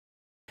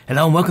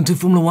Hello and welcome to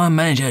Formula 1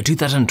 Manager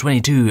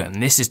 2022,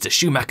 and this is the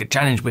Schumacher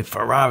Challenge with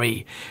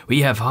Ferrari.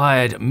 We have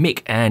hired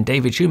Mick and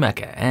David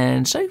Schumacher,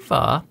 and so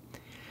far,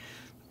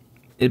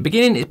 at the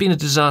beginning it's been a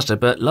disaster,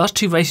 but last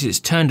two races it's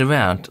turned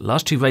around.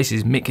 Last two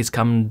races Mick has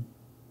come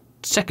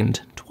second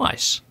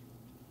twice.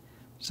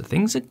 So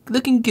things are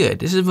looking good.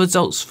 This is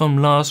results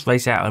from last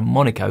race out in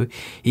Monaco.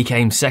 He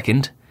came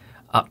second,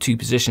 up 2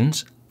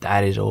 positions.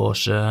 That is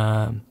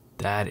awesome.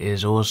 That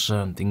is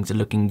awesome. Things are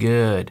looking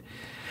good.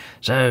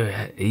 So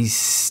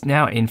he's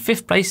now in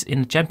 5th place in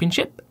the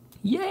championship.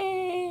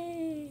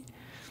 Yay!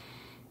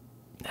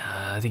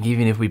 I think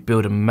even if we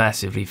build a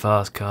massively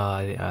fast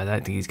car, I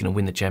don't think he's going to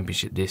win the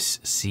championship this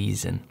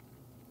season.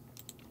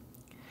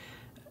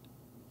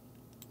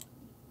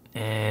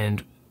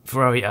 And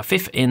Ferrari are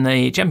 5th in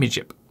the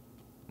championship.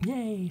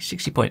 Yay,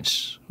 60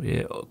 points.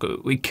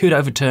 We could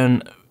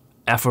overturn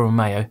Alfa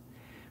Romeo.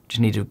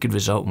 Just need a good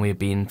result and we'd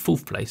be in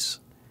 4th place.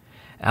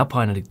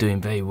 Alpine are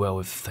doing very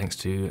well thanks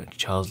to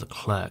Charles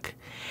Leclerc.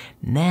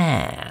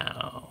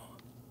 Now,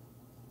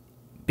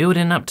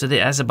 building up to the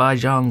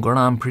Azerbaijan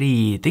Grand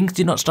Prix, things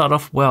did not start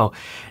off well.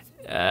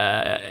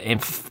 In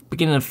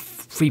beginning of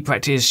free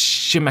practice,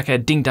 Schumacher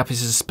dinged up his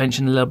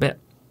suspension a little bit.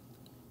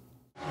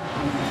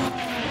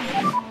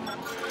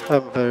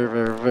 I'm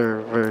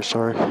very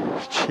sorry.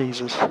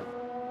 Jesus.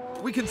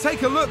 We can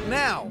take a look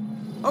now.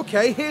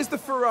 Okay, here's the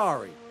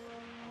Ferrari.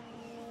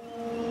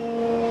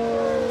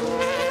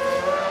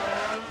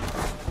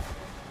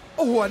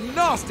 Oh, a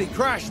nasty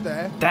crash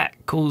there.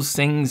 That caused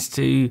things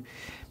to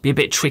be a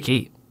bit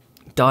tricky,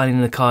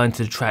 dialing the car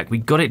into the track. We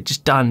got it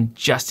just done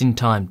just in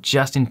time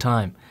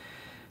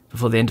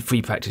before the end of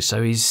free practice.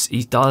 So he's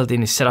dialed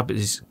in, his setup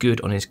is good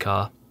on his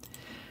car.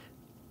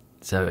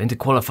 So into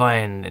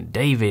qualifying,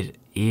 David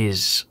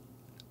is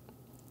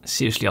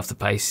seriously off the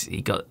pace.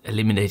 He got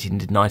eliminated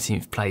into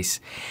 19th place.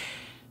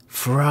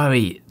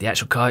 Ferrari, the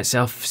actual car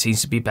itself,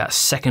 seems to be about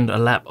second a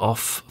lap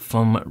off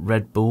from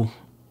Red Bull.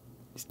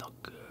 It's not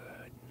good.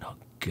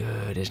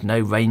 Good. There's no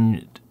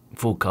rain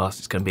forecast.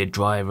 It's going to be a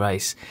dry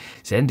race.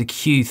 So end of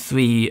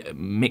Q3,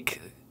 Mick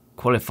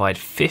qualified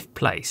 5th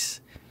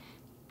place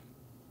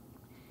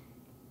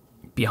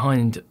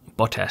behind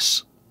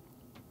Bottas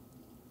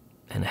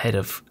and ahead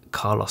of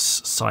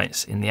Carlos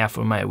Sainz in the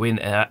Alfa Romeo.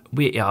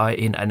 We are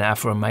in an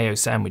Alfa Romeo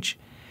sandwich.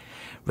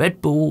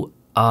 Red Bull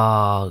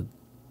are,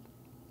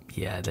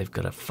 yeah, they've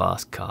got a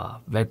fast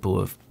car. Red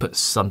Bull have put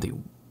some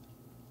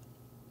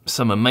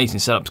amazing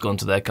setups gone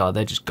to their car.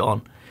 They're just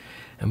gone.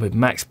 And with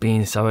Max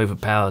being so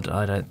overpowered,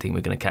 I don't think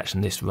we're going to catch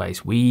them this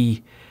race.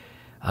 We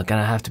are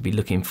going to have to be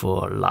looking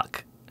for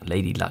luck,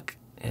 lady luck,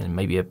 and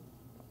maybe a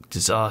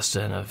disaster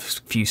and a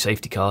few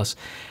safety cars.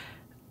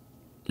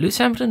 Lewis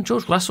Hamilton and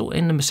George Russell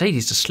in the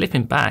Mercedes are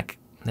slipping back.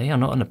 They are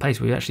not on the pace.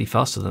 We're actually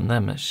faster than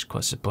them. That's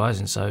quite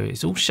surprising. So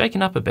it's all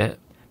shaken up a bit,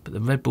 but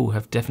the Red Bull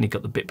have definitely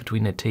got the bit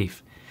between their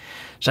teeth.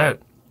 So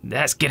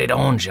let's get it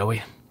on, shall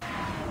we?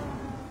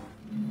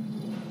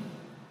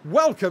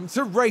 Welcome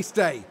to race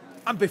day.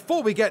 And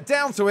before we get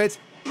down to it,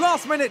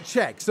 last-minute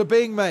checks are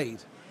being made.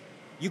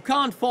 You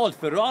can't fault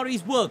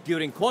Ferrari's work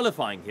during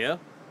qualifying here.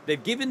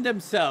 They've given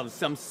themselves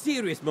some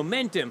serious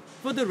momentum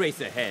for the race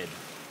ahead.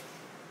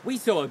 We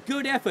saw a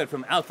good effort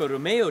from Alfa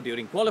Romeo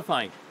during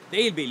qualifying.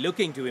 They'll be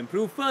looking to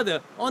improve further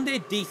on their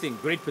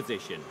decent grid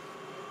position.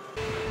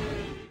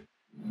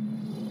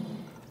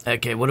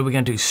 Okay, what are we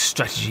going to do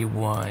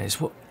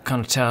strategy-wise? What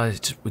kind of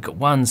tires? We've got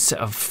one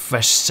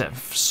fresh set of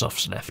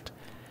softs left.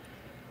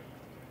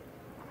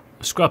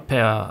 Scrub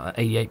power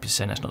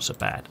 88%, that's not so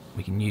bad.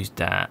 We can use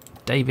that.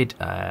 David's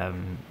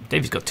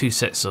got 2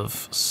 sets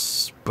of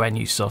brand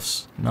new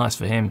softs. Nice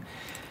for him.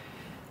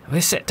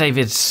 Let's set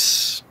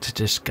David's to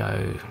just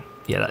go.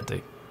 Yeah, that'll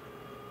do.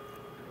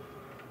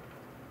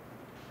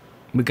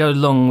 We go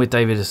long with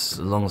David as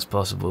long as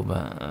possible,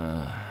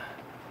 but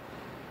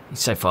he's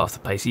so far off the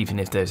pace. Even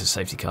if there's a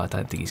safety car, I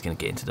don't think he's going to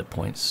get into the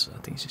points. I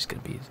think it's just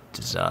going to be a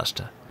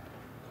disaster.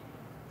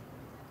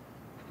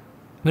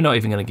 We're not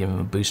even going to give him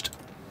a boost.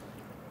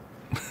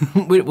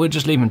 We'll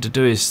just leave him to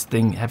do his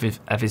thing, have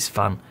his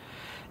fun.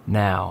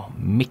 Now,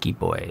 Mickey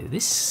boy,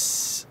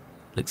 this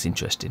looks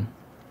interesting.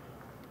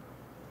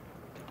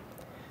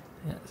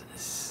 Yeah,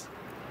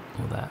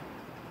 all that.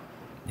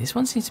 This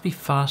one seems to be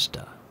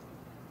faster.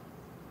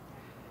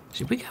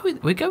 Should we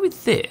go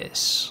with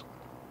this?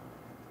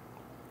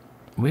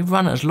 We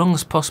run as long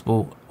as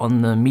possible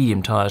on the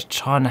medium tyres,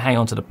 trying to hang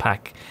on to the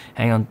pack,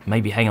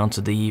 maybe hang on to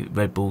the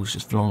Red Bulls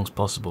as long as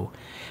possible,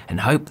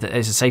 and hope that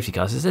there's a safety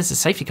car. So if there's a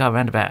safety car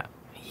around about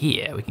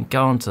here, we can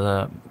go on to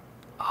the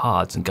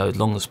hards and go as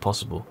long as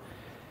possible.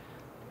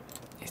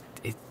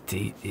 It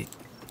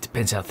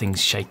depends how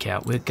things shake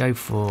out. We'll go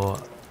for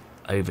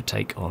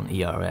overtake on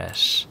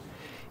ERS.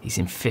 He's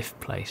in 5th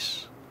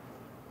place.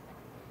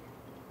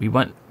 We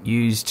won't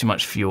use too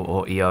much fuel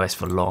or ERS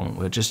for long.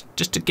 We'll just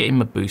to get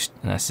him a boost,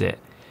 and that's it.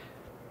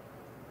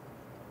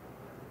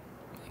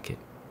 Okay,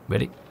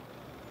 ready?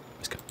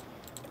 Let's go.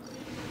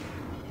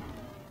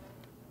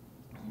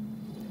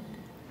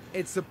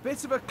 It's a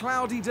bit of a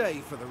cloudy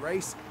day for the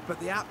race, but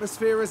the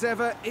atmosphere as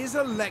ever is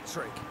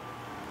electric.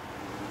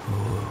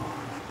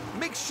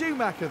 Mick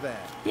Schumacher there.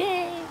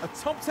 Yeah. A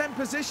top 10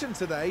 position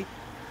today,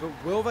 but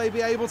will they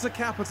be able to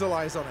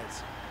capitalise on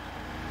it?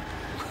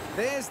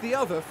 There's the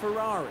other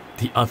Ferrari.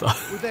 The other.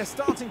 With their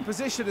starting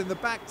position in the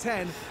back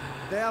 10,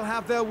 they'll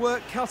have their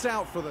work cut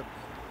out for them.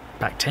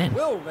 Back 10.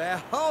 Will their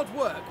hard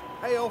work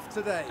pay off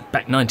today?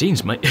 Back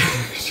 19s, mate.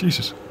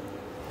 Jesus.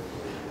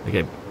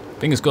 Okay,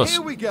 fingers crossed.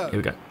 Here we go. Here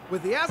we go.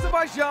 With the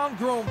Azerbaijan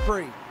Grand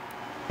Prix.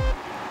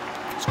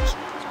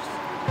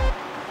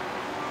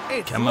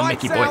 It's Come on,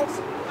 lights Mickey boy. out,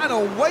 and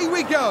away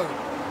we go.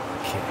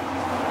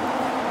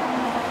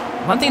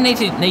 One thing they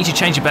need to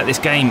change about this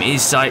game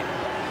is like,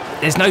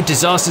 there's no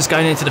disasters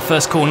going into the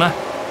first corner.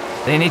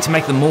 They need to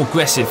make them more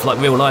aggressive, like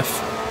real life.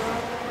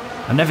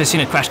 I've never seen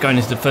a crash going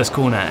into the first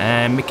corner,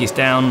 and Mickey's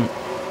down.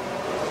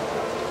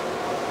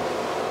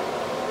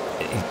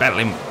 He's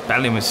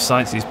battling with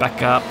science. He's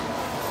back up.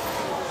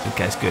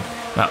 Okay, it's good.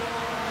 Now,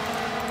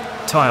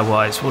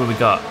 tyre-wise, what do we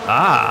got?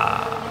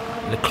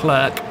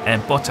 Leclerc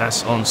and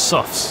Bottas on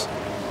softs.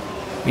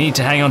 We need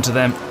to hang on to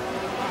them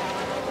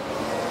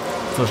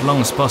for as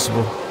long as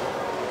possible.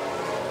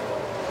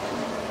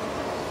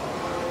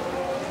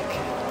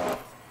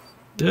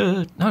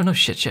 No,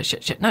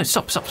 shit. No,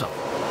 stop.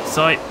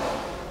 Sorry,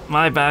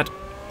 my bad.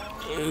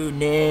 Oh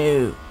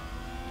no.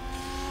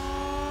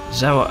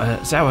 Joe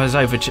has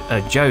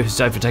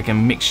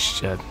overtaken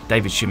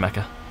David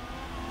Schumacher.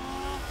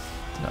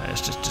 No,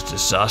 it's just a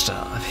disaster.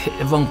 I've hit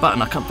the wrong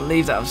button. I can't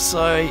believe that. I'm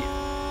sorry.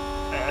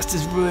 It's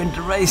just ruined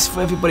the race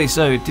for everybody.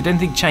 So, did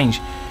anything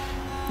change?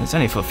 It's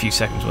only for a few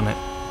seconds, wasn't it?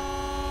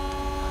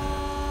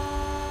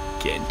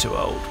 Getting too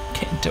old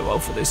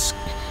for this.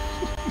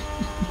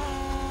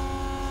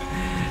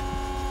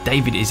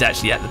 David is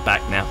actually at the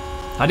back now.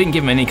 I didn't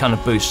give him any kind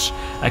of boost.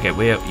 Okay,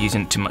 we're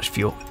using too much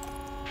fuel.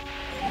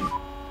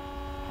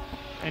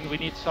 And we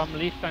need some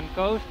lift and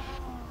coast.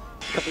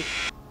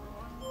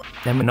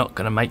 Then we're not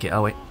going to make it,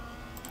 are we?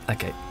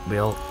 Okay,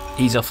 we'll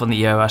ease off on the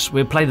EOS.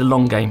 We'll play the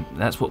long game.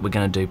 That's what we're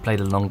going to do, play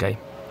the long game.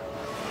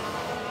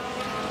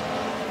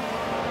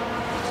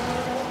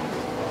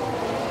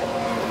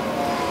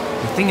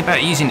 The thing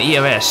about using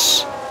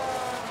EOS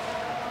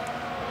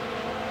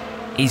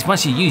is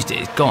once you used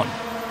it, it's gone.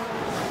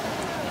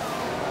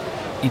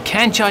 You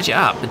can charge it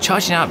up, but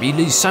charging it up, you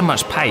lose so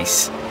much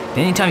pace. The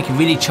only time you can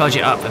really charge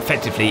it up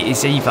effectively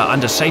is either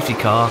under safety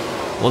car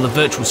or the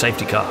virtual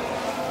safety car.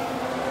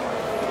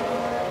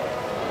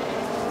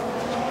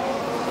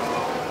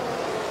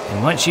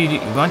 And once you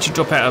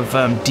drop out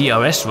of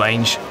DRS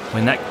range,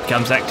 when that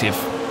becomes active,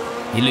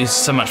 you lose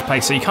so much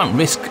pace, so you can't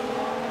risk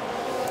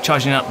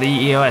charging up the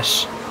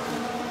EOS.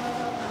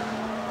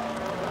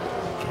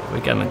 Okay,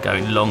 we're going to go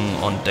long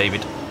on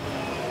David.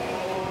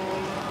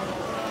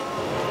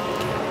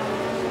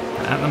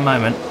 At the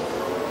moment,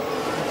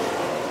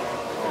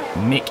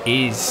 Mick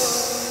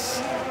is,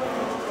 I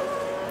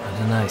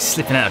don't know,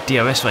 slipping out of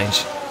DRS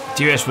range.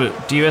 DRS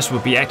will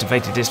be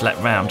activated this lap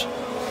round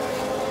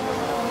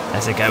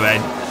as they go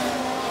in.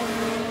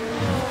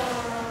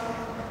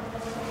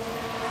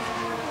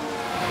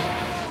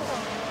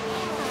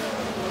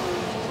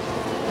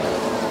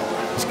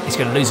 He's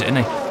going to lose it, isn't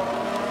he?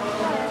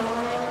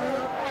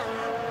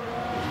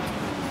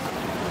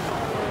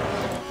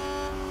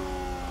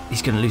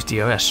 He's going to lose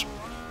DRS.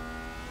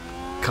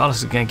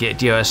 Carlos is going to get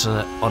DRS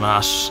on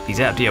us.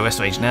 He's out of DRS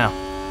range now.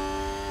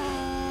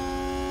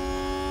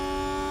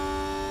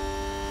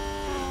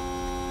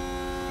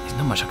 There's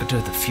not much I can do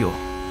with the fuel.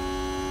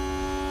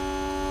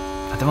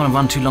 I don't want to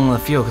run too long on the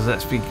fuel because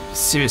that's big,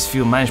 serious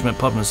fuel management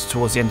problems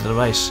towards the end of the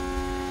race.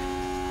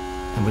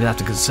 And we'll have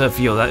to conserve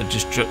fuel. That would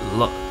just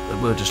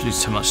we'll just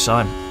lose too much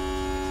time.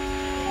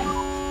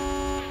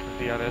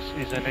 DRS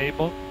is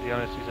enabled.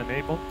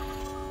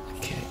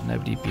 Okay,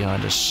 nobody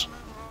behind us.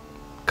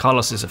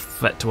 Carlos is a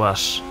threat to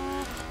us.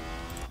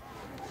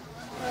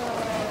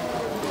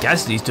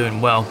 Gasly's doing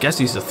well.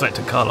 Gasly's a threat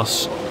to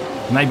Carlos.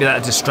 Maybe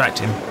that'll distract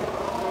him.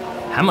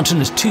 Hamilton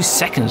is 2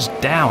 seconds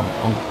down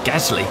on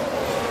Gasly.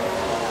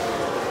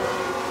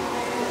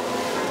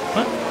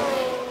 What?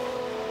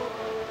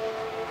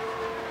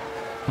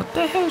 What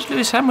the hell is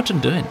Lewis Hamilton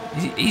doing?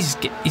 He's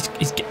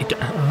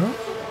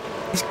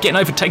getting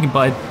overtaken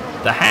by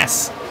the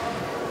Haas.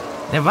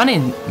 They're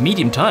running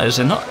medium tyres.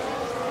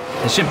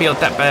 They shouldn't be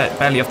that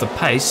badly off the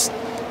pace.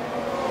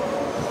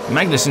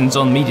 Magnussen's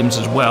on mediums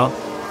as well.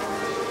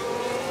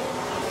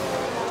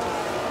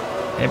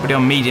 Everybody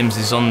on mediums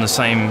is on the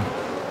same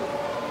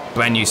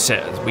brand new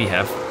set as we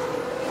have.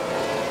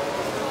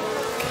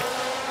 Okay.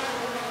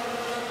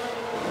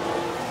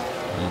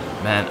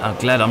 Man, I'm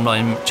glad I'm not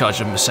in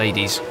charge of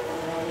Mercedes.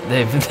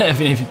 They're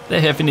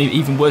having an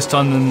even worse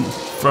time than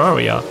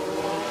Ferrari are.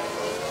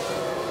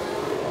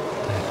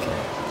 Okay.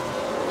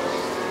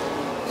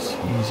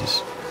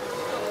 Jesus.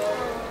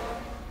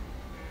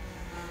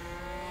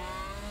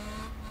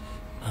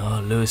 Oh,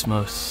 Lewis,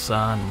 my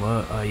son,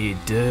 what are you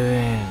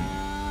doing?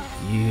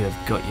 You have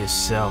got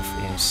yourself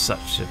in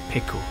such a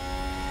pickle.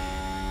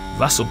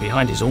 Russell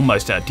behind is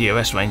almost out of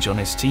DRS range on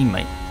his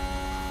teammate.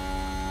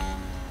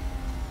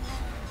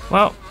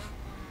 Well,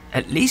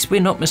 at least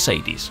we're not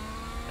Mercedes.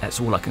 That's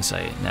all I can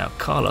say. Now,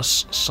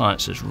 Carlos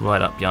Sainz is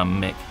right up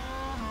behind Mick.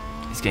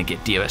 He's going to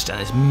get DRS down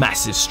this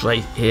massive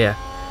straight here.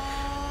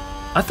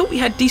 I thought we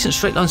had decent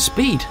straight line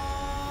speed.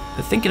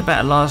 But thinking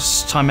about it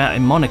last time out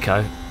in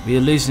Monaco, we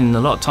were losing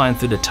a lot of time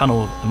through the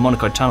tunnel, the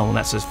Monaco tunnel, and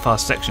that's a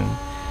fast section.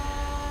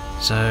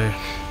 So,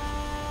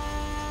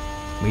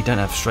 we don't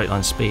have straight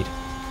line speed.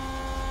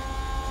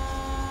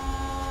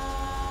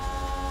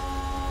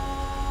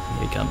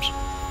 Here he comes.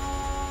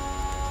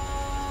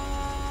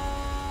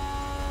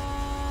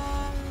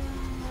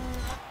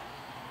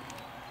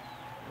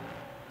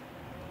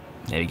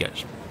 There he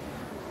goes.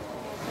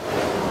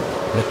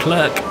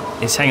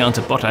 Leclerc is hanging on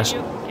to Bottas.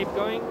 Keep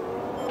going.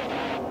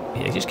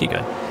 Yeah, just keep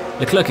going.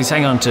 Leclerc is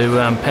hanging on to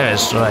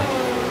Perez, sorry.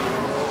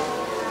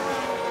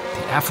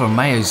 The Alfa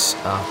Romeos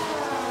are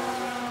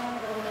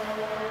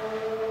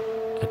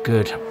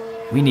good.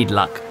 We need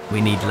luck. We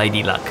need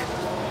lady luck.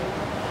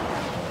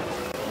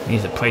 We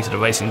need to pray to the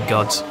racing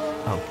gods.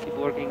 Oh. Keep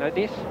working like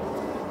this.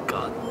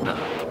 God, no.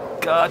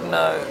 God,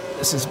 no.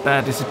 This is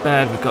bad. This is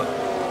bad. We've got...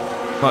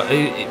 Well,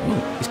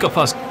 he's got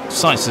past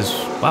Sainz's.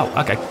 Wow,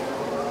 okay.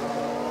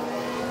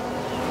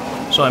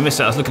 Sorry, I missed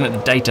that. I was looking at the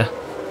data.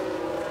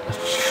 I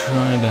was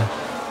trying to...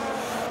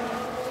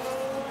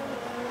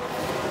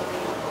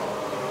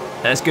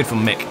 That's good for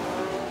Mick.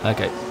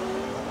 Okay.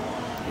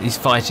 He's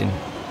fighting.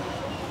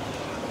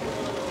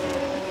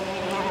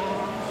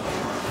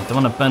 I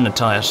don't want to burn the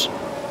tyres.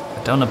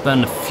 I don't want to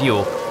burn the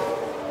fuel.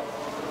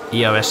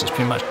 ERS is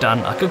pretty much done.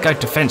 I could go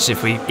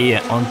defensive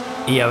on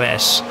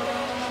ERS.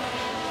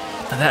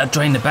 But that'll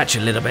drain the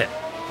battery a little bit.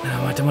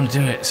 No, I don't want to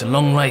do it. It's a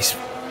long race.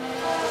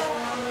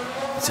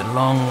 It's a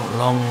long,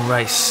 long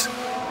race.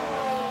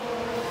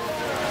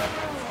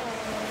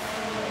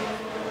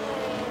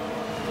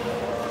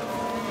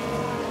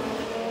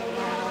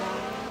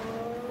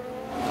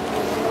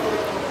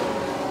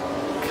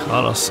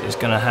 Carlos is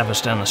going to have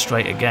us down the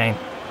straight again.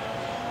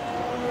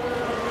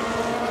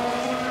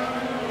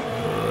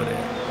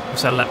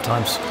 What's our lap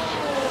times?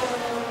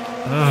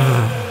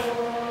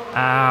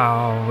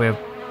 Ow, we're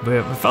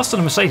faster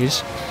than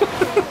Mercedes.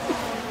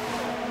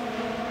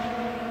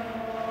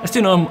 Let's do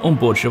an on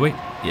board, shall we?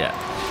 Yeah.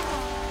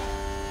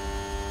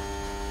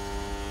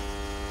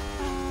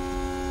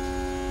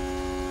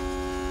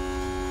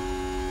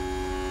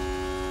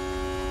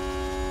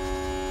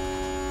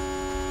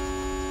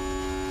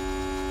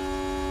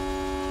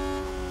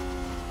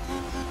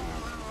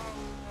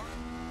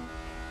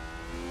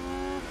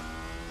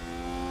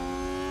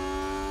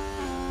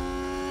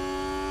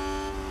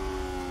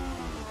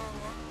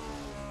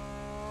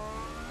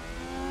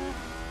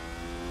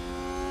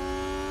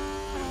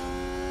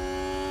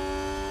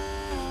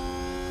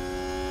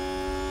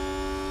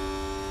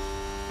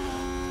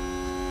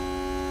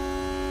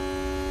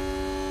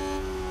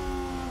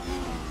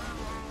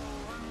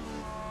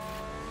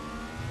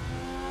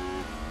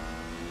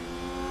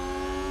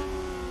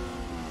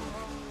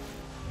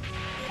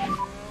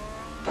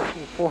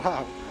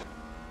 Wow.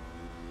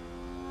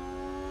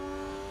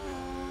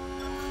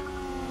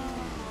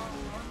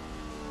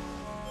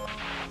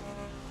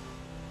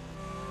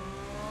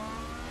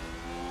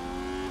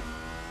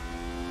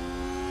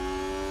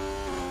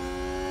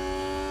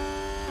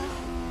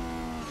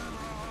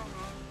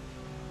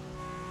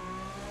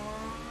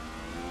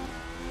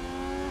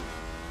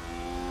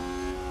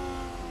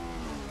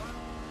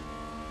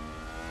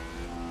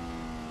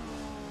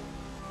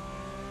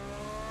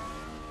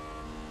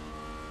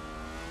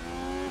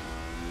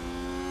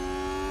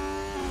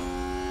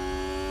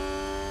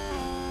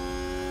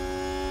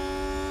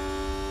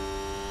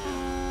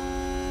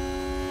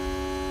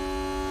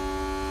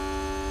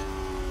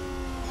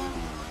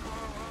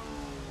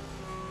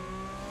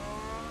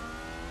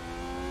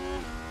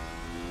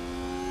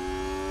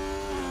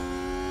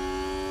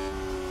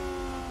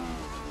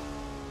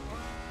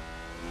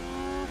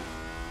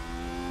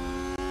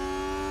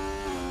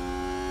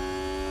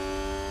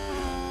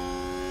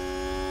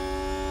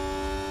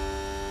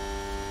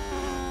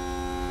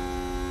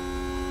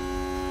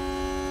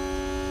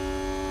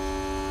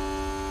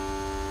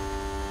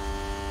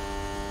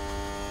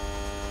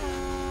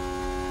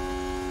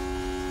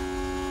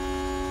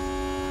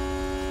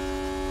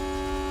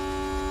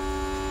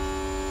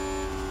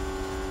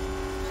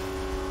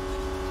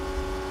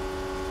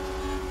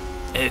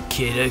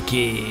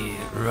 Okay,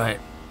 right.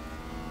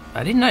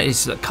 I didn't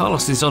notice that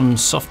Carlos is on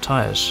soft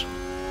tyres.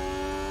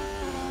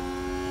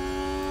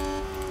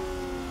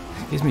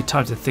 Gives me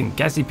time to think.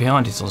 Gasly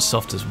behind is on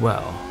soft as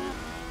well.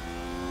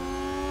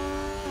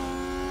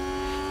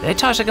 Their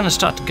tyres are going to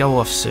start to go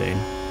off soon.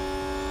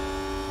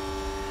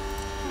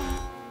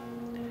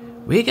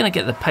 We're going to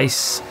get the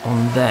pace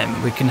on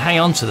them. We can hang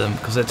on to them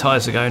because their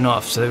tyres are going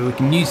off, so we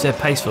can use their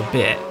pace for a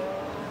bit.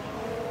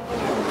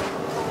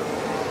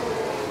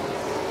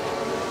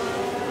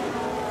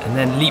 And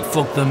then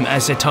leapfrog them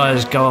as their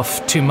tyres go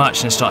off too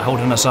much and start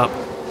holding us up.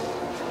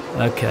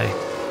 Okay.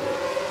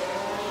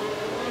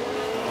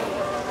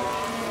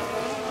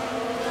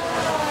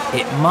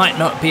 It might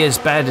not be as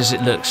bad as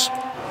it looks.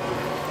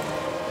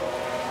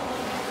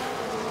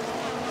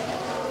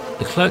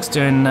 The clerk's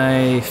doing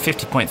a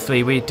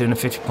 50.3, we're doing a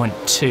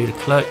 50.2. The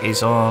clerk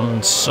is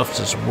on soft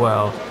as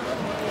well.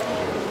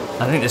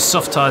 I think the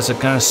soft tyres are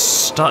going to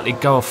start to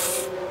go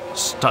off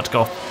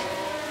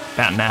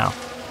about now.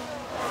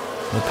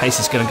 The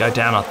pace is going to go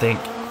down, I think.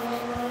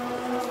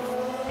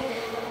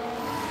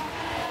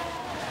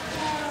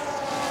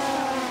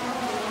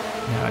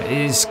 Now,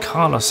 is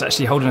Carlos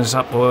actually holding us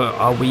up, or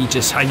are we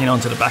just hanging on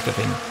to the back of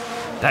him?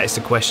 That is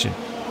the question.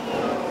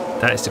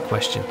 That is the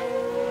question.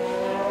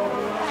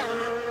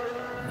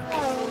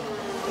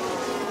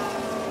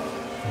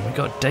 We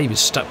got David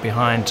stuck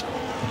behind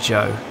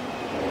Joe.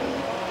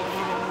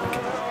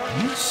 Okay.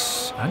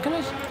 I'm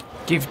going to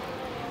give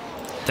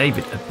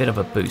David a bit of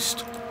a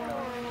boost.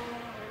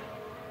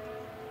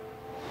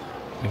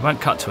 We won't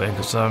cut to him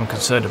because I'm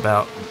concerned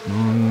about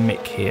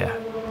Mick here.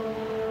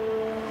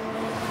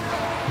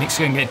 Mick's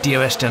going to get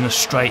DOS down the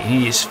straight.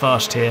 He is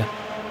fast here.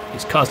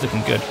 His car's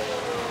looking good.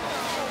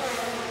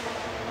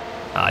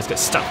 Ah, he's got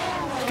stuck.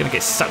 He's going to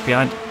get stuck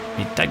behind.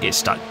 Don't get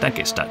stuck. Don't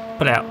get stuck.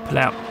 Pull out. Pull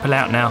out. Pull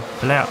out now.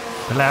 Pull out.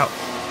 Pull out.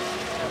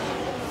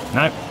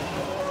 No.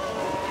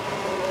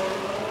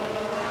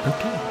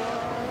 Okay.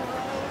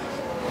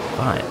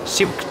 Fine.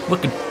 See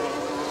what could.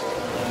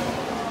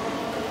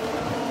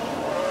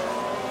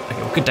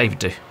 Okay, what could David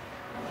do?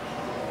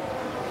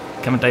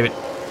 Come on, David.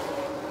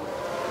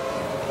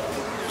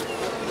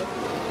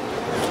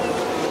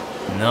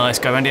 Nice.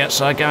 Go around the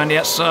outside. Go around the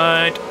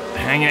outside.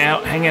 Hang it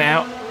out. Hang it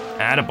out.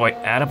 Attaboy.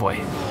 Attaboy.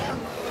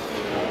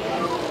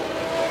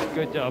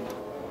 Good job.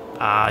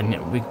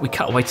 No, we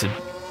cut away to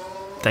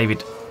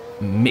David.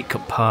 Mick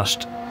got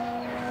past.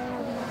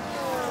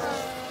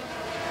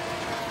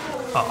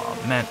 Oh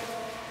man.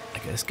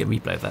 Okay, let's get a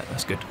replay of that.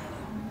 That's good.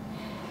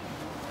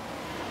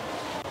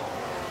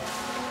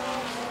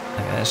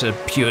 Okay, that's a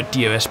pure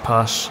DOS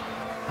pass.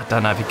 I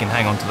don't know if he can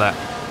hang on to that.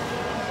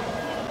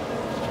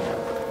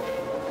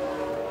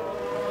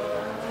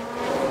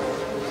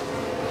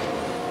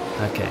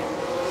 Okay.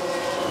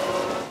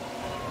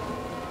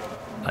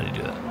 How do you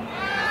do that?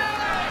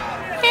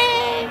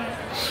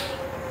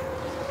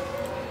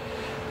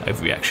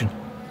 Overreaction.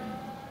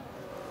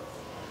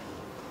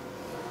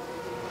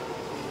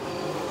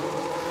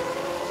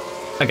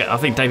 Okay, I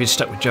think David's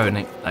stuck with Joe, isn't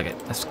he? Okay,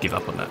 let's give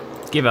up on that.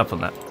 Give up on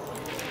that.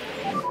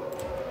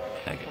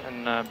 Okay.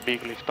 And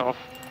big lift off.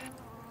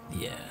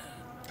 Yeah.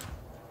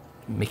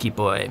 Mickey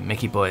boy,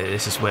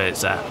 this is where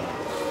it's at.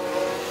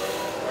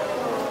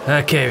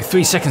 Okay,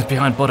 3 seconds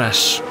behind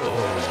Bottas.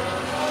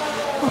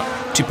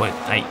 Oh,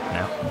 2.8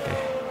 now, okay.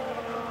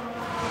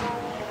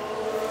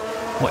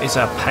 What is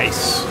our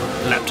pace?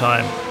 Lap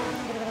time?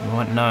 We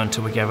won't know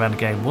until we go around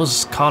again.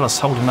 Was Carlos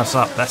holding us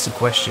up? That's the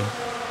question.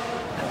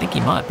 I think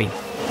he might be.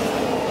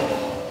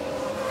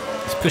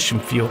 Let's push some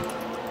fuel.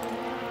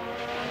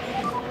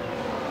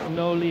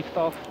 No lift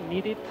off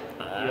needed.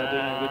 You are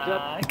doing a good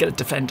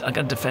job. I'm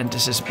gonna defend.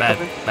 This is bad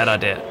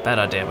idea. Bad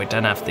idea. We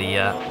don't have the.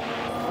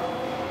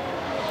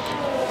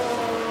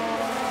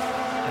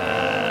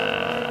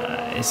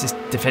 Is this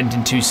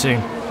defending too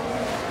soon?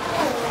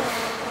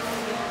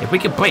 If we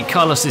could break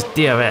Carlos's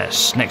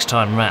DRS next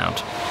time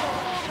round,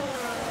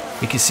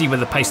 we can see where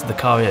the pace of the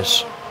car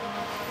is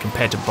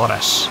compared to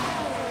Bottas.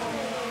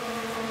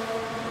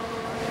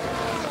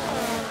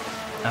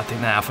 I think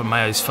that Alfa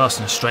Romeo is fast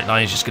in a straight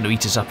line. He's just going to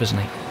eat us up, isn't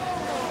he?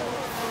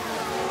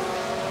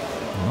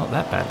 Not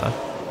that bad, though.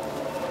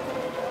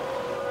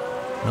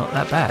 Not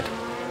that bad.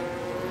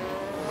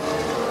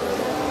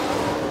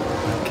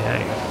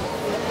 Okay.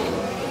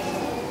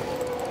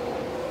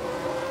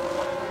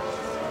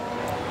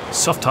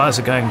 Soft tyres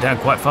are going down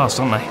quite fast,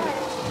 aren't they?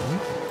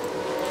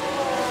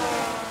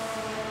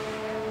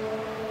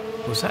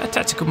 Was that a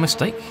tactical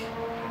mistake?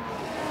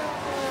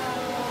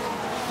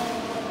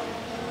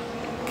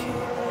 Okay.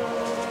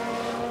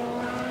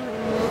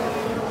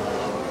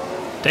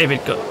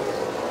 David got...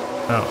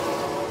 Oh.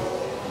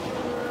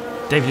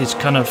 David is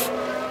kind of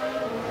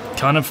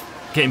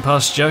getting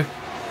past Joe.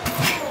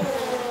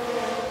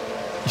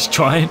 He's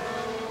trying.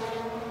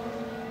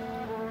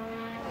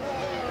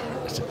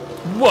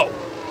 Whoa!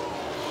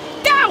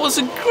 That was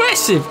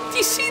aggressive! Do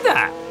you see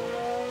that?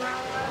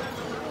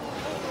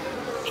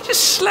 He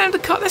just slammed the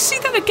car. Let's see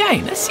that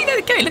again. Let's see that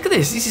again. Look at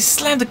this. He just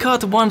slammed the car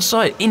to one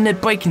side in the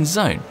braking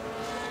zone.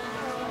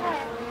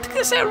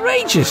 That's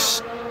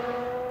outrageous.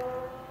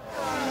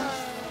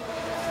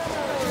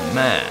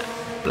 Man,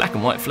 black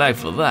and white flag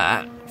for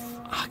that.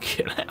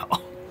 Fucking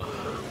hell.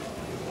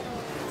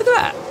 Look at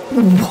that.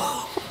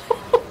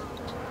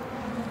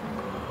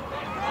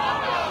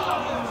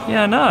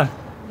 Yeah, I know.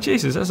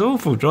 Jesus, that's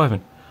awful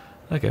driving.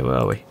 Okay, where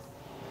are we?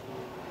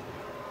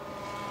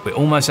 We're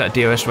almost at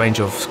a DRS range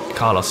of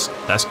Carlos.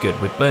 That's good.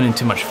 We're burning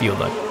too much fuel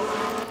though.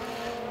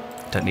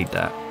 Don't need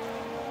that.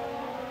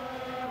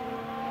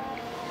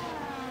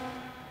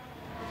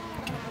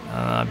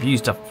 I've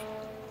used up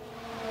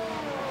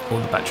all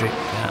the battery.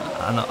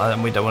 Yeah,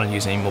 we don't want to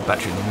use any more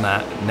battery than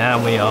that. Now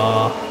we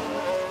are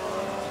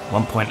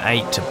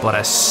 1.8 to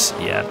Bottas.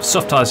 Yeah,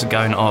 soft tyres are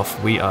going off.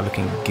 We are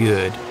looking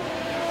good.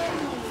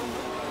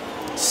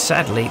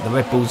 Sadly, the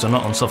Red Bulls are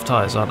not on soft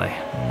tyres, are they?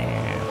 No.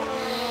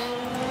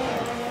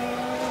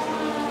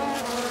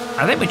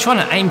 I think we're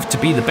trying to aim to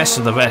be the best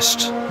of the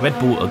rest. Red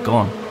Bull are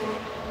gone.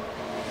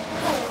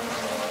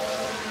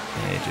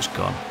 Yeah, just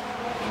gone.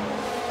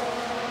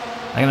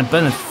 I'm going to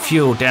burn the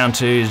fuel down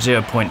to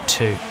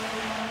 0.2.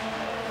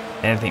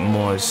 Anything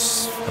more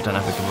is... I don't know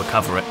if we can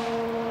recover it.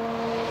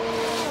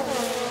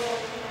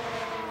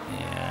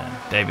 Yeah,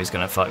 David's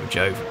going to fight with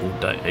Joe all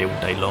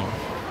day long.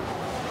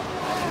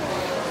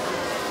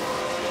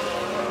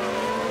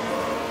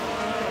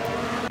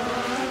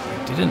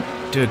 Didn't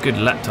do a good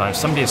lap time.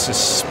 Somebody has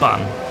just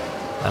spun.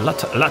 A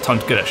lap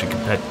time's good actually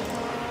compared.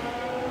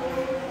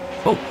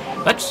 Oh,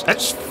 that's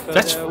was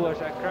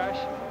a crash.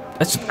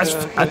 That's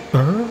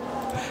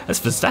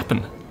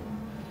Verstappen.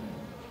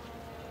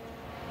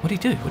 What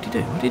did he do? What did he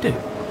do? What did he do?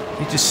 Did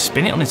he just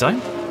spin it on his own?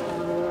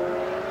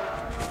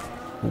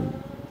 Ooh.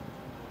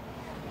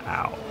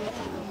 Ow.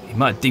 He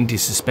might have dinged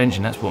his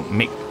suspension. That's what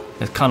Mick.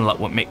 That's kind of like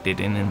what Mick did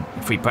in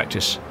free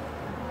practice.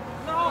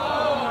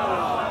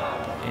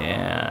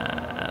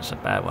 Yeah, that's a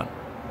bad one.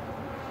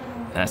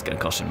 That's going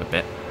to cost him a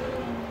bit.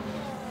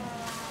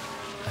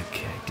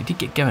 Okay, did he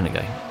get going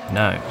again?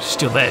 No,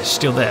 still there,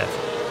 still there.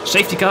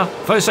 Safety car,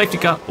 throw a safety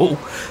car. Oh,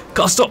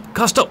 car stop,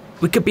 car stop.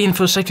 We could be in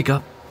for a safety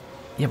car.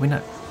 Yeah, we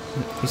know.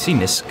 We've seen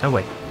this. Go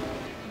away.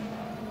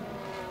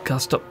 Car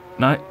stop.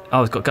 No.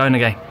 Oh, it's got going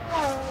again.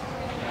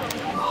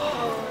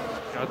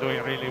 You're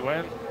doing really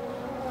well.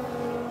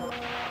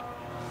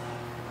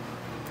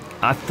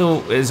 I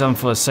thought it was on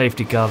for a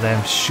safety car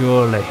then,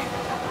 surely.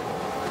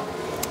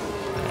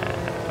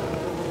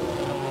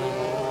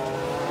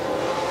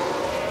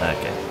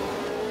 Okay.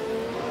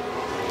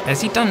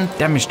 Has he done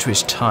damage to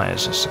his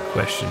tyres? That's the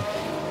question.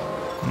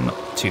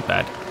 Not too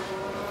bad.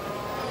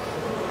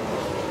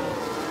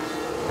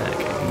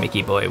 Okay,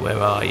 Mickey boy, where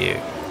are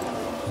you?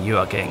 You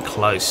are getting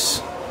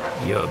close.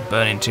 You're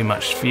burning too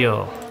much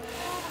fuel.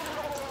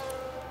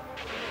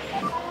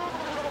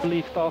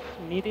 Lift off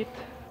needed.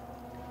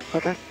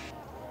 Okay.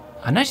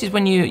 I noticed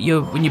when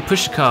you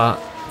push the car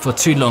for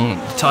too long,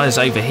 the tyres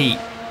overheat,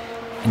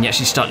 and you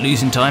actually start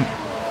losing time,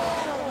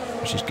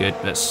 which is good.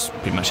 That's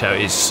pretty much how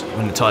it is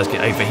when the tyres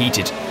get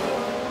overheated.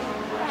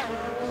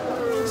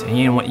 So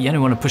you only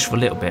want to push for a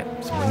little bit.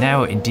 So we're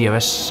now in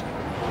DRS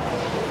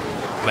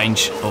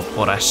range of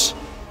Bottas.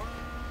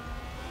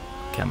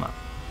 Come on,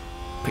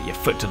 put your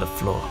foot to the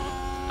floor.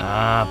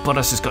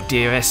 Bottas has got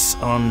DRS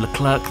on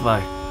Leclerc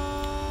though.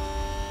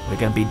 We're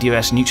going to be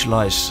DRS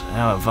neutralised.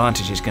 Our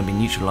advantage is going to be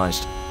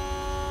neutralised.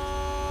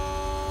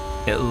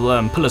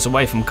 It'll pull us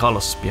away from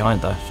Carlos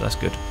behind though, so that's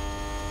good.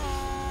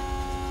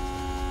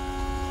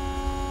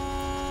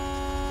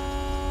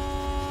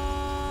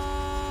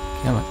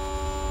 Come on.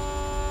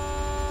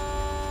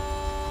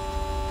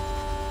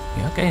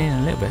 We are getting in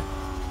a little bit.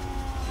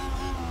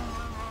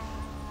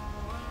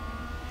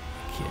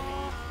 Okay.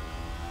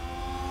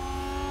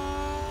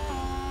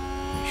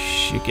 We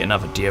should get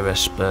another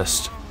DRS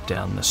burst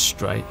down the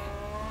straight.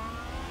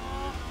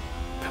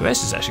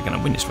 Perez is actually going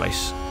to win this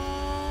race.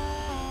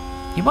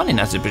 He won in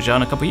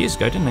Azerbaijan a couple of years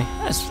ago, didn't he?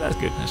 That's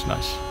good. That's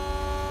nice.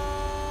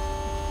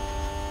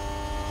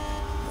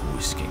 Oh,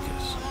 this is getting good.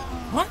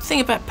 One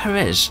thing about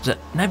Perez that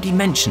nobody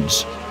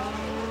mentions.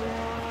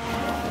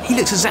 He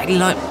looks exactly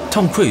like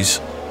Tom Cruise.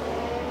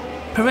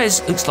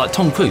 Perez looks like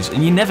Tom Cruise,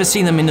 and you've never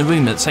seen them in the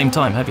room at the same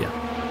time, have you?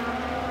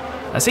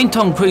 I've seen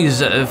Tom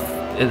Cruise at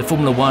the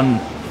Formula 1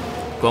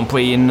 Grand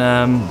Prix in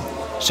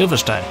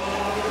Silverstone.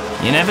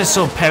 You never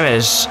saw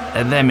Perez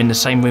and them in the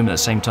same room at the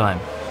same time.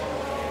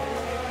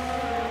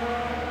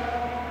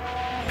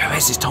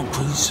 Perez is Tom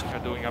Cruise. You're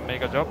doing a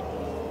mega job.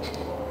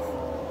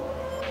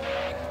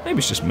 Maybe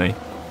it's just me.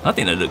 I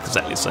think they look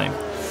exactly the same.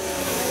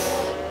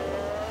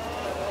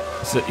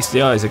 It's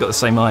the eyes, they've got the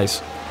same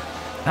eyes.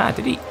 Ah,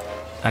 did he?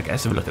 Okay,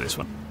 let's have a look at this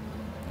one.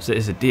 So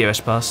it's a DRS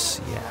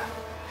pass, yeah.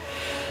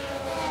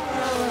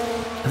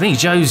 I think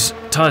Joe's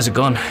tyres are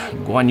gone.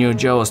 Guan Yu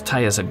Zhou's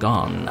tyres are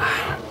gone.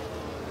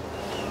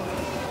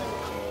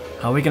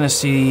 Are we going to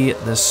see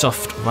the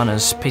soft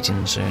runners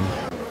pitting soon?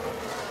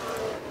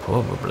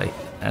 Probably.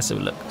 Let's have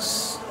a look.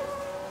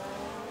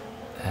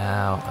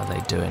 How are they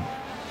doing?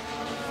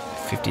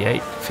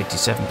 58,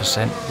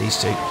 57%, these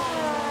two.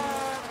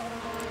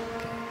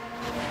 Okay.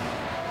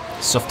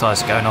 Soft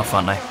tyres are going off,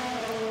 aren't they?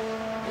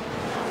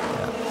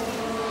 Yeah.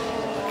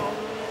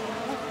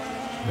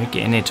 We're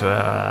getting into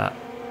a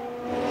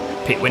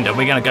pit window.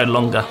 We're going to go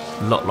longer,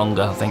 a lot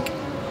longer, I think.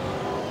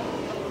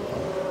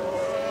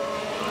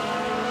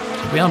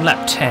 We're on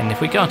lap 10. If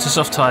we go onto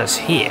soft tyres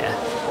here,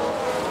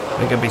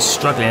 we're going to be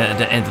struggling at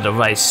the end of the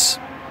race.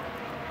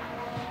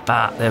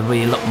 But there'll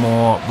be a lot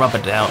more rubber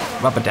down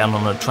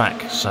on the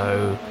track.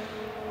 So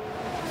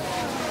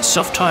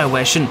soft tyre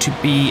wear shouldn't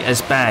be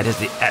as bad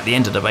as at the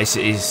end of the race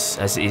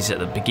as it is at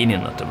the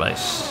beginning of the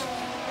race.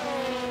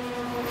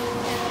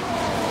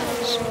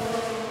 So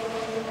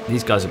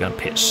these guys are going to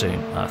pit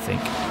soon, I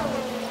think.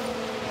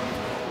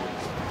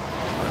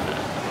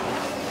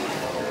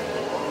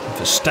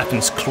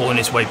 Verstappen's clawing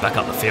his way back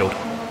up the field.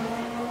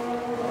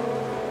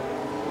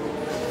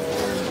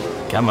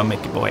 Come on,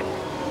 Mickey boy.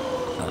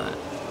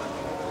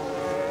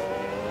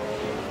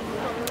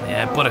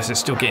 Yeah, Bottas is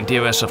still getting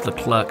DRS off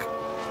Leclerc.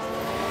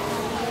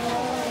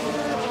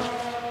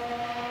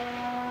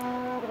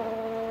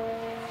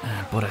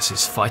 Bottas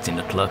is fighting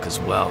Leclerc as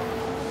well.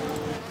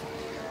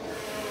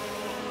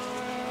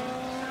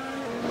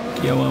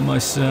 Go on, my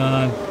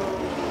son.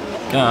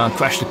 Go on,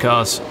 crash the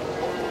cars.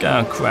 Go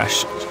on,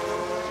 crash.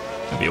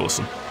 That'd be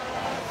awesome.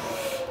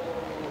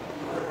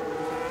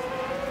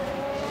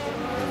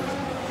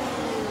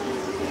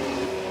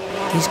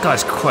 These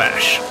guys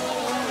crash.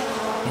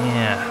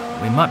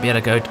 Yeah, we might be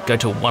able to go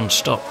to one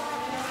stop.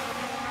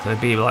 So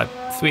it'd be like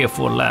 3 or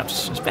 4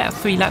 laps. It's about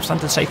 3 laps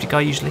under the safety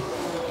car usually.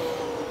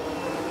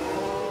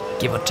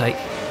 Give or take.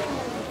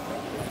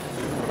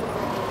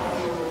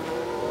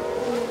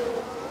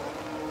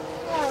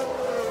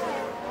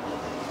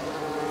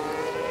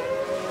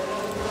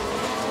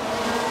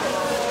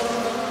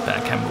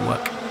 Better camera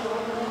work.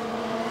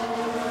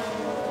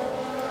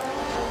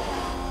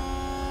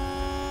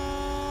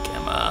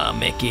 Come on,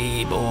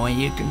 Mickey, boy,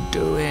 you can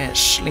do it.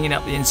 Sling it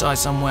up the inside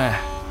somewhere.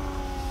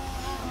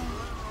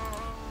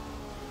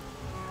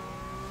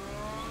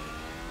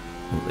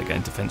 Oh, they're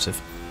going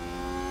defensive.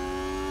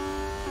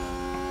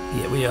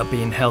 Yeah, we are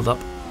being held up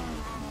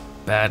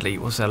badly.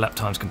 What's our lap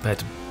times compared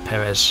to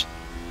Perez?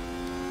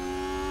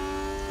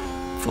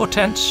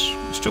 4/10,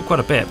 still quite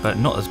a bit, but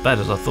not as bad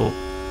as I thought.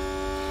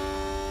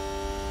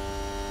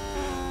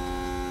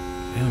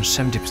 We're on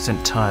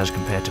 70% tyres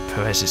compared to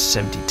Perez's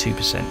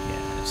 72%. Yeah,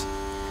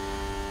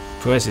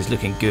 Perez is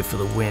looking good for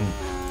the win.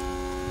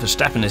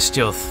 Verstappen is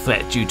still a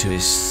threat due to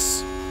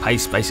his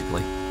pace,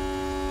 basically.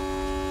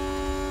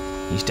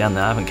 He's down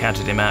there, I haven't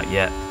counted him out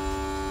yet.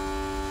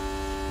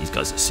 These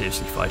guys are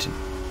seriously fighting.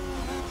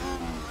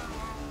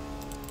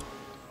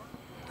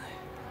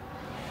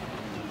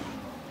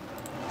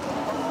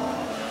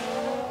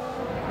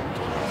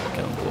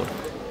 Get on board.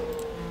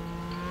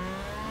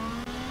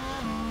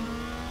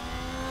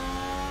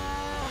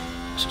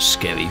 It's a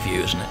scary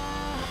view, isn't it?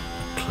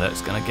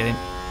 Leclerc's gonna get him.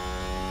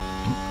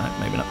 No,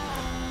 maybe not.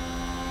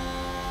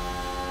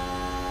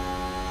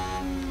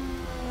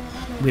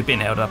 We've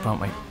been held up,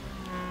 aren't we?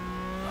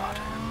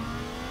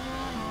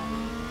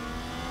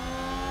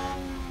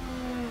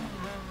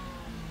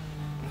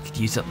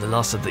 Use up the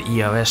last of the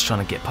ERS trying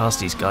to get past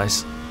these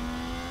guys.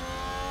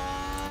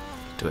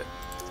 Do it.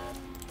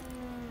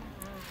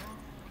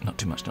 Not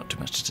too much, not too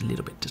much, just a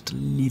little bit, just a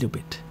little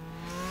bit.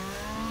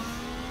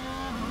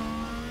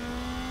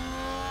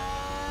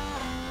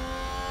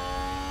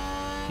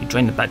 If you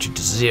drain the battery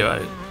to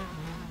 0,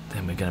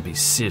 then we're going to be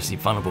seriously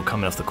vulnerable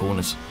coming off the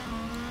corners.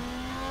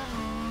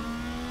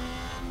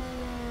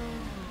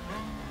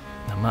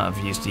 I might have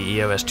used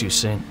the ERS too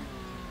soon.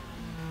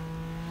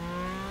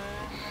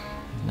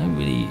 No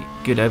really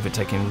good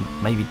overtaking,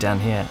 maybe down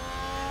here.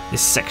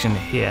 This section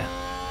here.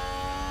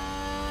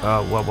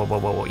 Oh, whoa, whoa, whoa,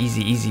 whoa, whoa.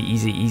 Easy, easy,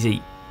 easy,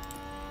 easy.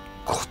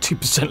 Oh,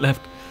 2% left.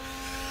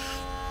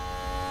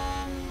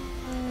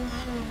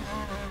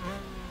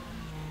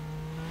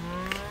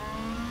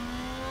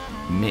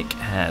 Mick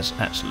has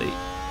actually...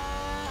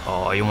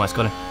 Oh, he almost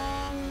got him.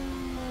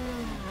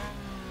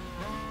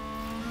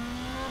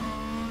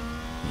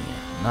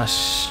 Yeah,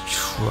 nice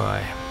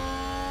try.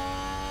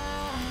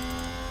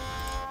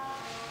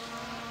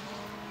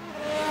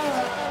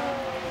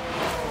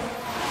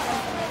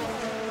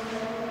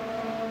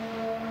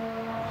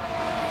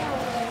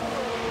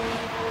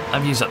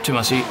 I've used up too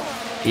much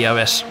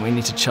ERS. We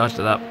need to charge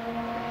that up.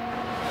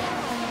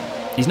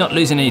 He's not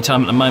losing any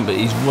time at the moment, but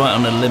he's right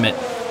on the limit.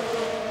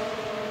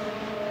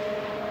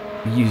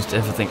 We used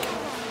everything.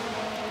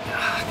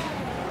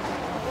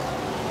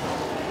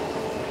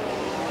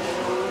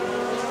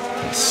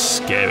 It's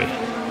scary.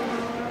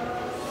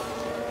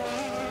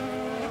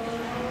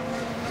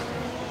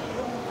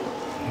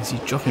 Is he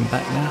dropping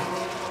back now?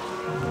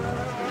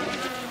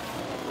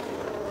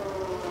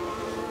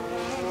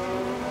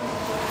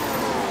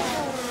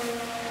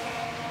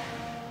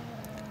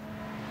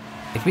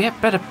 If we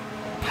have better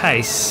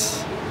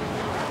pace,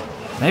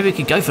 maybe we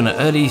could go for an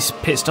early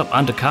pit stop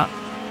undercut.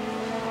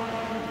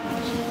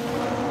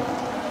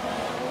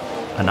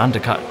 An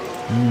undercut.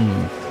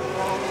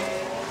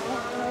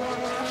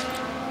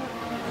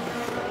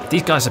 If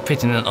these guys are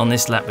pitting on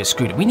this lap, we're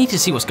screwed. We need to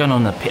see what's going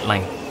on in the pit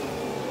lane.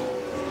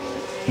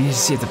 We need to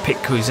see if the pit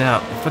crew's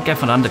out. If we go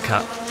for an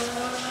undercut.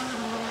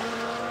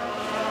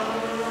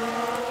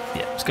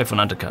 Yeah, let's go for an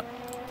undercut.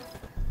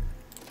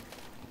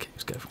 Okay,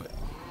 let's go for it.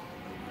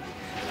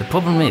 The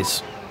problem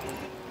is...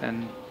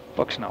 And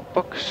box now,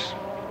 box.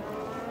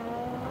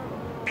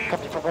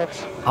 Copy for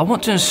box. I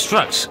want to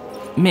instruct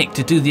Mick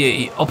to do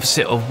the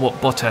opposite of what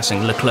Bottas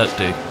and Leclerc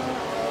do.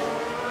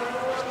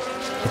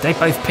 If they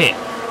both pit,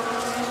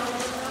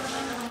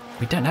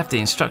 we don't have the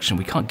instruction.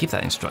 We can't give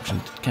that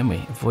instruction, can we?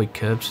 Avoid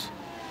curbs.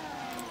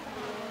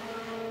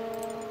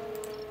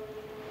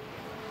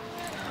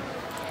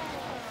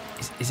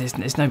 There's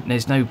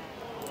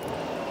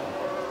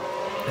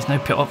no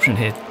pit option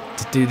here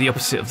to do the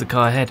opposite of the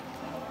car ahead.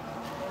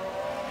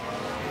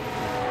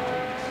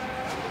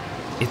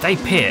 If they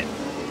pit,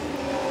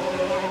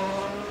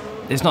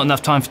 there's not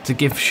enough time to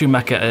give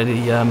Schumacher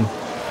the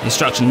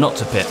instruction not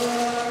to pit.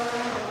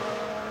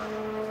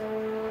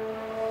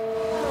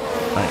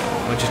 Right,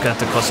 we're just going to have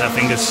to cross our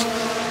fingers.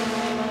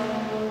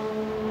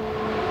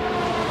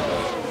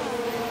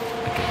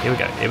 Here we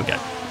go. Here we go.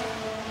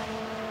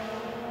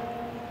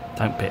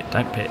 Don't pit.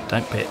 Don't pit.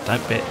 Don't pit.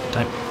 Don't pit.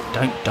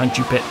 Don't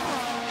you pit.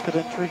 Good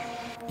entry.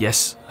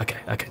 Yes. Okay.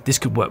 Okay. This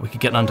could work. We could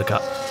get an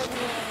undercut.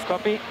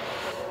 Copy.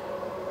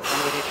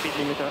 And we need speed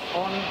limiter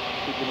on.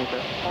 Speed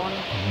limiter on.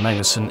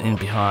 Magnussen in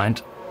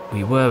behind.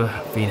 We were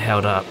being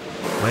held up.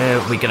 Where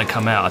are we going to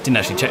come out? I didn't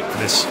actually check for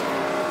this.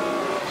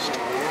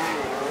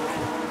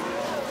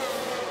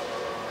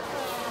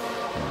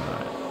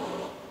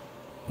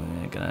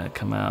 We're going to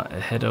come out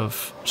ahead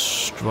of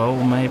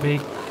Stroll, maybe.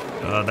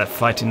 Oh, they're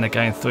fighting. They're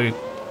going through.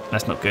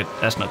 That's not good.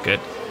 That's not good.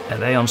 Are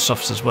they on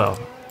softs as well?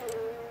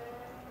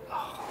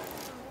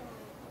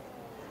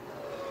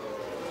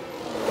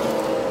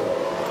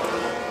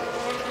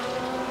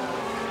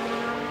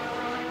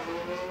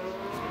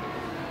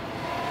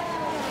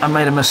 I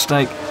made a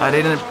mistake. I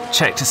didn't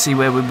check to see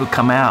where we would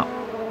come out.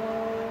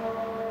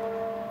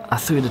 I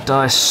threw the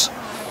dice,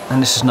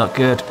 and this is not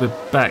good. We're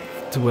back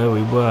to where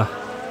we were.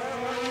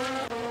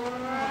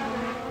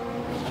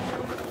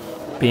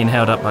 Being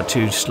held up by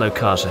 2 slow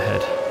cars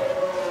ahead.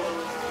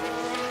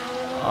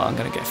 Oh, I'm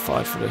going to get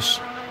fired for this.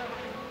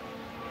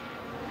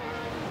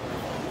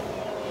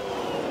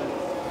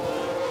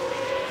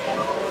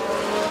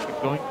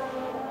 Keep going.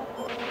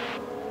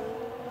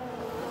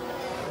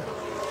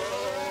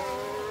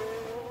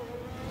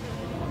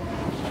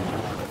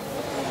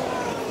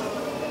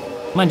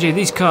 Mind you,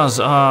 these cars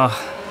are...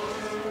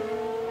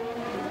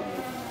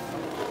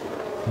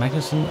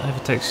 Magnussen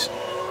overtakes...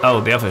 Oh,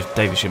 the other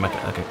David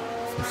Schumacher. Okay.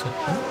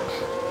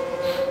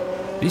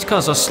 These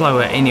cars are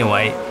slower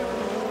anyway,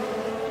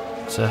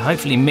 so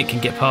hopefully Mick can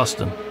get past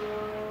them.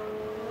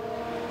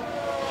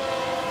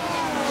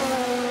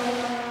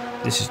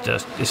 This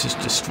has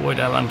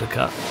destroyed our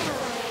undercut.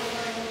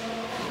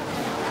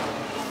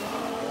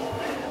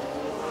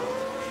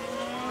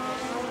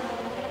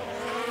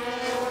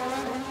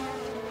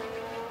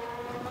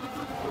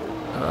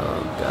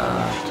 Oh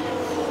God.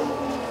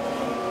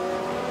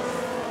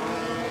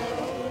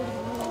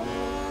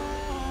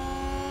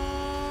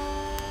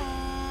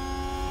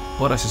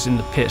 Bottas is in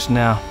the pits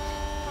now.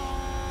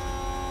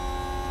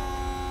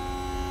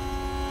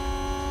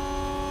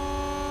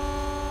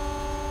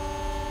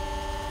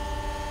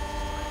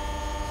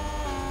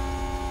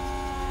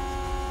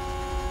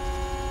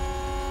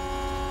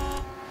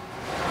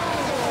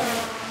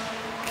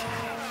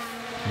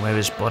 Where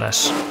is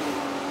Bottas?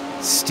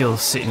 Still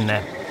sitting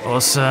there.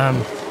 Awesome.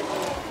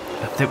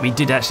 I think we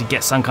did actually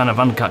get some kind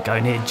of undercut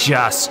going here,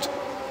 just.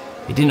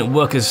 It didn't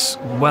work as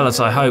well as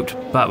I hoped,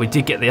 but we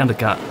did get the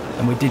undercut,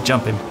 and we did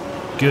jump him.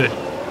 Good.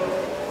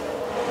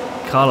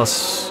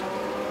 Carlos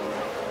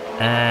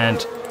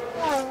and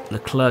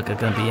Leclerc are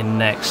going to be in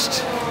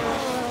next.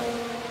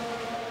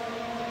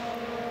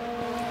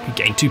 We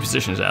gained 2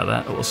 positions out of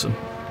that. Awesome.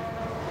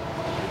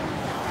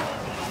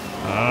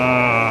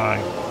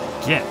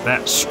 Get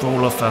that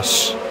Stroll off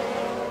us.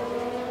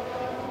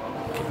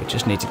 Okay, we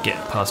just need to get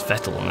past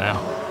Vettel now.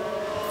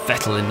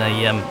 Vettel in the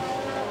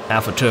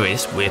AlphaTauri.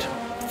 It's weird.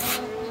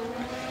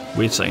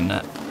 Weird saying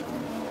that.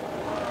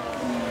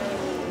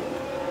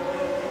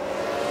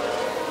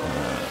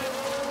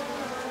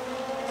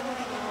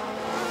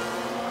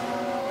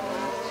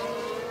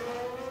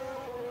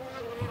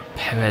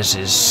 Perez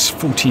is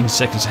 14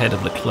 seconds ahead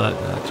of Leclerc.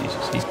 Oh,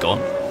 Jesus, he's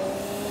gone.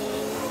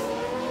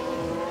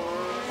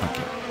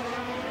 Okay.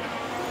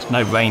 There's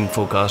no rain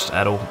forecast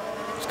at all.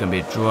 It's going to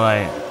be a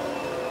dry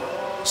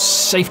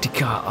safety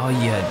car. Oh,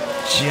 you're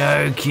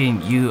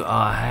joking. You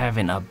are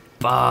having a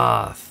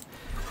bath.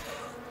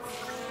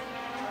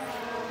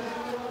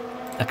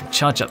 I can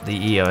charge up the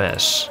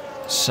EOS,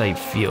 save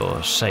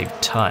fuel, save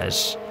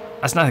tyres.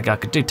 That's nothing I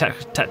could do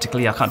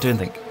tactically. I can't do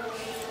anything.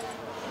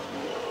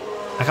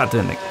 I can't do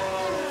anything.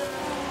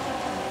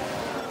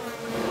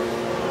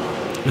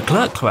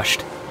 Leclerc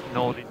crashed.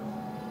 No.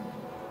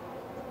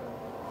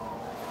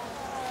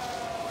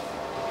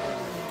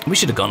 We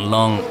should have gone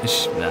long.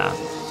 Nah.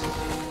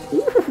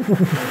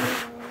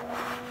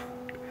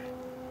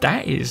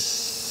 That is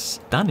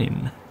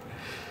stunning.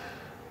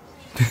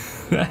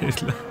 That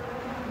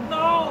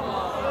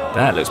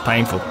looks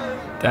painful.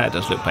 That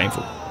does look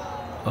painful.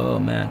 Oh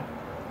man.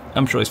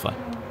 I'm sure he's fine.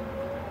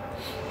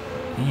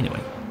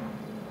 Anyway.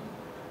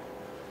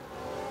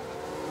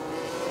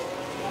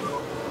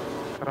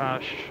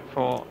 Crash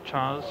for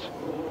Charles.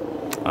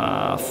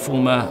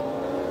 Former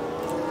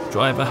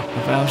driver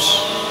of ours.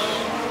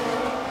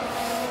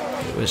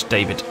 It was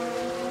David.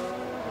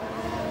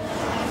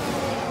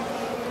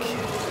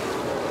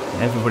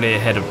 Okay. Everybody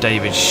ahead of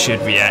David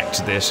should react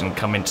to this and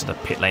come into the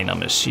pit lane,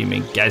 I'm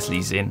assuming.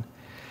 Gasly's in.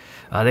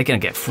 They're going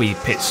to get free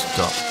pit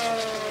stop.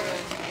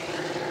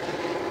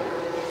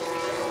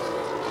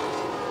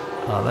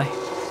 Are they?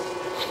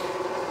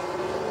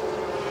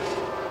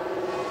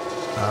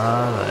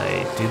 Are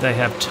they? Do they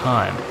have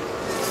time?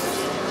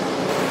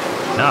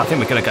 No, I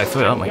think we're going to go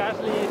through, aren't we?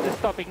 Gasly is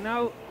stopping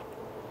now.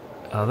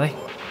 Are they?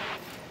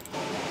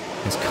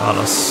 It's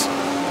Carlos.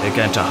 They're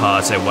going to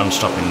hard, so one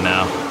stopping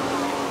now.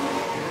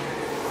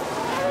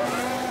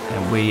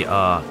 And we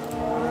are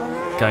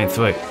going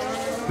through.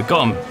 We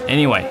got them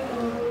anyway.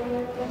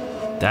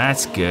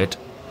 That's good.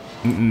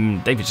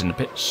 David's in the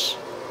pits.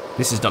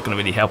 This is not going to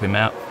really help him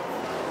out.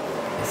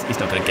 He's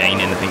not going to gain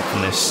anything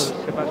from this.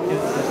 So Sebastian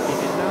just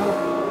leaving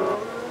now.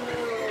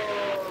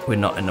 We're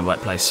not in the right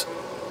place.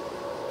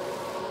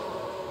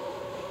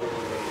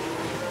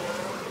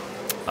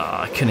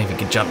 I couldn't even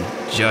get jump.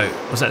 Joe,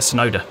 was that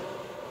Snowder?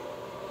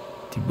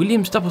 Did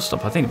Williams double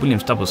stop? I think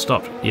Williams double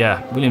stopped.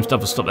 Yeah, Williams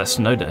double stopped. That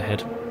Snowder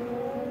ahead.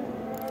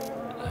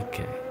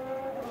 Okay.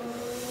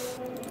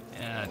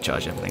 Yeah,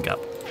 charge everything up.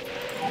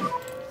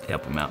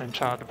 Help him out. And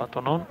charge the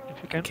button on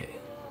if you can. Okay.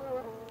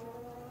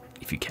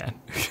 If you can.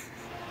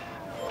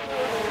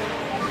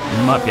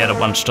 You might be able to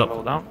one stop.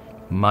 Slow down.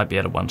 Might be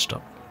able to one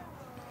stop.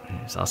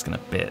 He's asking a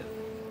bit.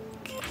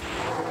 Okay.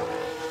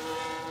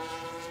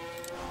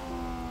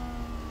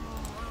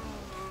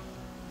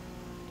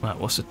 Right,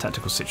 what's the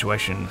tactical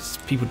situation?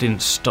 People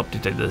didn't stop,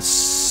 did they?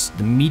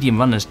 The medium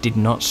runners did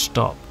not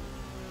stop.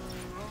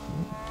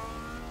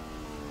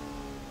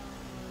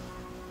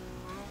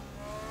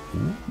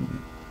 Ooh.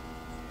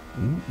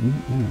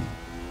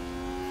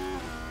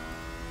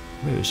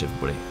 Where is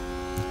everybody?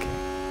 Okay.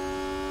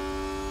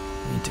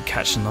 We need to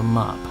catch them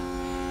up.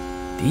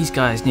 These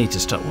guys need to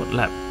stop. What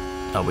lap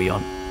are we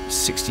on?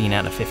 16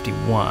 out of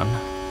 51.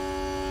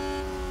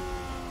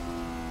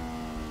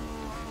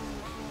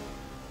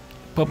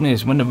 Problem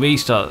is, when the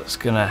restart's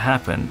going to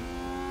happen,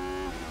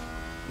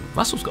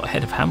 Russell's got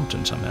ahead of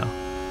Hamilton somehow.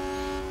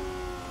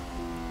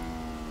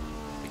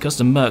 Because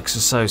the Mercs are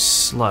so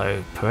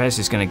slow, Perez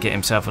is going to get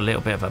himself a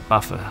little bit of a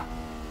buffer.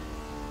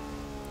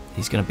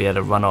 He's going to be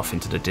able to run off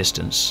into the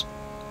distance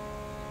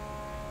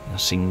and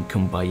sing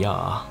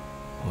Kumbaya,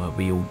 while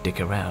we all dick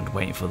around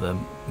waiting for the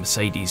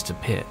Mercedes to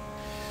pit.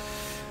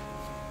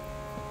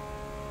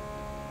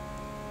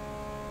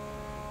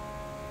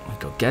 We've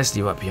got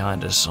Gasly right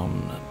behind us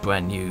on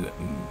brand new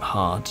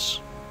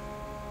hards.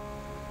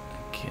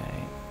 Okay.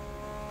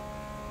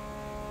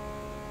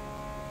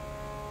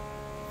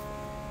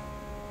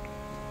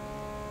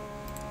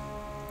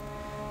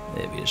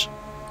 There he is.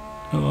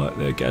 Alright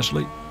there,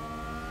 Gasly.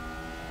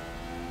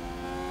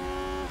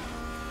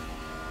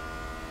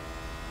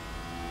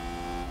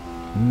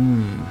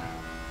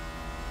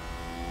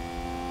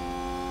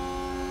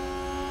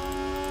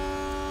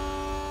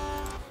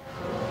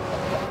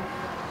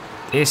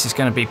 This is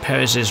going to be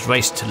Perez's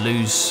race to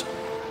lose.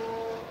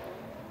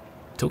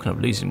 Talking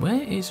of losing,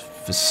 where is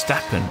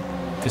Verstappen?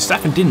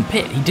 Verstappen didn't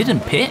pit. He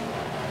didn't pit?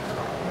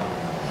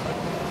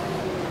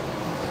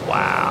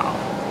 Wow.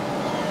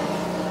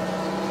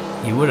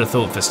 You would have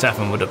thought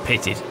Verstappen would have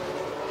pitted.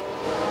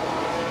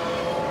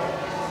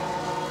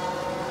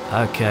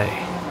 Okay.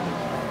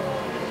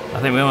 I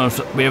think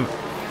we're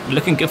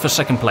looking good for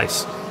second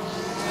place.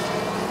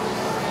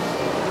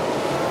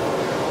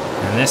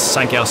 Unless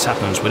something else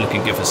happens, we're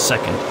looking good for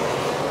second.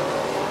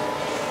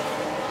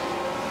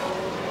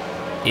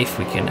 If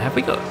we can. Have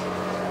we got...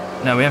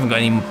 No, we haven't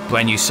got any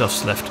brand new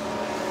softs left.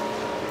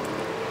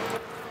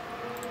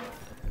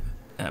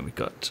 We've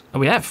got... Oh,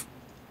 we have.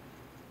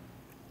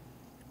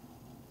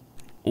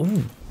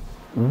 Ooh.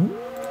 Ooh.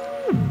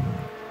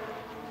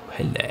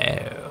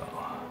 Hello.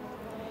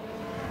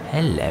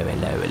 Hello.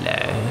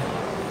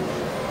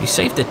 You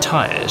saved the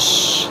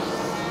tyres.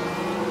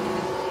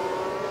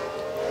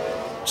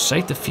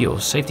 Save the fuel.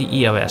 Save the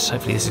EOS.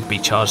 Hopefully this will be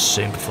charged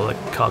soon before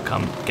the car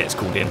gets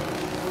called in.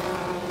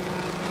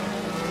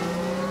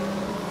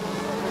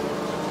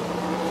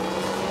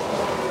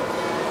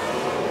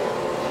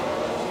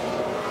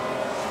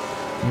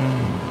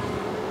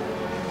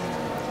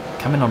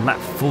 Coming on lap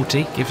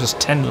 40, gives us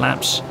 10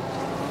 laps.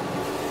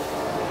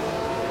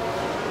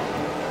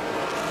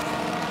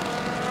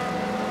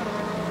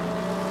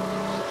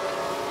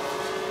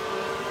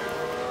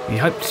 We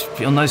hoped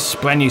on those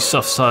brand new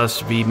soft tyres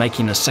to be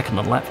making a second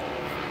on lap.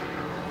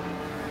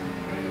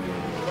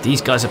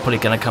 These guys are probably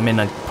going to come in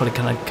on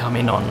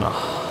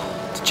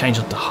to change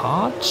onto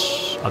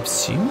hards, I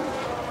assume.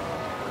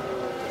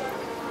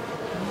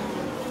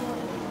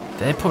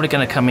 They're probably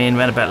going to come in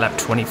around about lap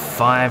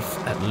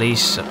 25 at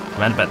least,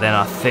 around about then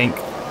I think.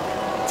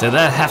 So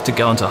they'll have to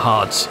go onto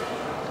hards.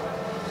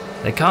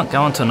 They can't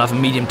go onto another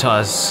medium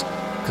tyres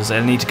because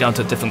they'll need to go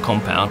onto a different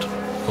compound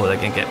or they're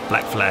going to get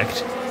black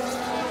flagged.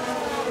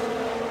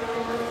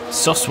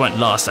 Softs won't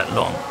last that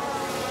long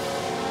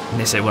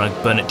unless they want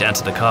to burn it down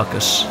to the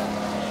carcass.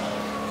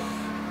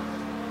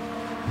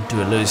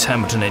 Do a Lewis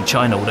Hamilton in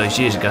China all those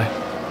years ago.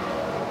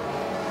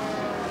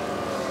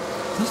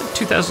 Was it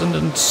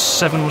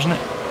 2007, wasn't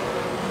it?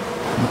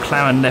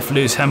 McLaren left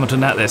Lewis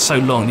Hamilton out there so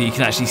long that you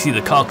can actually see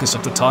the carcass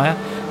of the tyre,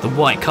 the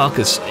white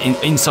carcass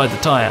inside the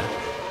tyre.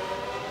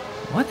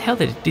 Why the hell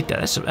they did that?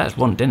 That's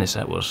Ron Dennis,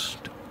 that was.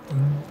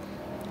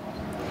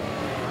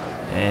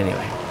 Anyway,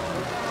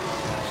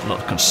 there's a lot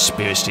of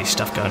conspiracy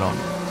stuff going on.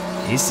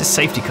 Is the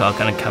safety car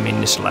going to come in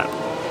this lap?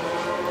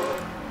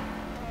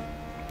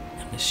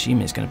 I'm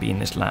assuming it's going to be in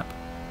this lap.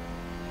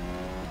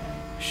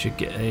 Should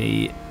get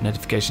a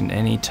notification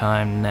any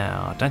time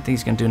now. I don't think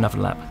he's going to do another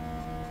lap.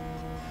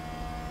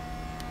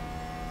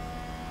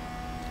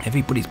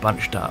 Everybody's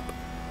bunched up.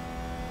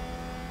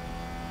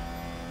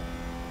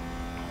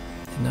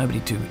 Nobody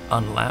to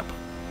unlap.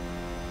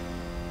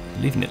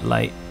 Leaving it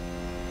late.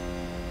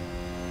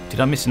 Did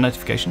I miss a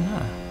notification?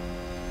 No.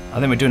 I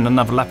think we're doing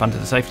another lap under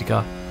the safety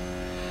car.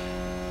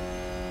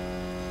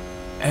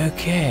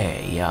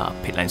 Okay, yeah,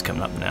 pit lane's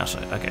coming up now, so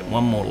okay,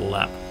 one more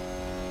lap.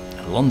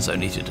 Alonso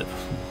needed to...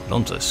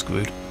 Alonso's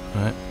screwed.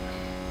 Right.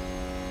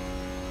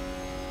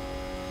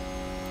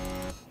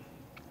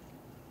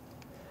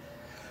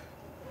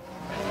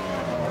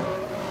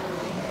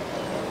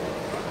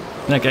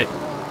 Okay.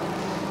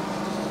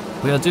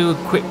 We'll do a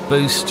quick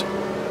boost.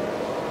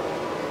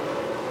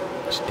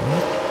 Let's do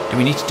it. Do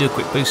we need to do a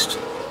quick boost?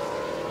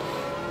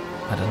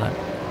 I don't know.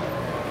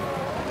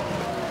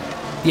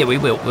 Yeah, we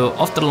will. We'll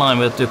off the line.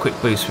 We'll do a quick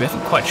boost. We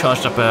haven't quite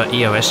charged up our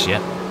EOS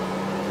yet.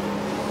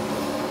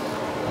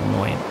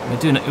 Annoying.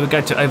 We're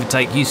going to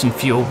overtake. Use some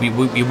fuel.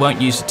 We won't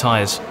use the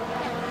tyres.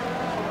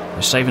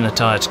 We're saving the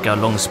tyres to go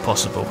long as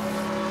possible.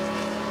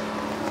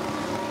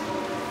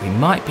 We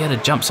might be able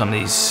to jump some of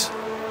these.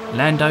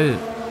 Lando,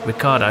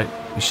 Ricciardo.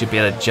 We should be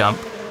able to jump.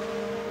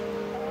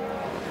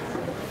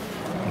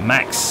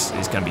 Max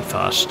is going to be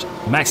fast.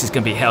 Max is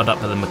going to be held up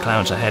by the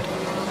McLarens ahead.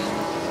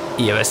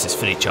 EOS is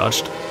fully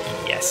charged.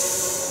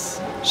 Yes.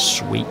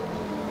 Sweet.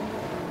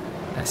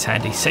 That's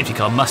handy. Safety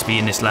car must be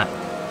in this lap.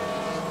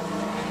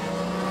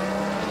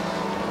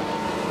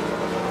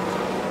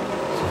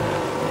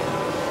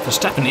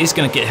 Verstappen is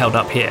going to get held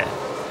up here.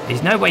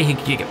 There's no way he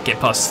can get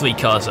past 3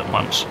 cars at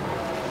once.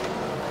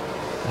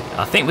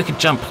 I think we could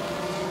jump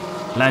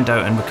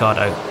Lando and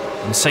Ricciardo.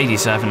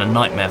 Mercedes are having a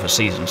nightmare of a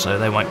season, so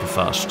they won't be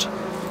fast.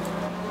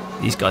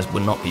 These guys will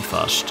not be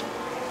fast.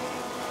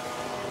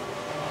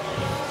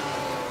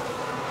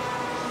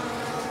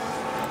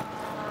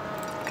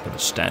 That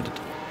was standard.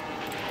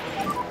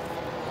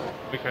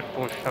 We can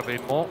push a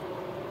bit more.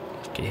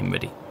 Get him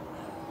ready.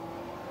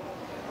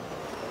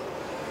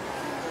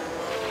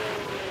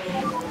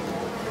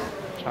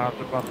 Charge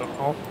the button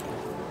off.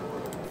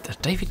 Does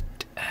David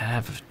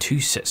have 2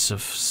 sets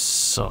of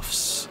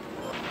softs?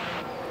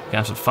 We're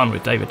going to have some fun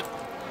with David.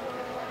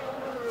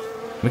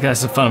 We're going to have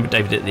some fun with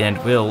David at the end.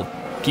 We'll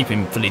keep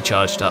him fully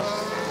charged up.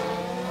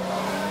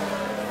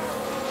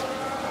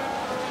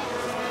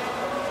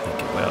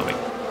 Okay, where are we?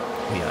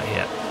 We are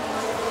here.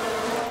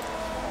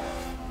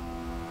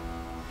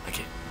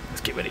 Okay, let's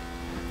get ready.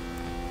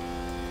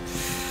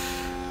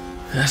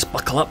 Let's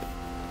buckle up.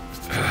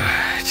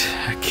 Right,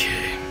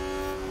 okay.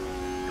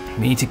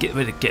 We need to get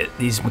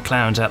these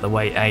McLarens out of the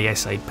way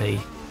ASAP.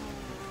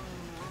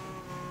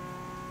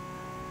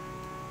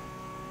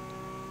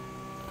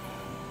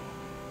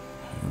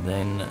 And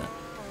then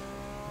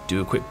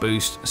do a quick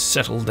boost,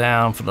 settle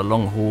down for the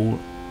long haul,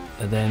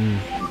 and then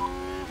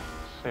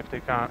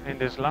Safety car in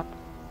this lap.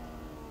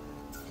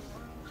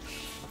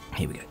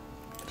 here we go.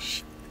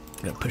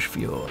 Gonna push for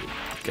your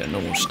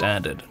normal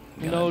standard.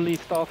 No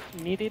lift off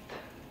needed.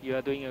 You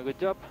are doing a good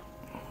job.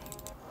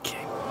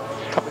 Okay.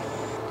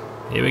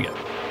 Here we go.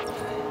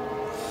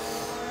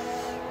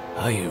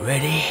 Are you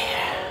ready?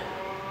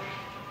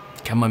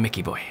 Come on,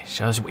 Mickey boy.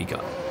 Show us what you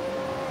got.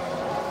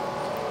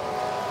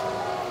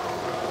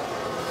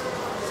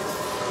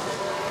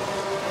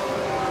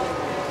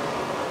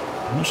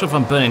 I'm not sure if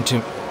I'm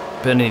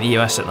burning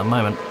EOS at the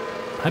moment.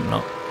 Hope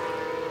not.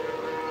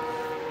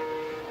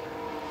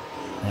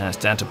 Yeah, it's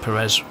down to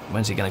Perez.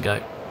 When's he going to go?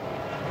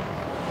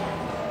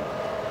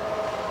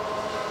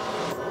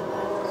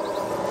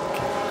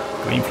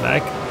 Okay. Green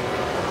flag.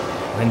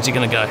 When's he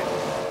going to go?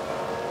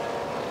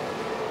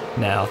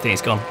 Now I think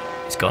he's gone.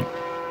 He's gone.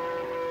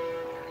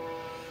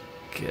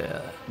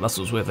 Okay.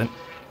 Russell's with him.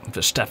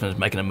 Verstappen's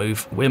making a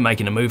move. We're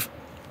making a move.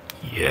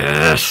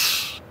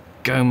 Yes!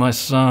 Go, my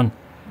son.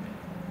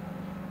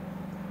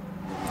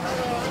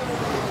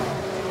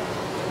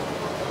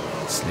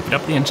 Slip it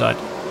up the inside.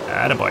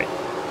 Attaboy.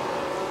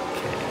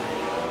 Okay.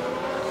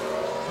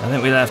 I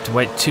think we'll have to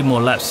wait 2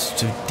 more laps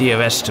to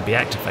DRS to be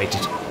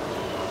activated.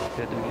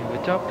 You're doing a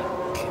good job.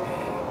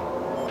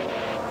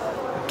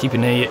 Keep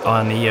an eye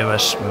on the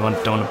EOS. We don't want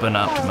to burn it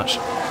up too much.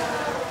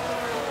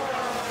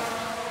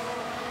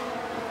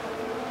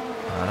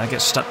 Don't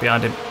get stuck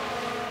behind him.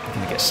 You're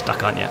going to get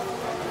stuck, aren't you?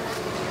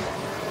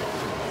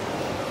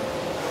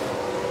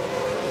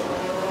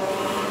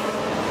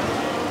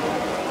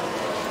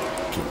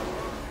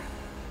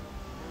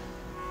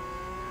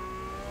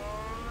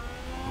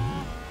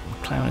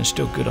 McLaren is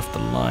still good off the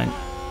line.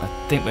 I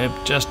think we're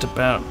just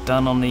about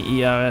done on the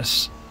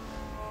EOS.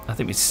 I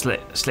think we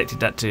selected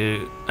that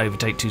to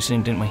overtake too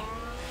soon, didn't we?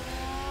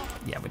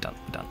 Yeah, we're done.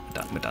 Don't.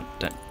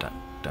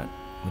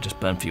 We'll just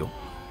burn fuel.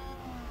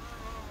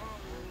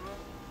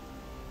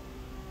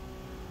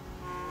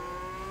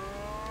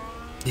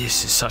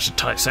 This is such a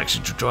tight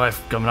section to drive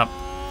coming up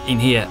in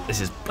here. This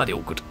is bloody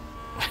awkward.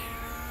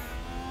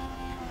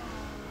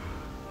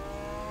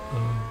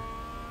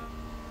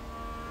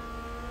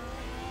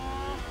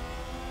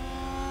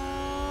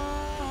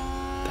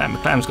 Damn,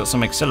 McLaren's got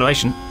some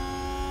acceleration.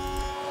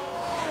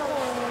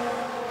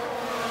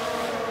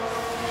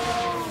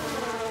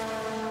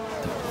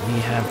 We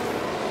have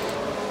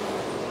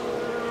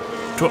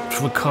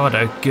dropped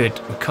Ricciardo. Good.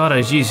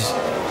 Ricciardo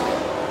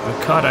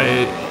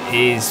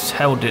is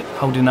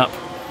holding up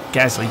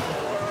Gasly.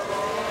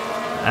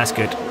 That's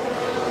good.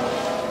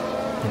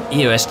 And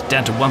EOS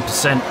down to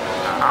 1%.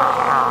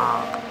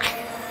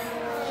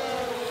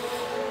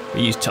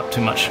 We used up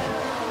too much.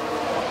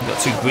 We got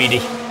too greedy.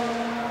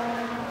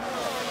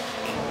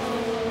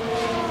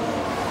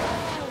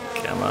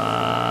 Come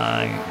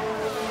on.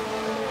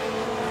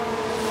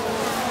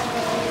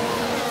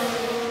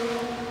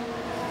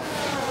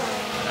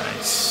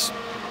 Nice.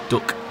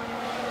 Duck.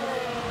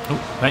 Oh,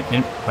 wait a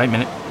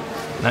minute.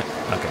 No,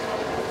 okay.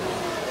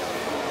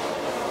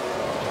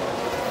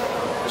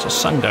 There's the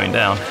sun going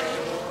down.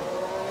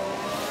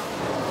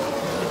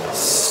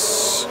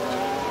 It's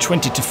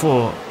 20 to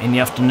 4 in the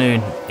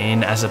afternoon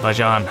in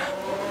Azerbaijan.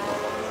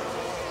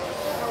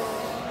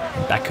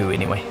 In Baku,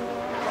 anyway.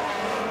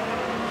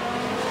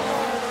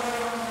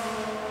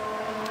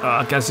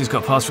 Oh, Gasly's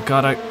got past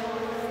Ricardo.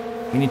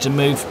 We need to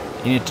move.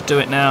 You need to do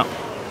it now.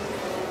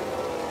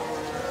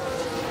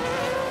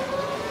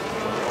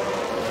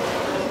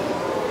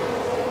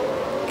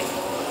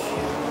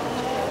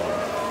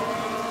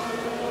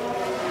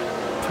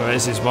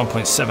 Perez is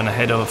 1.7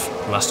 ahead of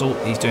Russell.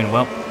 He's doing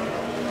well.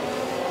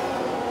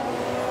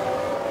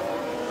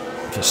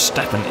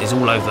 Verstappen is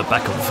all over the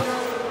back of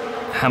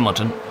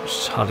Hamilton, which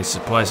is hardly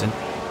surprising.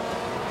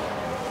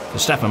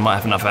 Verstappen might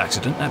have another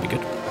accident. That'd be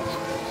good.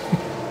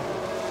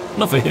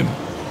 Not for him.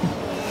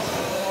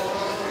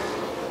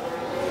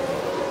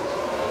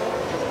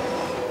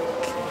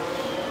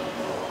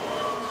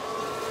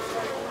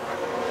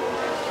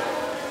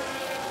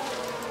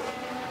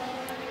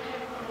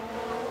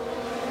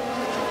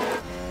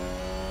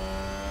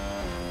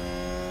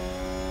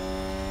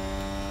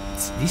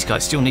 These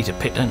guys still need to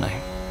pit, don't they?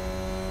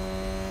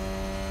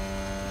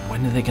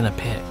 When are they going to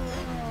pit?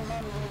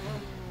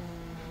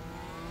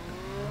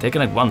 They're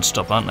going to one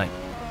stop, aren't they?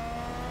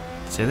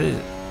 So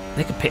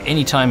they could pit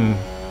any time.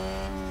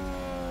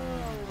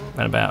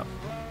 Right about.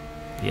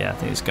 Yeah, I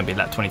think it's going to be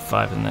lap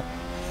 25, isn't it?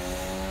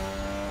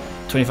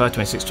 25,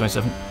 26,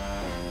 27.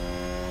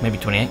 Maybe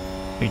 28.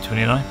 Maybe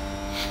 29.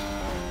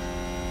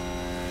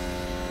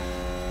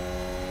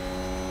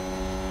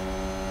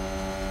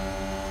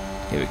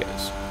 Here we go.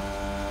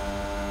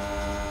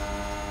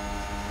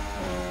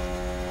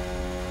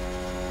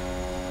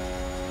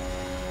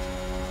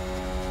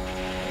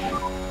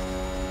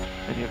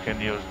 You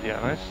can use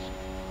DRS.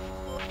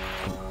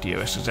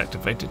 DRS is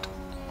activated.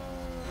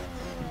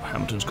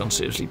 Hamilton's gone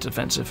seriously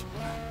defensive.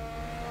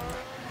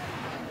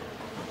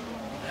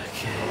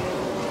 Okay.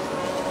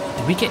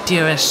 Did we get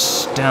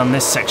DRS down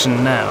this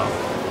section now?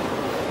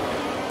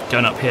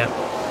 Going up here.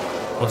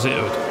 Or is it?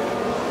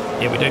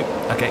 Yeah, we do.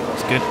 Okay,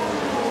 it's good.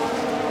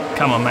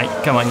 Come on, mate.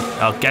 Come on.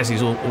 Oh,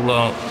 Gasly's all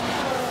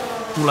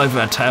over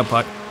our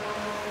tailpipe.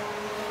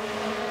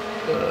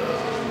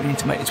 We need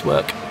to make this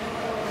work.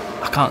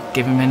 I can't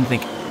give him anything.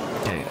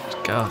 Okay, let's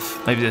go off.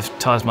 Maybe the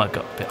tyres might have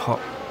got a bit hot.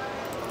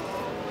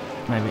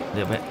 Maybe a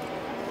little bit.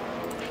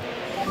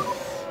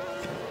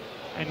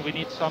 And we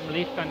need some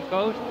lift and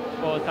coat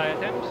for tyre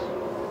temps.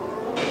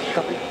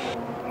 Copy.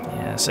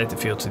 Yeah, save the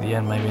fuel to the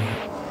end, maybe.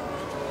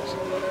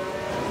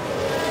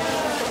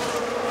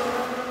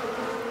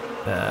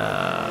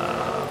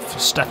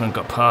 Verstappen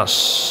got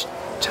past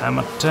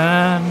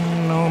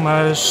Hamilton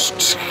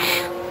almost.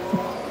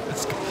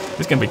 It's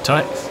going to be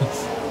tight.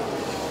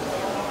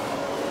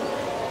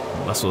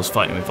 Russell's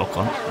fighting with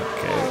Ocon.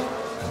 Okay.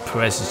 And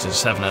Perez is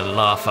just having a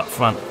laugh up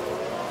front.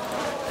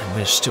 And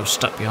we're still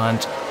stuck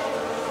behind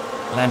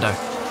Lando.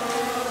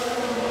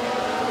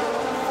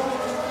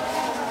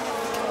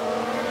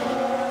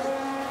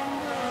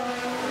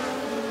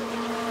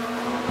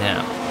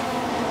 Now.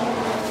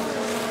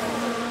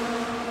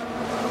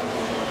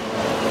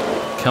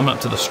 Coming up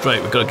to the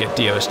straight, we've got to get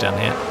DRS down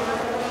here.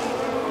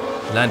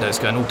 Lando's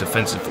going all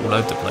defensive all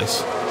over the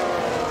place.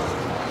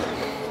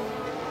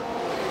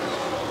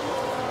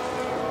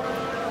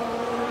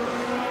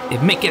 If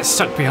Mick gets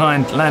stuck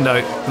behind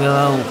Lando,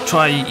 we'll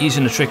try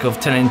using the trick of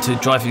telling him to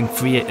drive in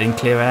free in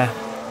clear air.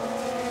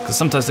 Because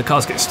sometimes the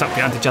cars get stuck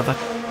behind each other.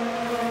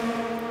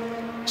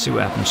 See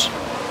what happens.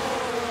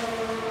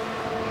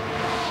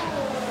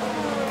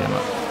 Come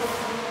on.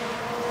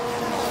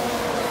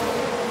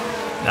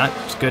 No,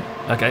 it's good.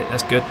 Okay,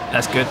 that's good.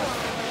 That's good.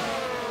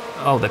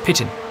 Oh, they're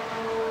pitting.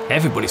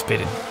 Everybody's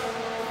pitting.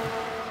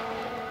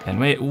 And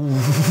we're...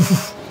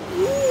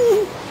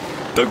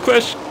 Don't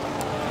crash.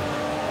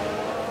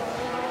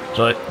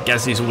 So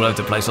Gasly's all over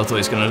the place. I thought he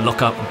was going to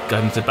lock up and go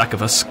into the back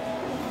of us.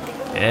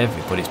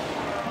 Everybody's...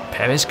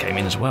 Perez came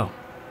in as well.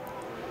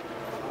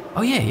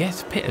 Oh yeah,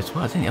 it's pit as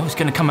well, didn't he? I was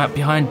going to come out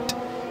behind...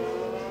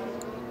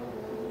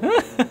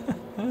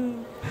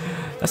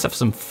 Let's have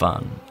some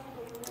fun.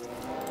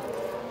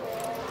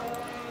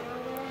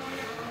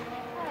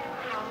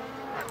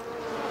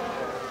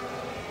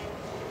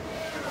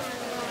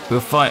 We'll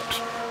fight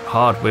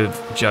hard with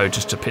Joe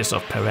just to piss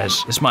off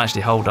Perez. This might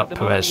actually hold up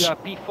Perez.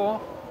 P4.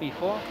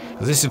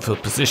 Because this is for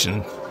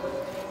position.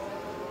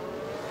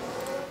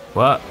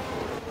 What?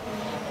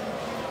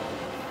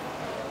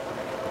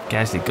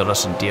 Gasly got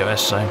us in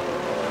DRS zone.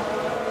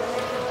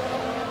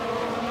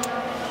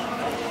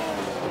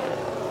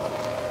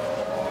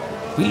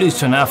 We lose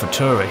to an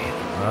AlphaTauri.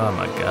 Oh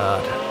my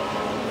god.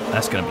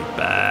 That's going to be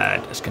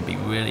bad. That's going to be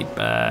really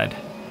bad.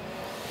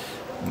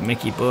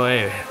 Mickey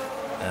boy.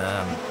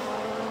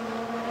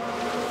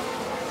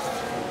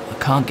 I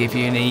can't give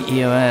you any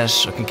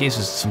EOS. I can give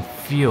us some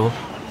fuel.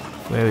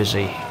 Where is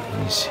he?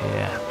 He's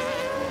here.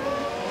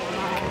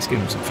 Okay, let's give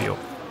him some fuel.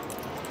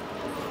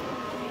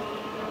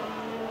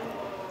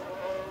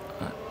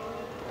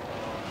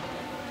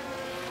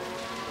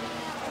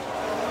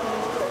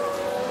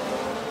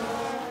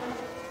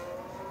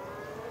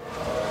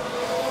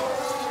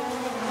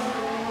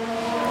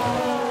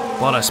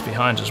 Bottas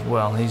behind as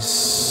well.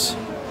 He's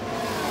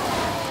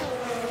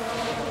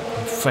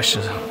fresh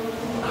as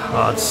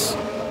hards.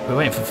 We're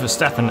waiting for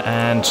Verstappen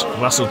and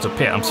Russell to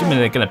pit. I'm assuming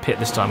they're going to pit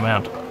this time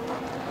around.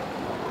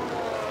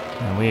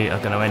 And we are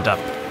going to end up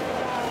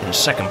in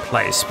second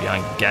place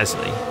behind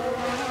Gasly.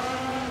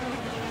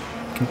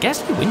 Can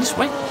Gasly win this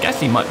race?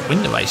 Gasly might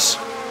win the race.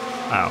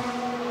 Wow.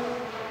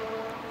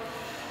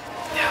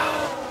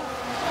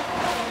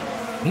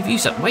 We've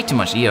used up way too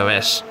much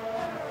EOS.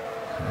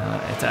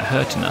 Is that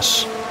hurting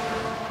us?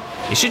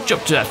 It should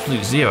drop to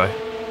absolute 0.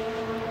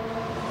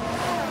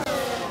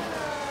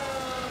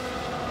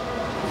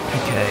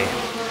 Okay,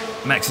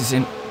 Max is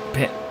in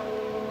pit.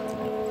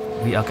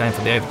 We are going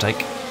for the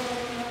overtake.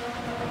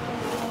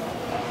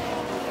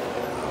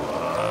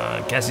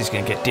 Gasly's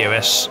going to get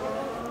DRS.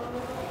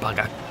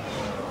 Bugger.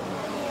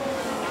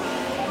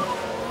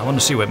 I want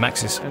to see where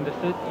Max is.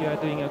 Understood, you are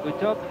doing a good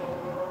job.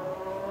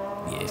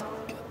 Yeah,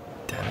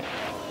 damn it.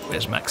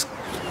 Where's Max?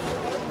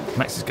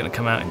 Max is going to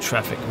come out in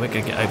traffic. We're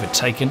going to get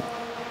overtaken.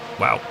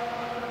 Wow.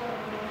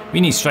 We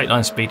need straight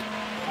line speed.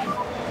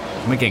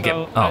 We're going to get...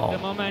 So oh. at the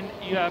moment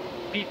you have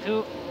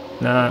P2.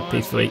 No,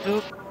 P3.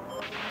 P2.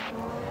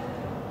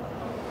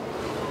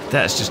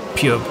 That's just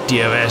pure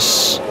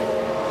DRS.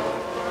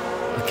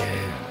 Okay.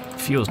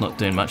 Fuel's not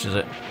doing much, is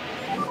it?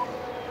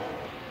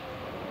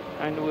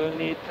 And we'll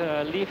need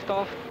lift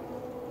off.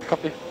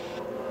 Copy.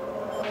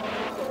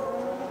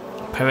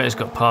 Perez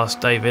got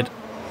past David.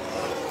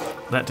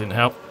 That didn't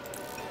help.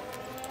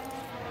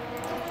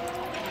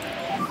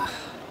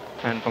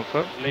 And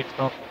confirm. Lift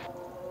off.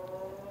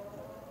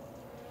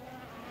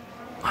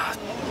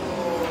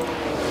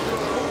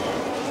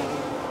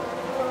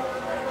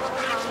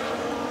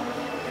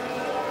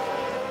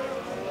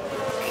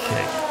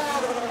 Okay.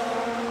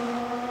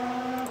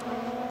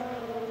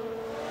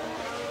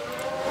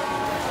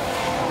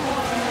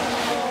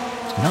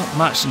 Not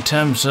much in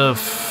terms of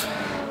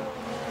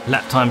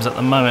lap times at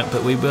the moment,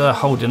 but we were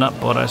holding up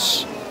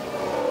Bottas.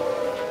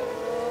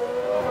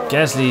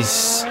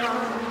 Gasly's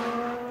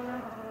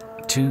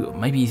 2,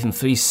 maybe even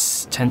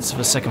 3/10 of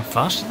a second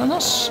faster than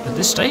us at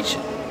this stage.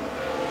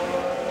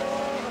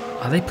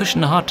 Are they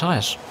pushing the hard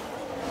tyres?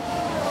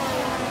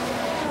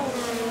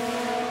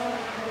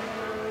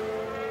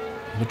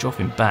 We're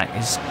dropping back.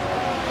 Is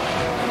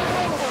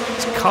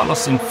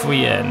Carlos in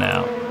free air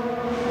now?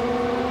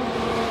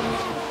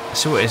 Let's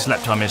see what his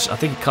lap time is. I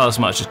think Carlos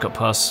might have just got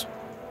past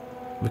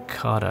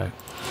Ricardo.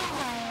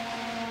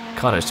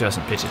 Ricardo still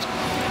hasn't pitted.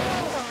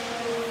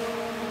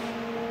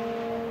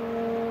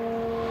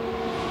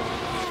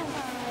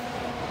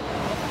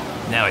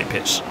 Now he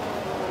pits.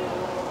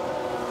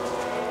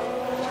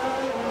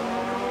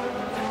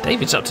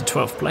 David's up to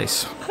 12th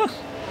place.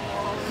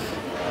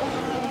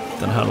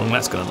 Don't know how long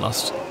that's going to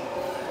last.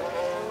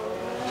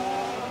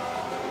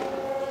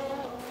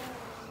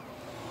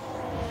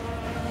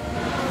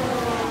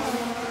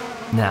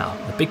 Now,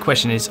 the big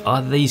question is,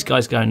 are these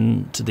guys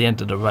going to the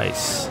end of the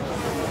race?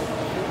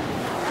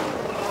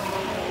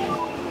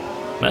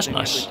 That's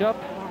nice.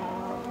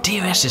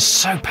 DRS is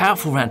so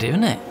powerful around here,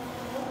 isn't it?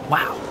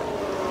 Wow.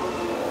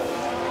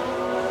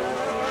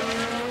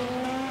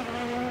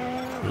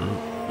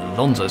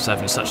 Alonso's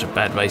having such a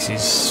bad race,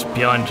 he's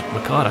behind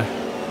Ricardo.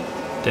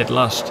 Dead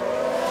last.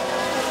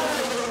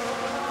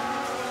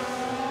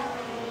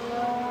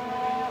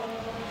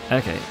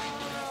 Okay.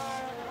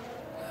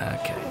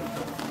 Okay.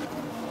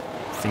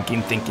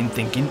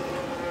 Thinking.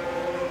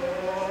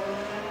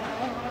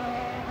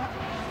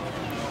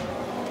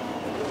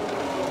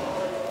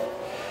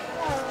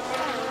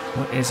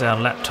 What is our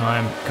lap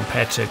time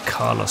compared to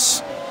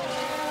Carlos?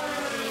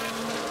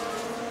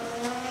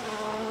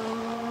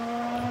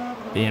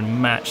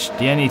 Being matched.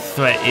 The only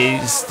threat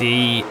is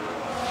the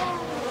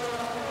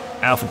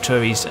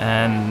AlphaTauris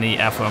and the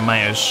Alfa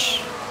Romeos.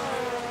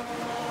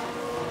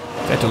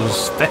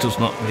 Vettel's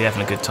not really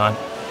having a good time.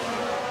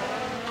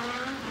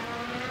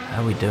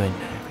 How are we doing?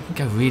 We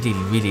can go really,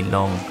 really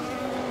long.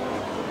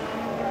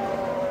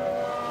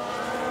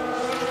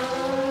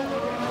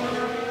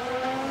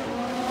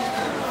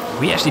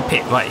 We actually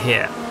pit right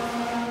here.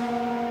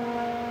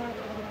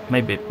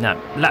 Maybe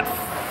no, lap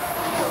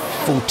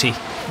 40.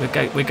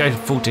 We go to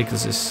 40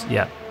 because it's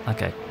yeah,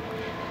 okay.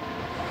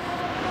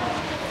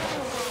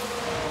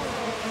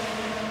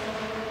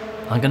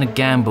 I'm gonna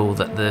gamble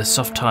that the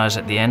soft tyres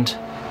at the end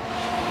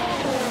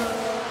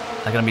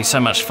are gonna be so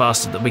much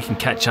faster that we can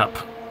catch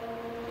up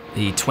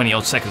the 20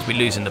 odd seconds we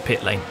lose in the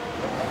pit lane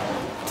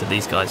to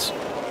these guys.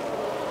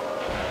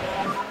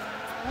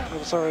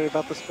 I'm sorry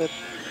about the split.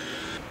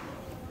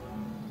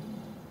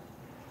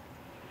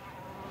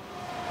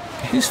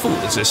 Whose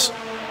fault is this?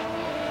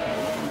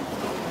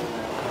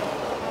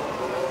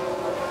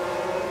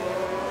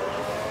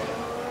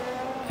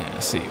 Yeah,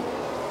 let's see.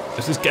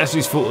 Is this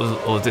Gasly's fault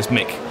or is this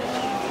Mick?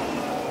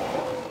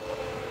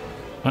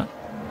 What?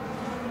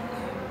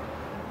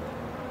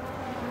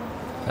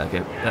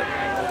 Okay,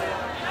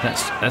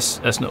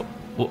 that's not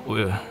what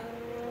we're.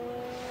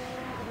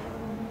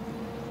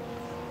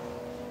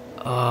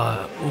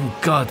 Oh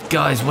God,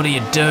 guys, what are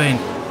you doing?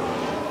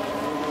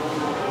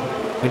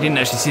 We didn't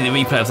actually see the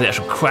replay of the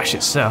actual crash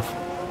itself.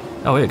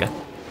 Oh, here we go.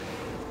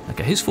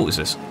 Okay, whose fault is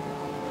this?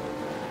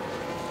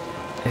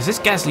 Is this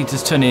Gasly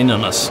just turning in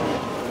on us?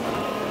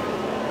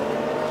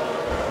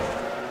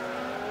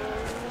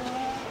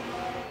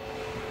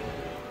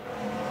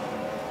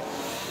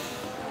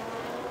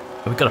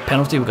 We've got a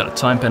penalty, we've got a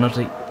time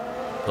penalty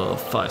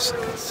of 5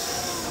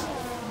 seconds.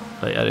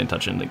 Oh yeah, I didn't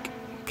touch anything.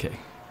 Okay.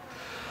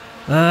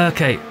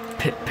 Okay,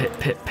 pit.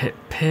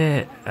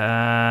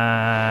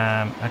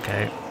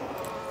 Okay.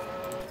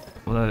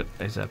 Well,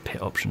 there's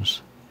pit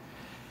options.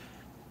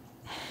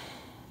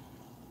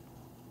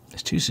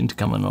 It's too soon to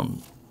come in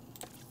on.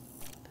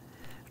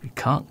 We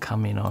can't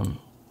come in on.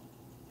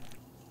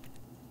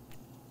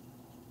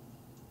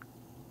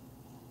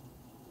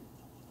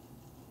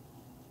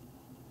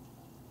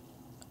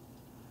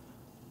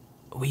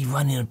 We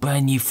run in a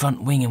brand new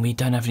front wing and we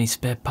don't have any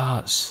spare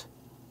parts.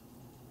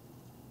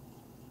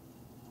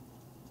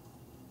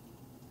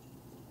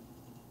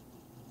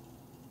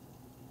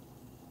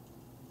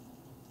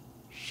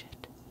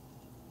 Shit.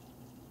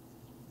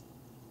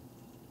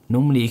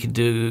 Normally you can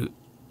do,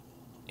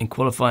 in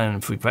qualifying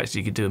and free practice,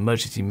 you could do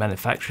emergency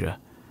manufacturer.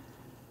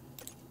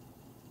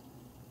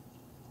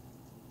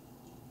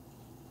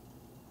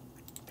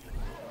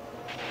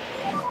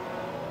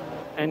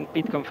 And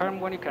pit confirm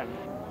when you can.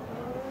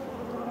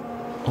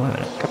 Oh, wait a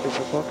minute. Copy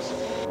for box.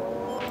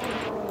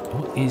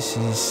 What is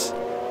his...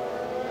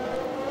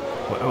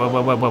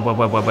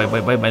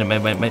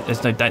 Wait,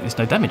 there's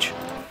no damage.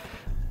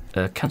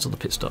 Cancel the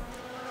pit stop.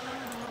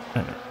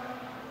 Wait a minute.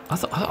 I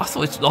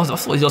thought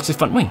he lost his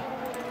front wing.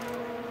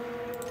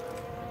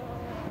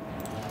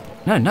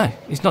 No,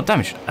 he's not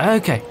damaged.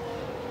 Okay.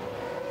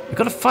 We've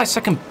got a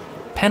 5-second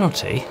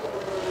penalty.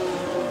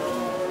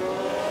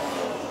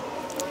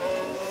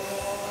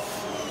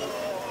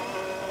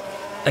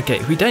 Okay,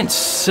 if we don't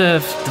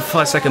serve the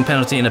 5-second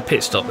penalty in a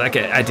pit stop, that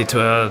gets added to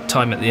our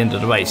time at the end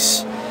of the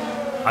race.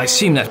 I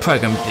assume that's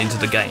programmed into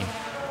the game.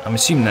 I'm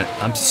assuming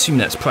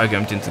that's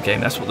programmed into the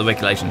game. That's what the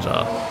regulations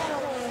are.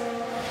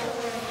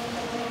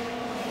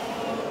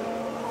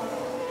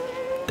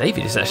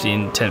 David is actually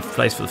in 10th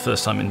place for the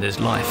first time in his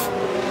life.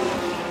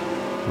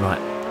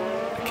 Right.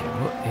 Okay,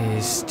 what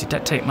is... Did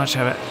that take much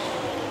out of it?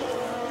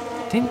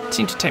 Didn't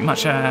seem to take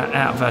much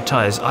out of our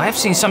tyres. I have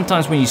seen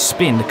sometimes when you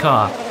spin the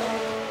car,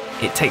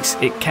 it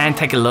can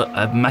take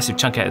a massive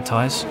chunk out of the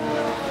tyres.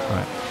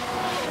 Right.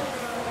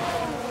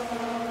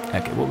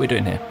 Okay, what are we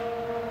doing here?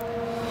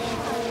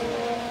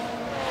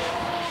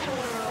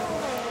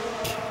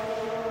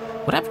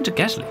 What happened to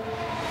Gasly?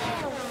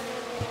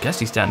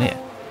 Gasly's down here.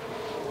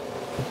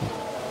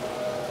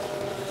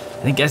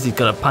 I think Gasly's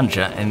got a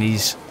puncher and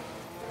he's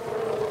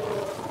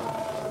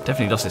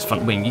definitely lost his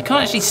front wing. You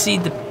can't actually see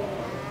the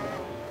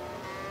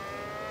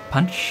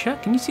puncher.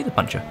 Can you see the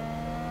puncher?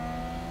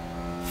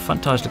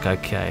 Front tyres look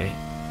okay.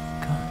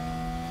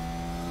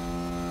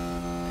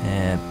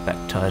 Yeah, back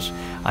tyres.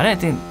 I don't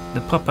think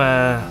the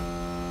proper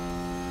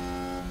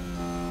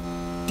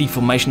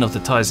deformation of the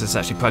tyres is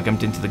actually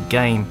programmed into the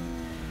game.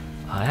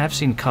 I have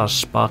seen cars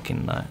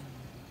sparking though.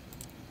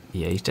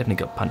 Yeah, he's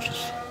definitely got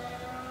punches.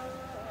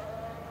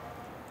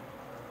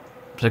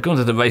 So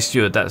according to the race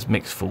steward, that's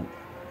Mick's fault.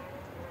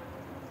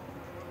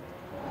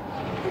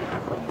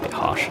 A bit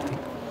harsh, I think.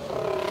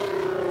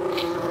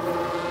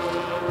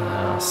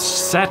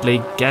 Sadly,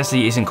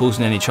 Gasly isn't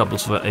causing any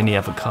troubles for any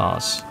other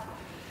cars.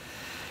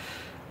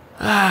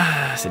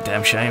 It's a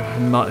damn shame.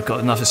 We might have got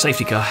another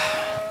safety car.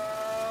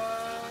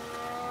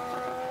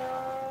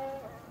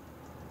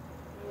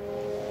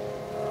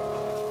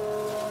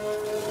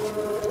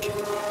 Okay.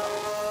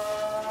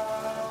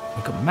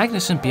 We've got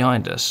Magnussen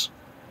behind us.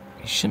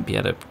 He shouldn't be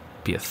able to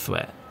be a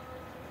threat.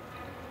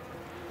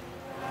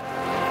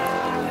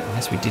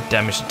 Unless we did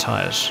damage the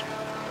tyres.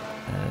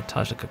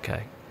 Tyres look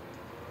okay.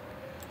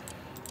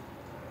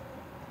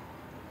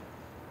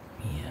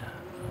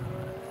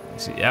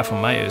 The Alfa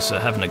Romeo's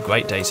having a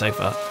great day so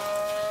far.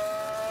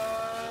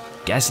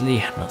 Gasly,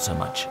 not so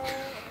much.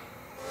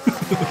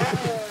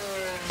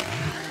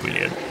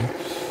 Brilliant.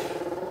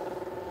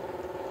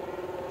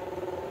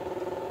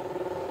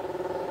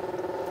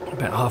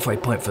 About halfway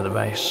point for the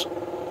race.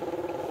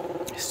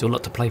 Still a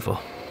lot to play for.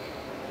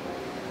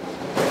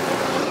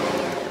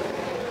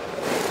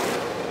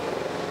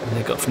 And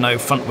they've got no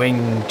front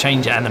wing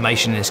change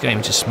animation in this game.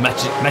 It just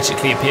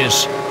magically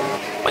appears.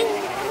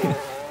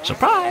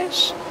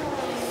 Surprise!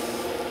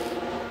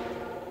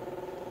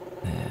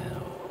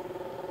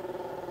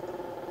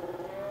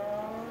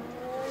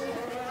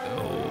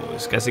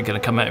 guys are going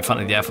to come out in front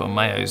of the Alfa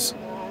Romeos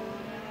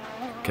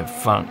in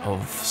front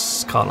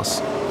of Carlos.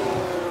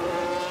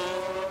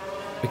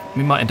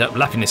 We might end up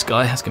lapping this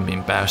guy. That's going to be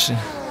embarrassing.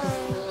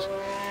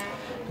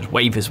 Just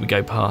wave as we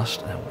go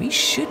past. We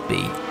should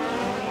be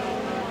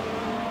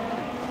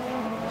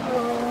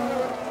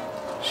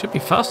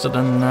faster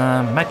than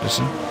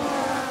Magnussen.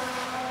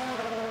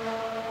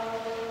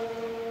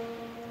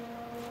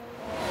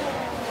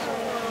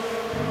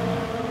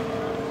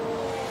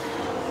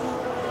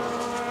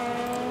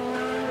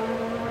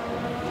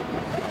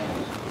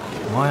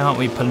 Why aren't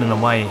we pulling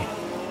away?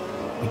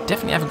 We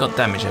definitely haven't got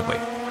damage, have we?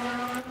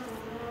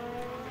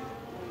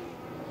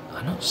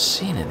 I'm not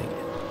seeing anything.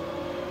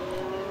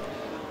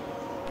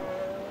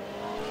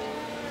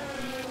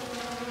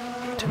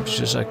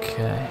 Temperature's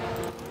okay.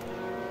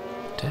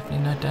 Definitely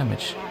no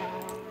damage.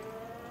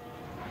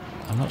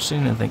 I'm not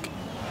seeing anything.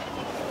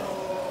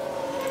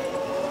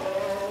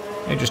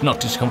 He just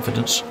knocked his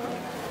confidence.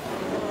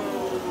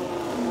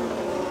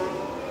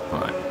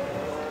 Alright.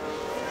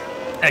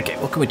 Okay,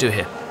 what can we do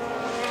here?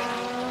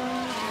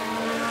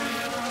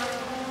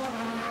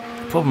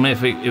 The problem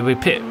is if we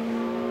pit,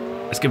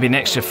 it's going to be an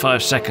extra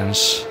 5 seconds.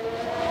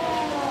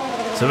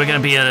 So we're going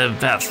to be at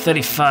about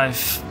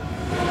 35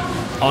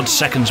 odd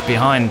seconds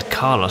behind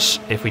Carlos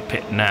if we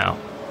pit now.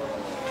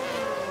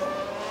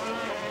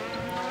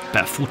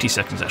 About 40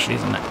 seconds actually,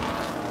 isn't it?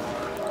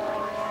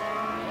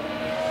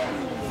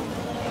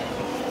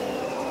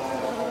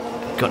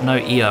 Got no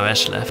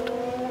ERS left.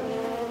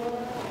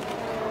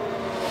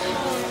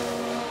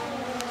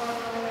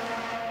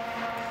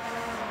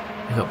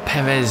 We've got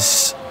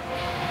Perez.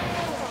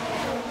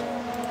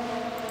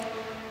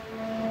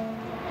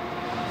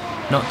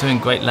 Not doing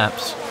great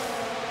laps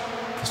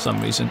for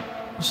some reason.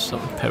 Let's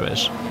start with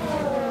Perez.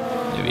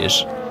 There he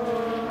is.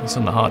 He's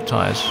on the hard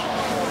tyres.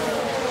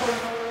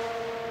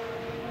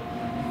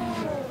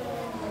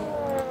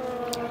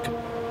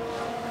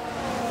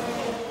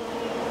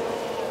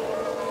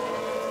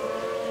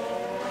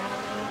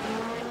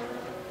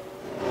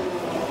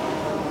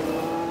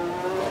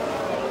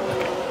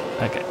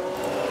 Okay.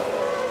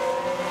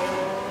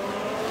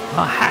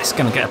 Oh, Haas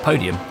going to get a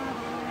podium.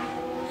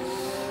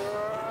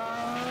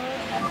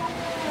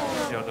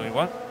 You're doing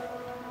what?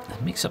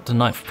 Mick's up to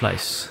 9th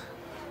place.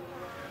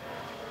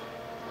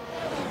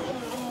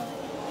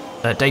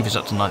 David's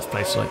up to 9th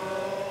place, sorry.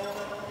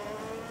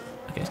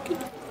 Okay, it's good.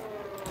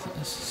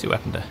 Let's see what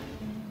happened there.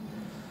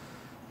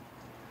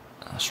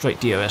 Straight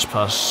DRS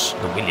past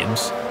the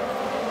Williams.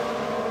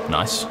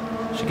 Nice.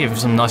 Should give him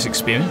some nice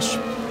experience.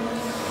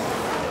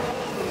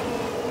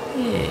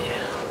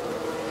 Yeah.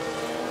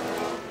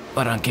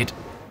 Well done, kid.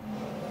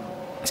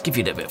 Let's give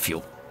you a little bit of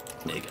fuel.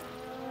 There you go.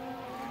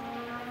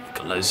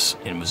 Got loads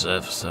in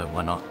reserve, so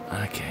why not?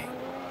 Okay.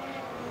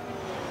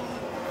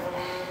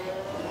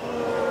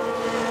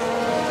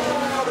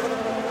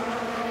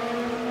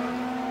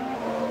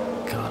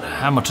 God,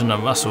 Hamilton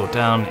and Russell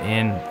down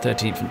in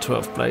 13th and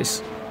 12th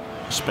place,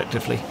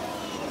 respectively.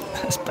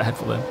 That's bad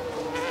for them.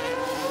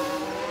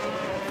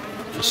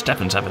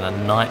 Verstappen's having a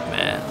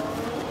nightmare.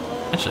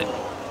 Actually,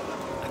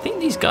 I think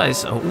these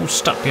guys are all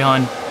stuck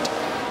behind.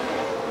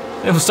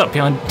 They're all stuck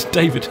behind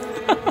David.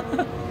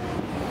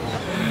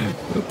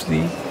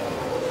 Oopsie.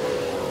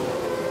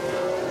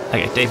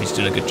 Okay, David's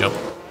doing a good job.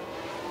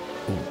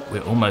 Ooh,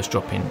 we're almost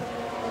dropping.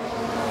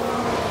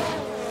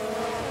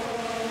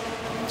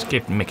 Let's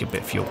give Mick a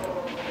bit of fuel.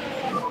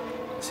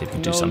 See if we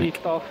can do something.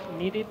 lift off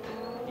needed.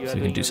 You See are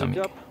if we can doing do a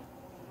something. good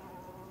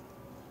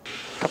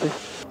job.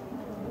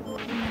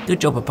 Good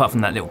job apart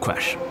from that little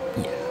crash.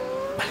 Yeah.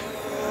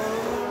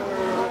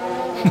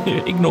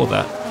 Ignore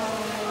that.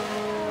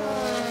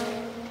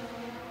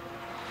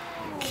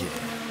 Okay.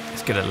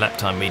 Let's get a lap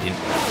time reading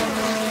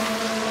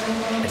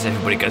as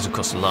everybody goes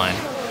across the line.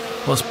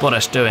 What's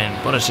Bottas doing?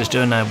 Bottas is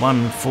doing a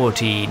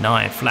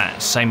 149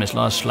 flat, same as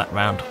last flat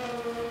round.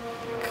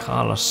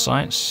 Carlos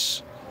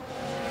Sainz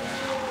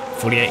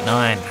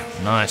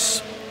 48.9,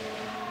 nice.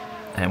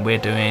 And we're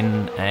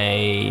doing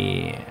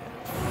a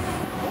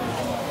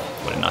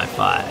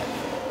 49.5.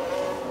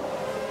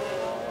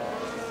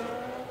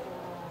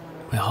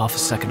 We're half a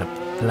second a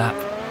lap.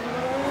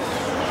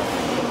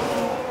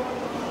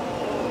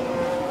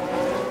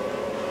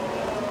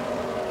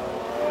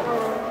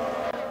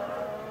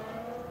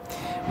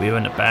 We were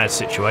in a bad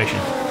situation.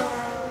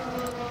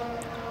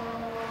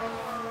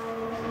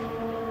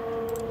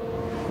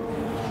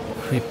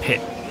 We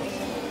pit.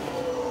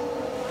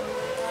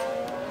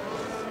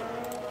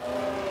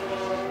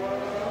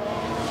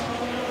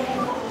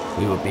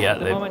 We will be at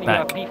the moment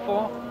back. you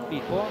are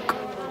P4.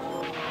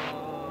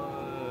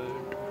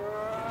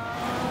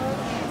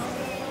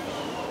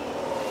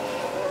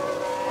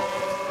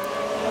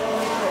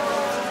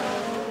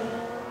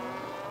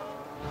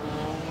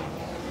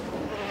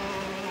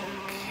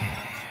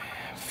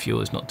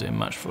 Fuel is not doing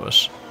much for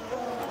us.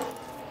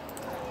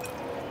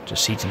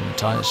 Just heating the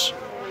tyres.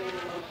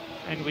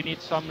 And we need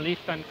some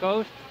lift and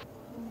coast.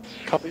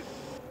 Copy.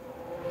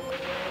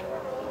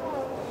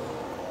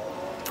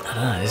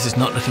 This is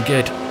not looking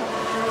good.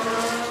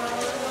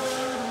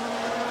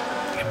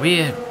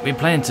 We're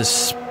planning to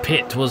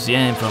pit towards the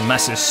end for a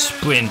massive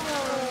sprint.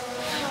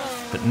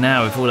 But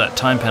now with all that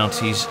time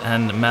penalties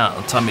and the amount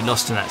of time we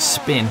lost in that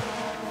spin,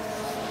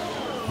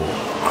 or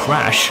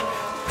crash,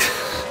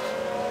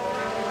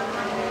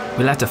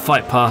 we'll have to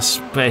fight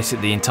past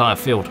basically the entire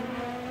field.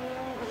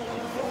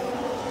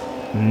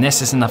 Unless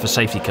there's enough a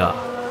safety car.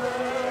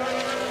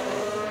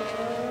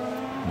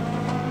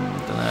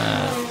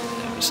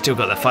 Still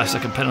got that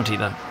 5-second penalty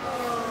though.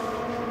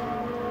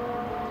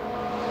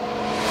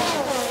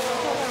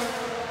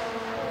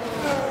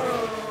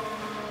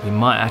 We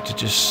might have to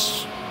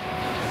just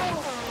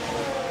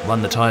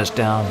run the tyres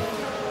down.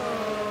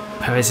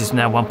 Perez is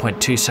now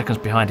 1.2 seconds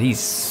behind.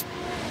 He's...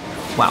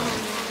 wow.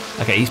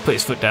 Okay, he's put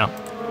his foot down.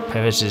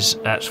 Perez is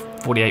at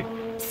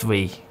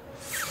 48.3.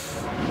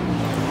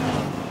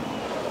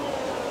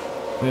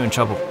 We're in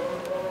trouble.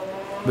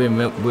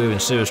 We're in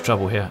serious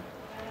trouble here.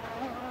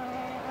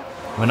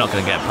 We're not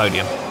going to get a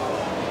podium.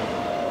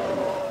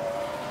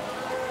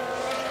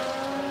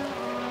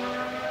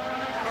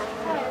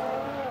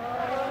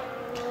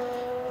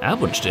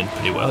 Albon's doing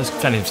pretty well. He's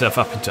found himself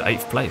up into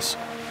 8th place.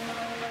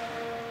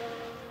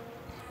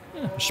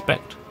 Yeah,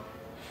 respect.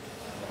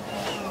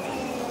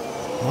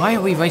 Why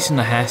are we racing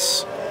the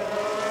Haas?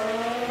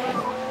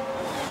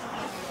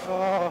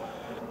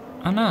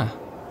 I know.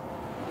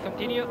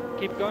 Continue,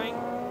 keep going.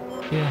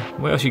 Yeah,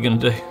 what else are you going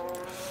to do?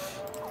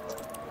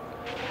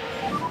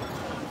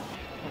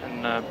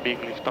 And big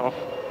lift off.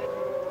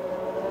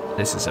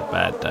 This is a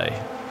bad day.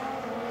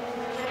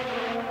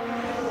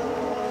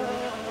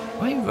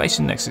 Why are you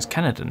racing next? It's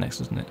Canada next,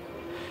 isn't it?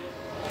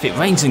 If it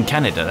rains in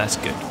Canada, that's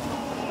good.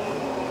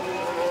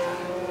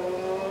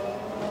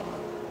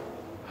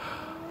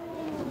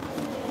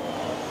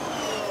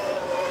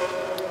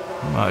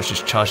 I might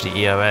just charge the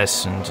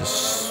EOS and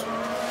just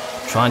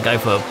try and go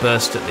for a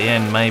burst at the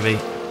end, maybe. I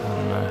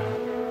don't know.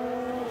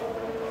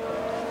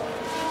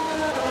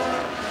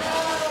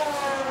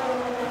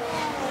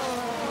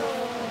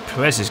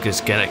 Perez is going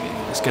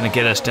to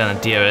get us down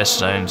in DRS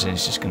zones and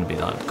it's just going to be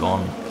like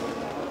gone.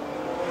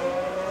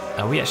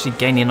 Are we actually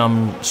gaining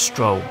on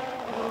Stroll?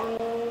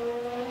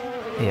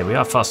 Yeah, we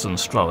are faster than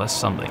Stroll, that's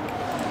something.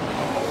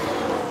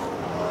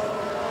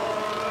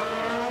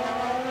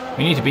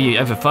 We need to be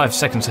over 5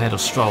 seconds ahead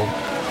of Stroll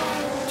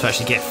to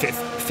actually get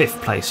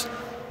fifth place.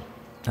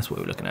 That's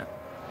what we're looking at.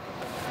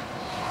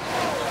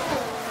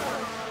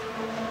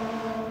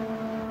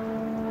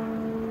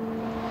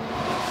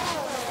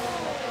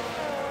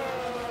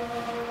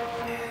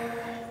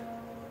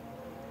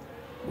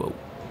 Whoa.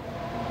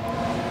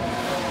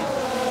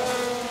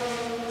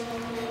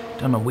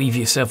 Don't want to weave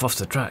yourself off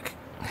the track.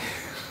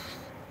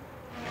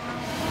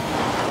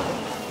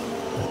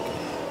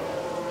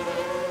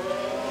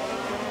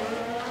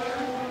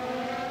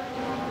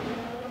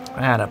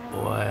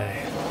 Attaboy.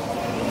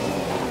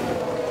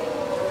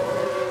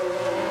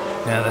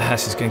 Now the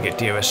Haas is going to get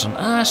DRS on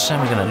us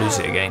and we're going to lose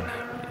it again.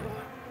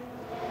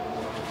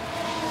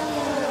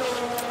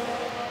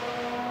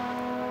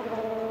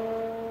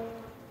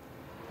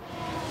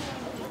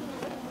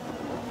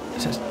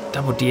 So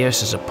double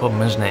DRS is a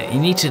problem, isn't it? You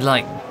need to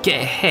like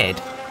get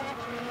ahead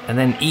and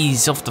then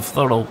ease off the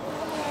throttle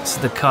so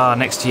the car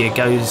next to you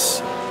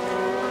goes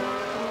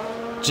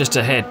just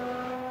ahead.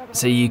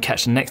 So you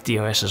catch the next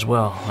DRS as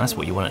well. That's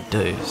what you want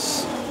to do.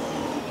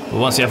 But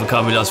once the other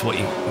car realises what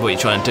you're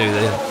trying to do,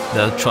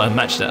 they'll try and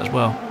match that as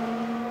well.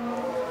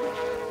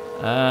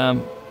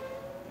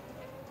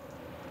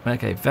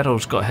 Okay,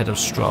 Vettel's got ahead of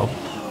Stroll.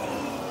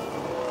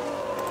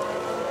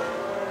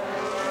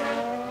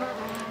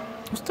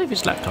 What's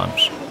David's lap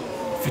times?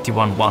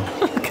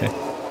 51.1. Okay.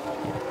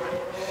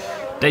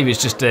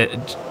 David's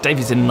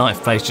in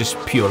 9th place, just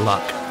pure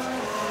luck.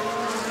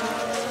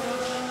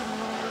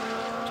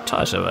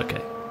 Tyres are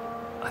okay.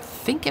 I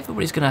think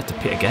everybody's going to have to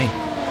pit again.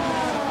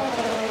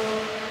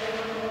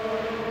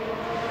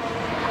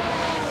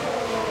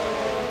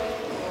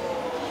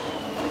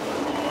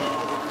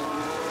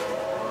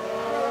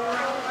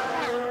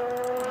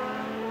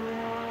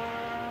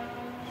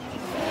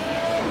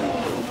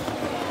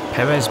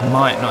 Perez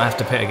might not have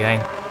to pit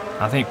again.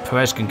 I think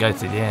Perez can go to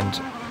the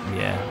end.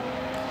 Yeah.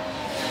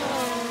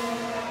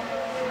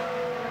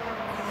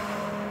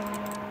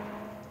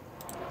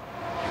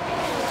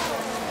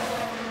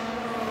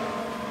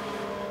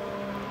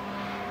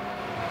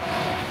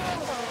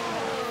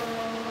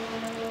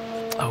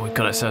 Oh, we've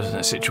got ourselves in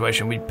a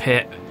situation. We'd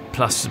pit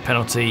plus the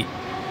penalty.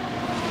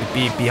 We'd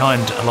be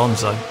behind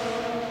Alonso.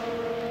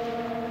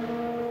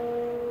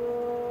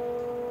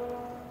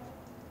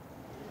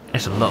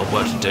 It's a lot of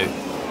work to do.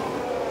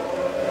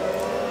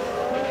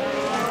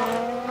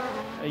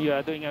 You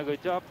are doing a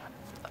good job.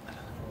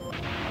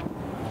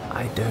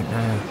 I don't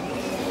know.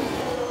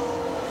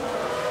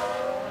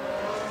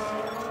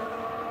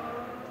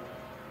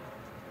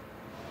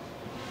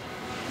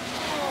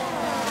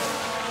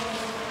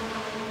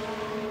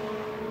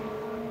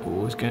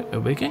 Oh, are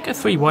we going to go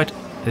 3 wide?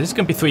 Is this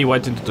going to be 3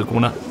 wide into the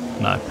corner?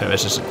 No,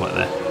 Perez isn't quite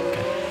there.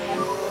 Okay.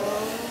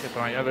 Keep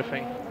on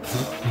everything.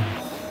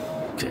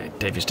 Okay,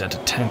 David's down to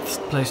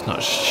 10th place, not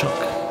a shock.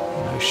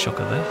 No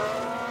shocker there.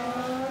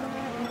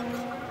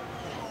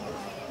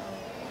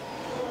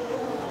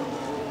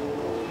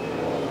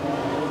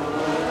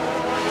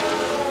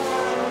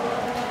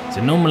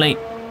 So normally,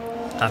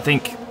 I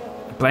think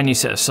a brand new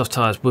set of soft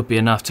tyres would be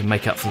enough to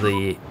make up for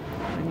the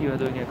And you are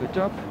doing a good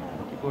job.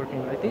 Keep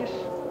working like this.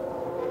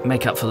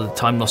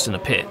 time lost in the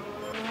pit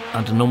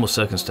under normal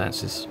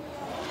circumstances,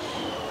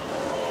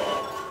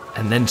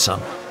 and then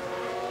some.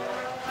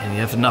 And you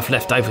have enough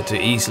left over to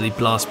easily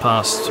blast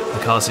past the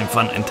cars in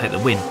front and take the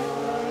win.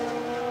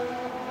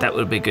 That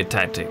would be a good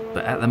tactic.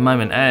 But at the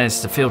moment,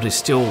 as the field is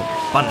still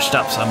bunched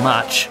up so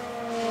much,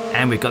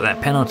 and we've got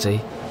that penalty,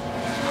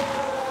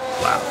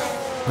 wow,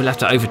 we'll have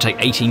to overtake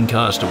 18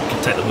 cars to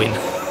take the win.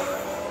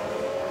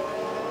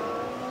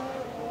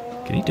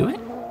 Can he do it?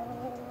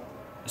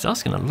 It's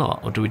asking a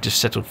lot, or do we just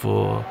settle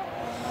for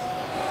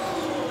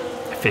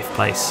 5th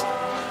place?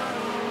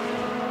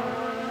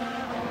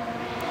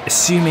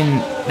 Assuming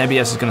nobody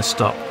else is going to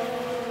stop.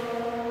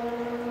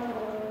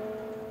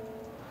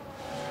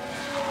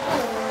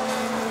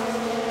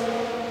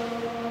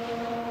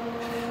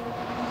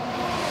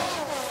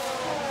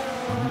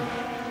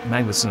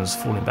 Magnussen's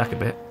falling back a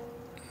bit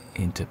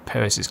into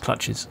Perez's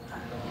clutches.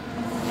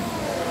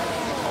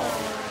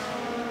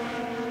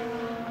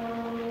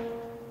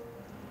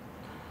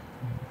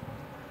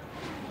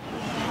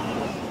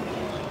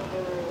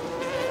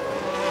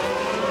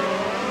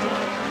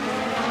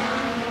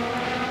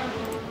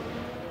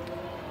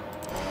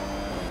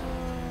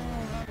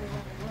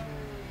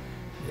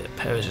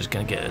 Perez is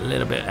going to get a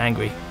little bit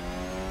angry.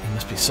 He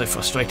must be so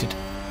frustrated.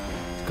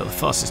 He's got the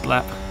fastest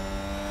lap.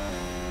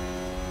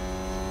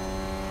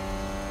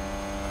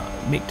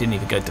 Mick didn't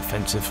even go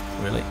defensive,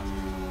 really.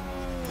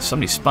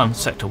 Somebody spun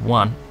sector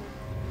 1.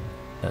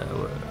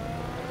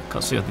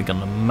 Can't see anything on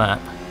the map.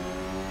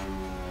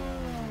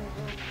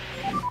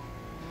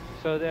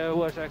 So there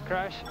was a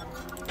crash.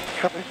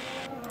 Copy.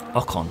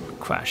 Ocon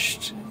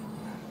crashed.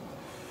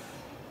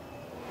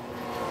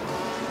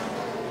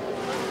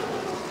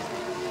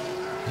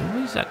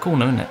 Where's that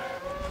corner, isn't it?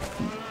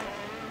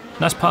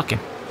 Nice parking.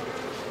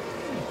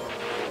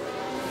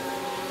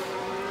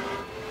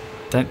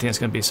 Don't think it's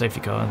going to be a safety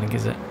car, I think,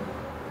 is it?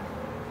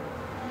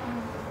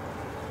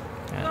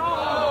 Yeah.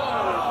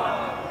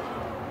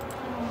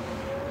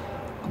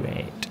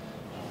 Great.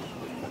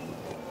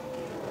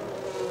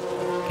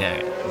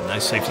 Yeah,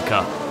 nice safety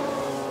car.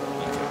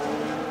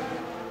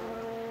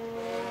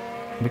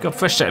 We've got a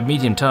fresh set of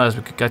medium tyres.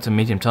 We could go to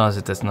medium tyres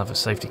if there's another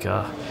safety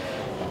car.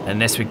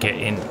 Unless we get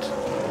in.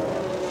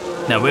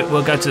 No,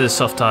 we'll go to the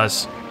soft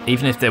tyres.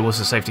 Even if there was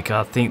a safety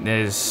car, I think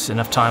there's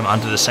enough time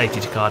under the safety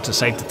car to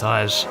save the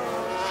tyres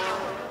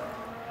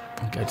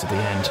and go to the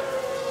end.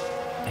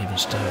 Even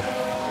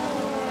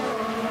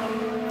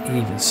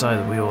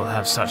so, we will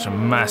have such a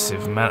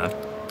massive amount of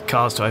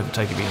cars to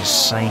overtake. It'd be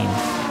insane.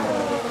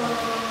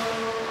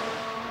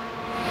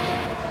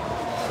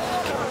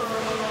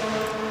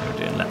 We're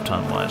doing lap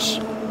time wise.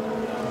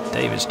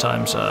 David's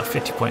times are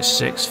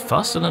 50.6,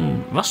 faster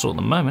than Russell at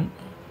the moment.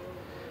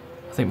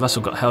 I think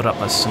Russell got held up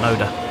by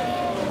Sonoda.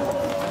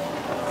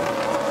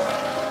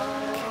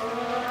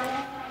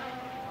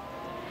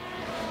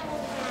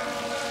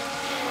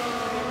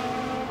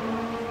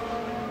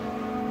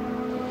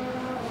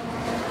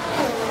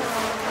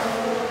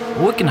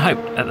 All we can hope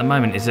at the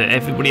moment is that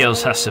everybody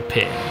else has to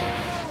pit,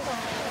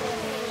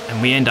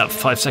 and we end up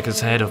 5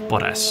 seconds ahead of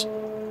Bottas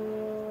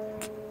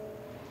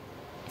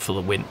for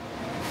the win.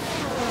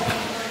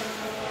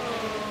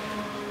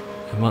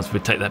 And once we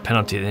take that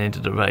penalty at the end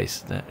of the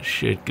race, that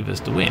should give us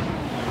the win.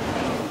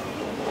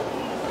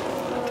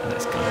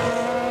 Let's go.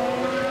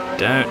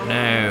 Don't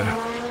know.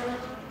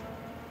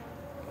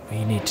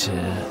 We need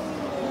to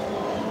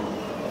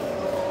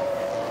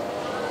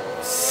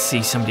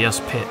see somebody else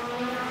pit.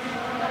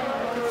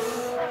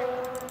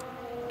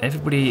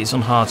 Everybody is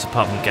on hards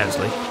apart from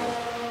Gasly.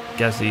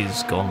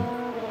 Gasly's gone.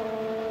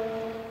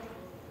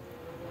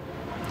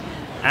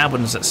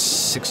 Albon's at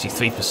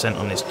 63%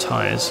 on his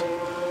tyres.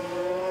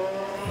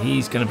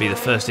 He's going to be the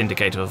first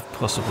indicator of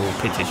possible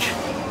pittage.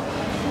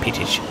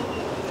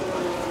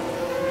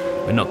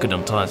 We're not good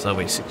on tyres, are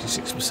we?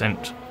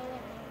 66%.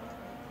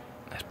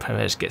 As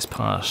Perez gets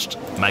past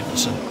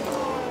Magnussen.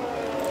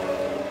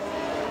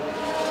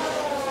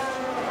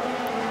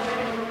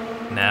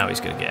 Now he's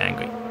going to get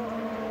angry.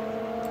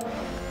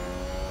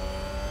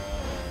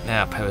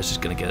 Now Perez is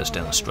going to get us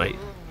down the straight,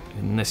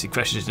 unless he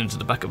crashes into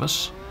the back of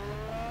us,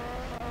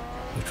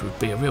 which would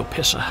be a real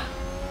pisser.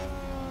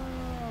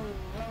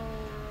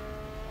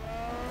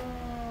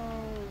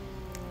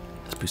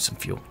 Let's boost some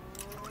fuel.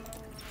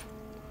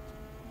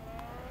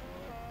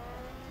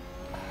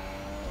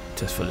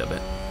 Just for a little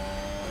bit.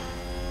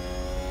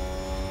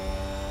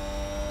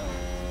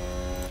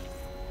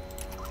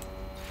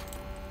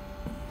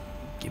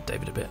 Give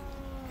David a bit.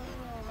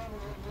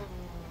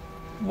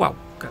 Wow,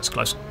 that's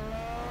close.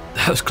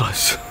 That was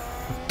close. I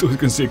thought I was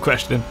going to see a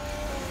crash then.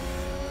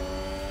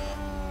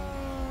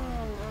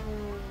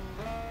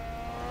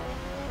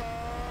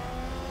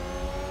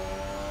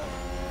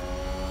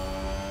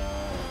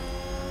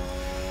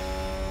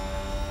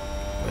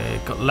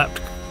 We've got lap...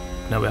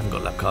 No, we haven't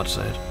got lap card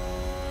ahead.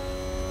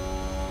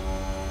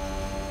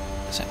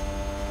 So,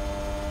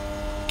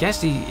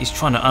 Gasly is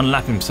trying to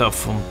unlap himself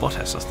from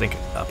Bottas, I think,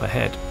 up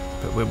ahead.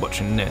 but we're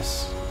watching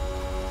this.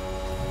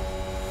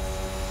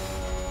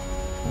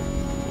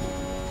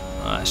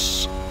 Ooh,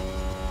 nice.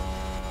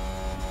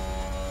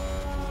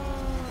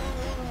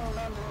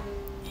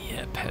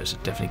 Yeah, Perez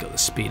have definitely got the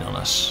speed on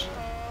us.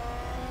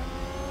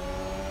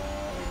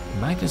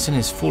 Magnussen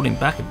is falling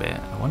back a bit.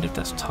 I wonder if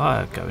that's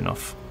tyre going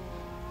off.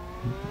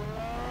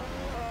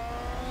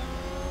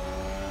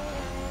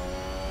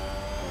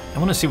 I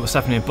want to see what's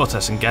happening with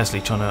Bottas and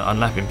Gasly trying to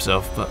unlap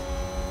himself, but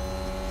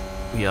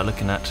we are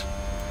looking at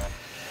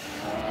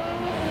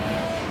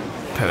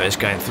Perez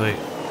going through.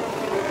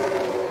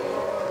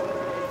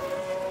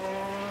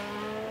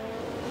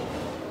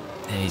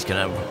 And he's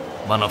going to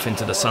run off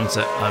into the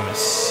sunset, I'm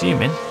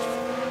assuming.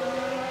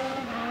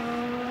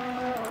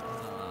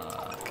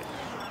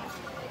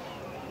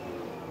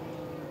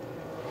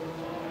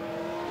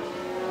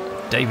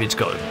 David's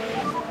got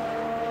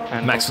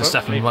And Max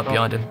Verstappen right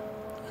behind him.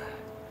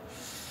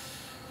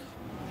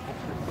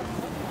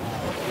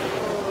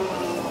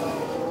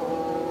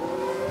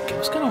 Okay,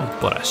 what's going on with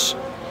Bottas?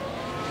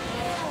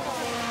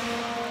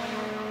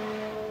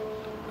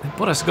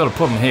 Bottas has got a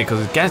problem here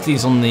because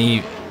Gasly's on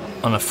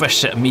a fresh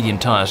set of medium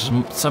tyres,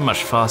 so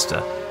much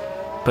faster,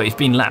 but he's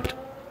been lapped.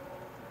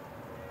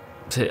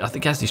 So I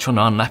think Gasly's trying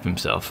to unlap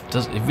himself.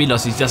 He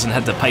realises he doesn't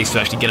have the pace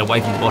to actually get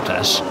away from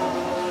Bottas.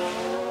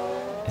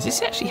 Is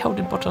this actually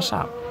holding Bottas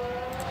up?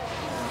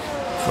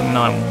 For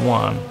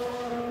 9-1.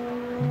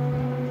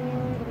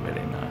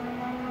 Really, no.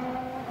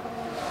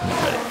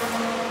 Not really.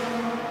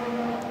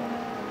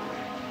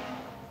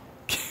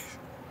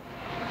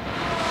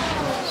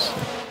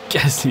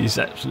 Gasly is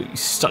absolutely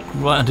stuck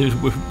right under his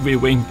rear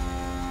wing.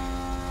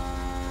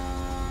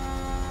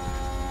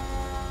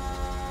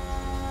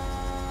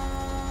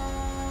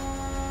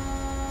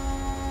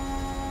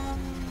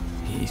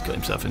 He's got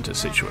himself into a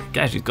situation.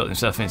 Gasly's got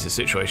himself into a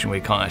situation where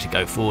he can't actually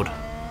go forward.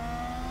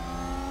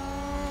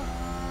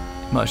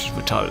 He might just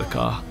retire the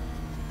car.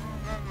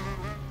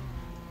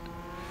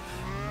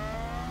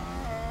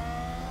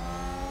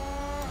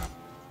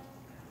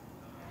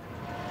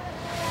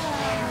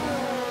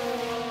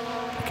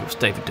 Okay, what's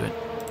David doing?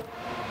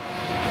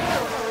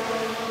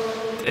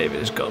 David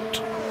has got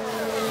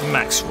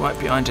Max right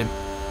behind him.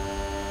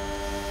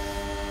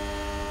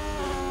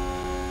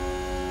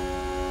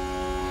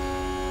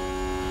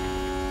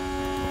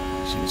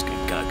 He's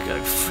going to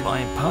go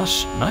flying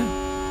past. No? Okay.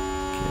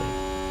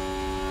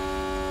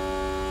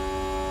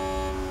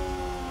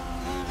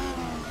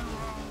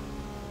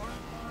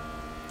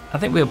 I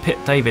think we'll pit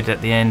David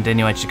at the end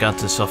anyway to go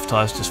to the soft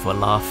tyres just for a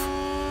laugh.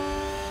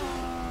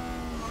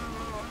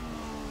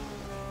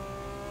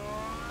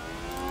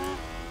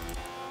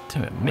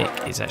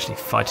 Mick is actually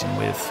fighting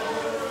with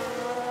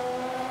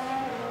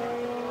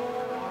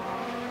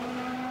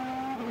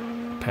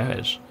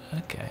Perez.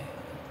 Okay.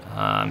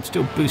 I'm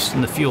still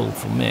boosting the fuel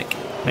for Mick.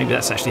 Maybe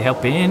that's actually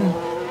helping.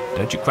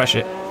 Don't you crash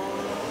it.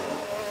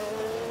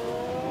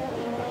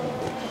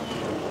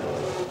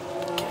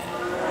 Okay.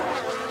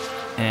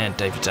 And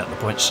David's out the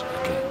points.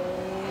 Okay.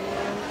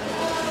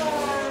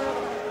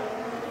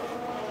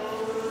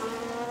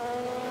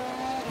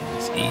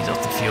 Let's ease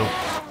off the fuel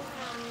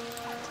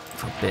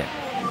for a bit.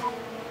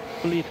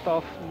 Lift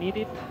off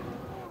needed.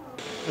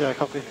 Yeah,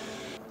 copy.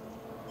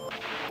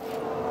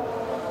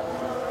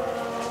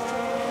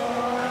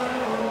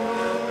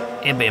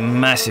 It'd be a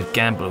massive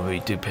gamble if we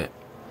do pit,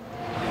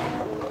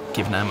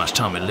 given how much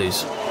time we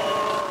lose.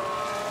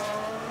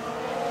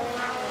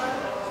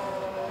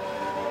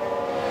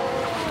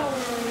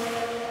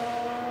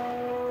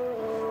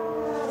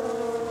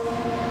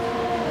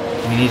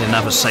 We need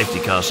another safety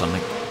car or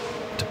something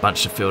to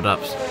bunch the field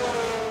up.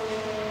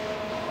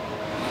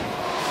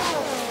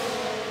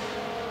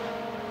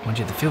 Mind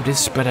you, the field is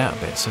spread out a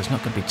bit, so it's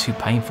not going to be too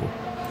painful.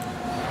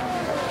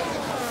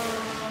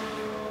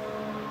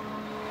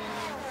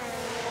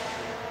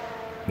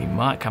 We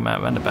might come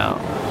out roundabout.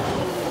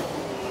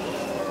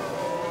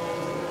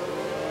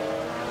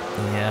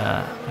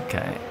 Yeah,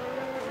 okay.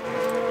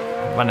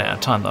 We're running out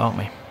of time though, aren't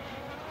we?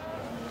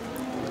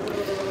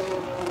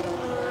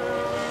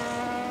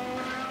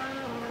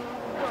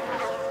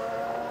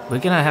 We're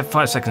going to have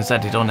 5 seconds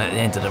added on at the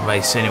end of the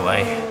race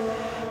anyway.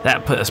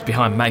 That'll put us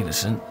behind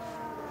Magnussen.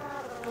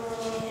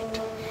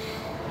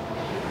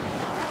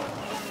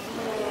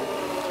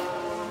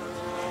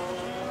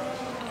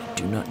 I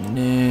do not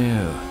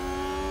know.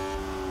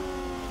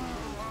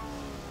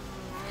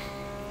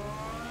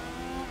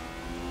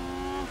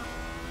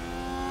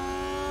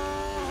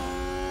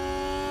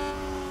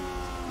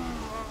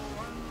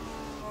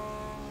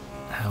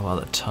 How are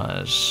the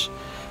tyres?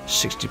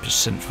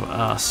 60% for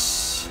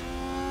us.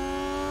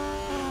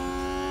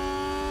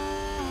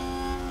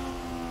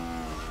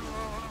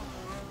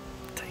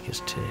 Take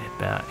us to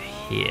about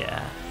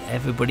here.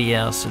 Everybody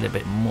else a little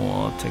bit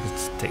more.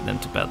 Take them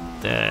to about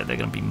there. They're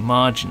going to be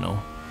marginal.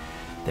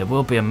 There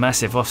will be a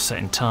massive offset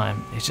in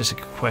time. It's just a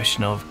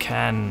question of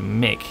can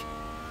Mick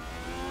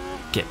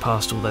get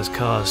past all those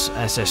cars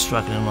as they're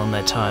struggling on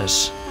their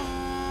tyres.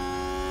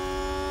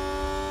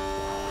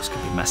 It's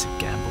going to be a massive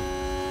gamble.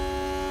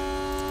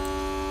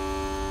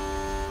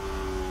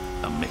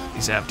 Oh, Mick,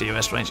 he's out of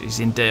DRS range. He's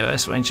in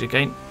DRS range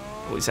again.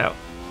 Oh, he's out.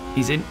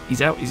 He's in.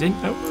 He's out. He's in.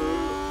 Oh,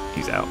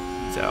 he's out.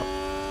 He's out.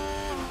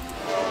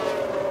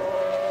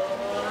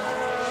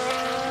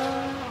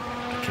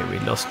 Okay, we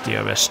lost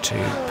DRS to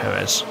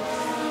Perez.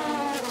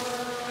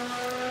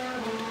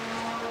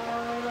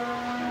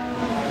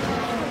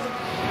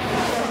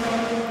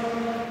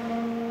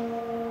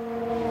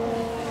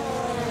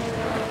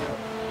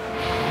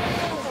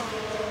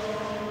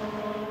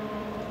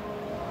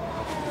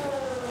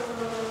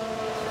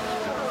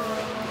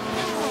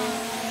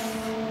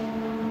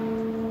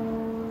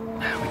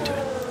 How are we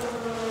doing?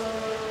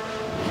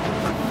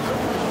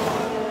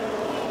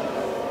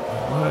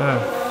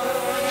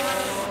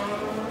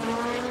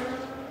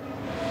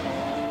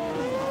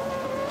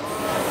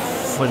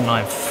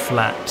 49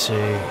 flat to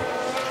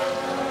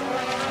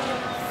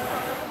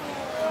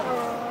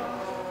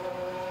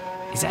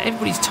is that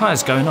everybody's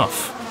tyres going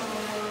off?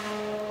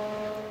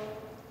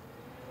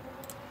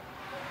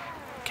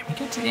 Can we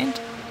get to the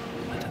end?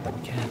 I don't think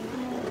we can.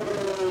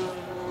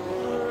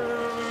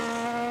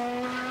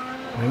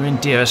 We're in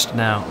DRS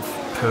now,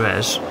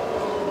 Perez.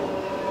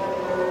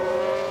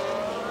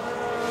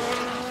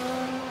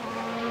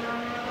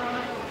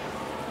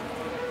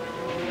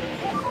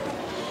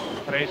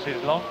 Race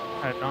is long.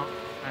 I don't know.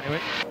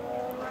 Anyway.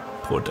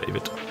 Poor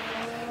David.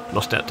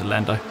 Lost out to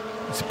Lando.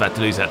 He's about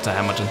to lose out to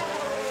Hamilton.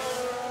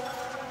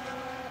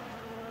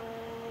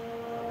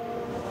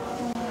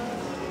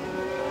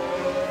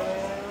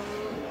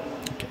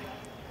 Okay.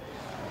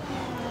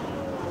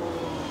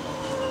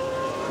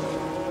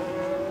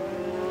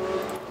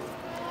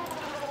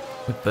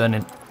 We're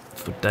burning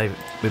for David.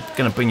 We're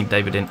going to bring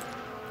David in.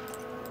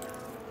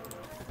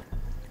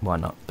 Why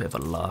not? Bit of a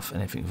laugh.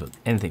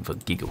 Anything for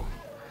giggle.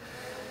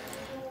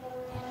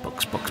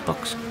 Box, box,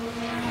 box.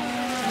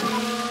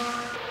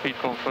 Speed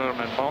confirm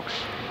and box.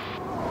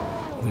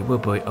 We will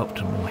be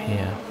optimal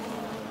here.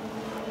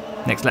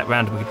 Next lap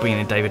round, we can bring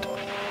in David.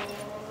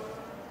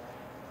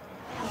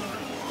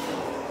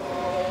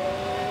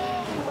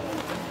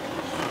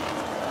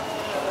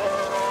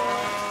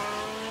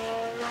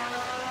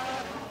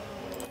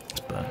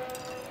 Let's burn.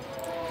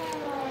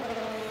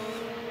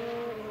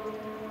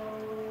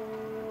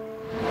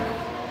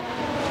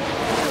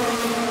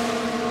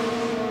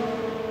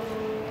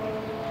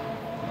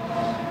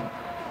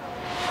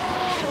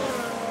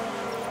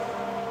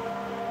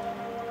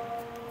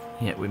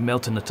 Yeah, we're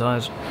melting the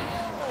tyres.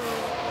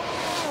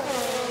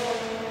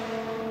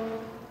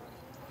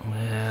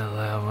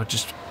 Well, we'll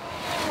just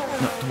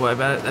not to worry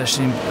about it.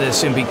 There'll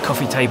soon be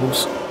coffee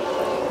tables.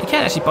 You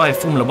can actually buy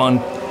Formula 1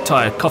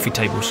 tyre coffee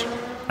tables.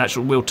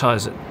 Actual real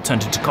tyres that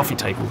turned into coffee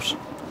tables.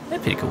 They're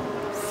pretty cool.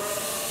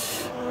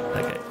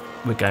 Okay,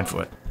 we're going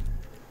for it.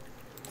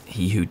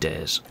 He who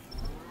dares.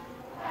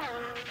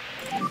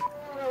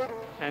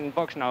 And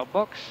box now,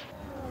 box.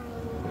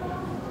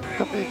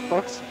 Copy,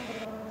 box.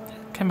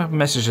 Came up a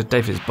message that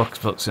David's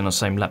box in the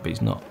same lap, but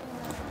he's not.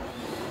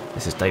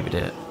 This is David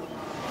here.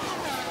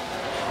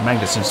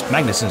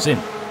 Magnussen's in.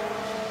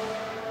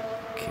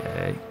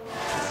 Okay.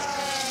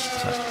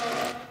 So,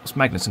 what's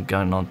Magnussen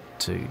going on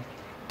to?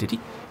 Did he?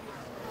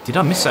 Did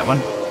I miss that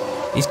one?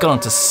 He's gone on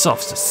to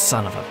softs, the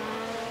son of a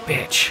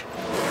bitch.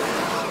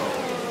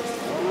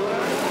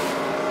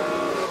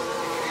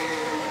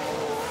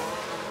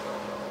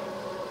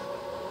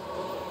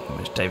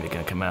 Where's David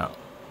going to come out?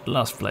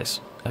 Last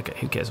place. Okay,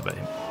 who cares about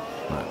him?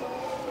 Right.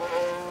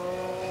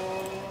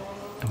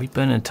 Are we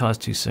burning the tyres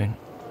too soon?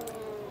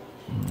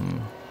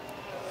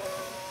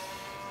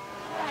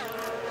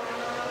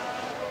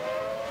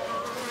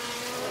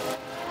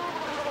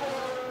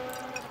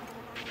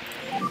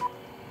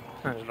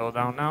 And slow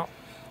down now.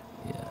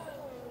 Yeah.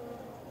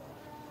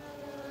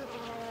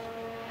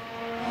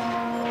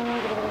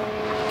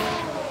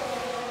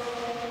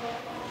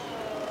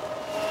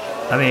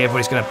 I think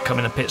everybody's going to come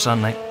in the pits,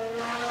 aren't they?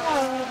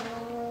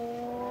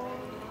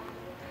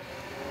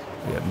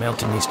 We are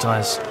melting these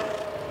tyres.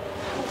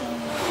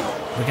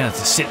 We're going to have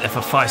to sit there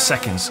for 5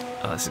 seconds.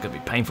 Oh, this is going to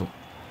be painful.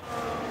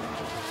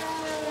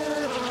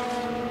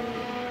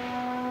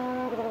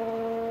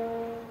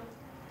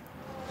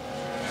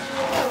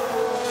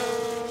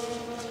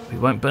 We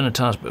won't burn the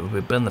tyres, but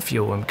we'll burn the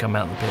fuel when we come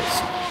out of the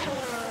pits.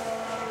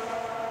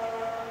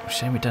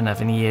 Shame we don't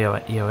have any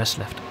EOS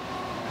left.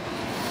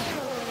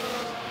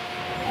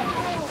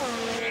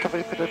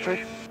 Copy,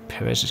 pedestrian.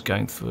 Perez is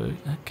going through.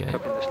 Okay.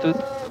 Understood.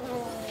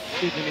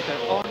 Speed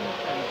limiter on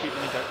and speed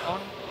limiter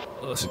on.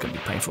 Oh, this is going to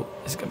be painful.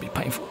 This is going to be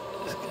painful.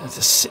 It's going to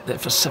just sit there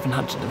for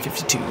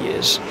 752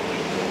 years.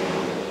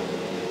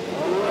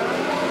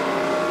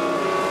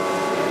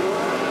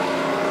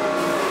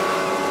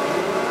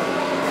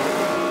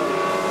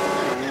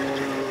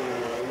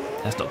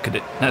 That's not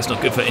good. That's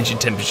not good for engine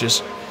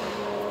temperatures.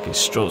 Okay,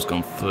 Stroll's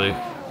gone through.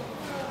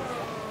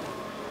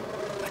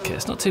 Okay,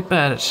 it's not too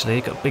bad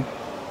actually. Got a big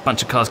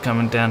bunch of cars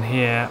coming down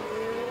here.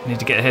 Need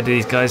to get ahead of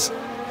these guys.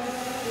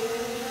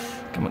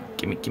 Come on,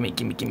 gimme.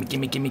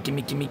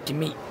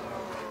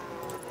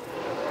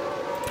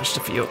 Push the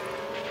fuel.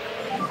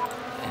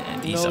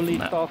 And ease No up on lift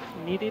that. off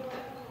needed.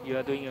 You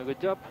are doing a good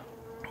job.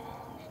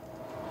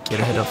 get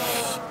ahead of...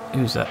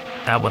 Who's that?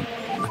 Albon.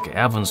 Okay,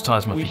 Albon's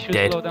tyres must We be should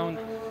dead. slow down.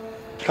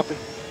 Copy.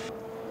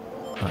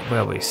 Right,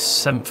 where are we?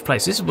 7th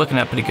place. This is working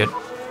out pretty good.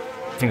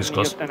 Fingers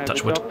crossed. You've done a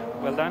Touch good wood.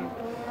 job. Well done.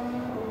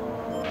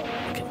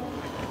 Okay.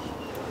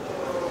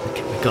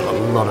 Okay, we've got a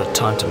lot of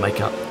time to make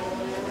up.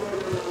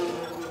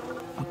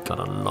 We've got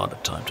a lot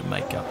of time to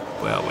make up.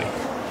 Where are we?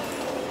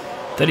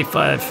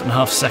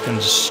 35.5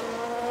 seconds.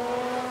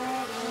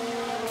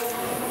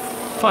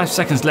 5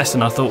 seconds less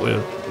than I thought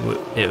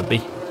it would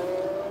be.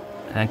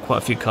 And quite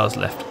a few cars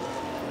left.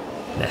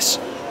 Less.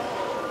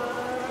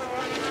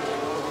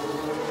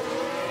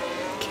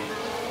 Okay.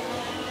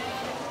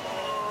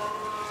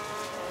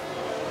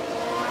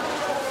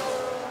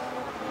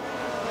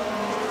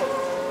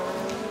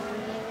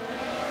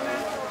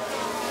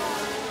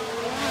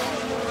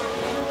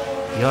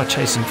 We are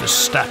chasing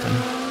Verstappen.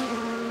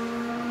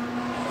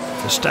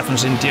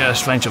 Verstappen's in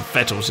DRS range of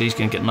Vettel, so he's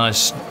going to get a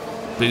nice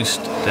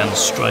boost down the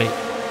straight.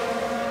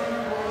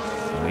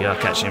 We are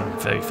catching him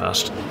very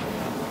fast.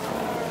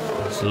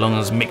 As long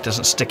as Mick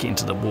doesn't stick it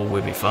into the wall,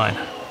 we'll be fine.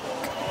 I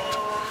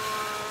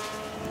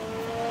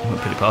went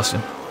pretty past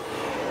him.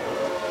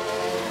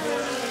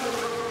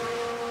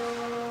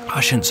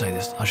 I shouldn't say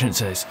this. I shouldn't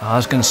say this. I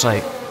was going to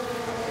say,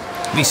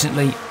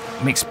 recently,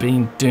 Mick's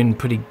been doing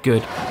pretty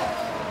good.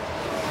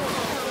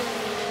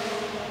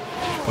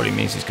 Which probably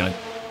means he's going to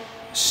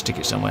stick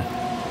it somewhere.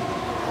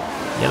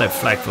 Yellow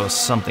flag for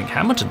something.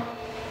 Hamilton.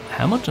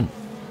 Hamilton.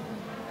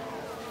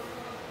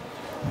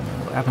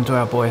 What happened to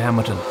our boy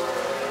Hamilton?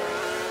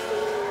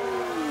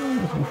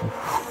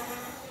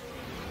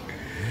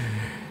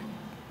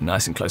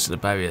 Nice and close to the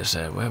barriers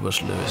there. Where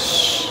was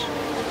Lewis?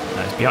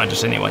 No, he's behind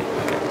us anyway.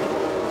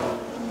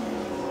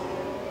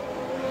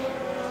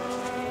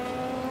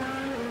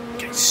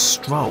 Okay,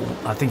 Stroll.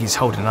 I think he's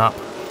holding up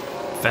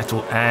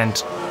Vettel and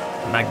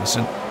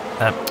Magnussen.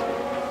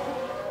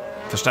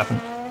 Verstappen.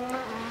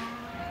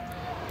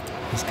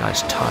 These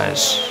guys'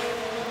 tyres.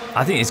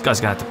 I think these guys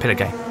are going to have to pit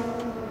again.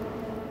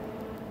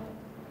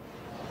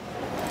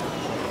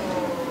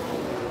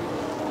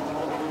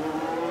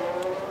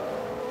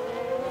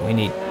 We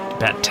need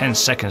about 10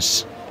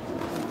 seconds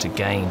to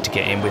gain to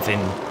get in within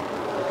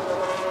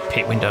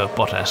pit window of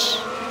Bottas.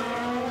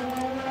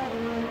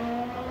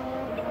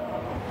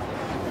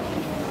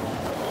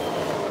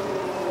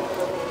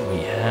 We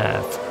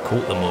have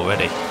caught them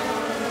already.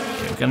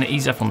 Okay, we're going to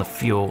ease up on the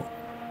fuel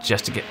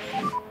just to get...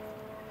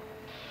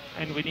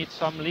 And we need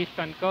some lift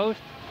and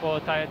coast for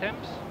tyre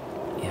temps.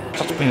 Yeah,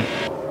 just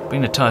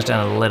bring the tyres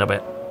down a little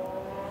bit.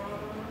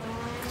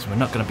 Because we're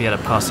not going to be able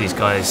to pass these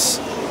guys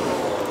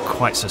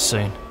quite so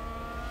soon.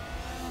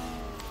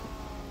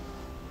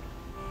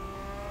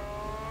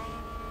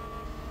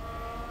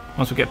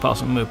 Once we get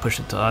past them, we'll push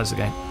the tyres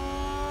again.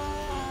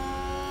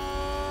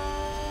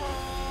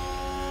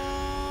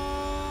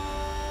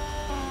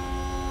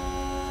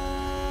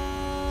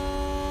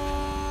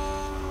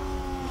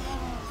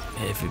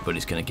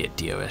 Everybody's going to get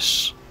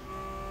DRS.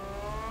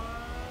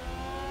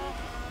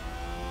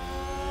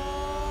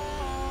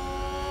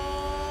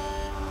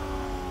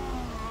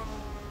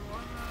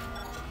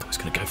 I was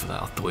going to go for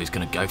that. I thought he was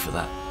going to go for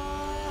that.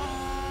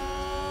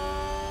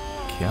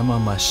 Come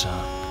on, my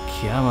son.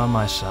 Come on,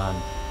 my son.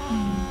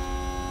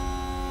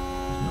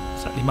 There's not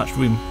exactly much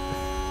room.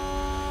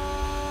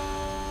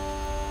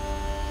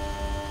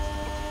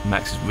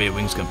 Max's rear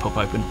wing's going to pop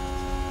open.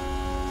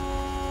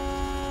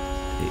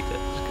 There you go.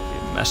 It's going to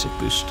be a massive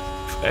boost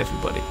for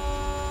everybody,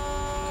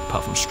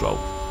 apart from Stroll.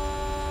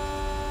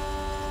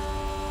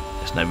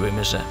 There's no room,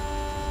 is there?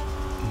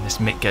 And this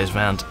Mick goes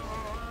round,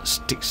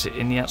 sticks it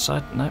in the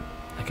outside. No.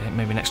 Okay,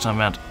 maybe next time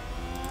round.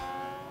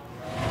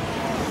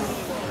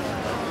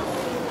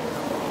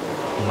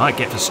 You might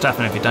get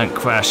Verstappen if you don't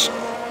crash.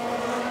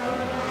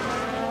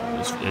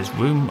 There's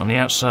room on the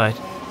outside.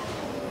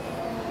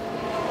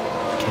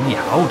 Can you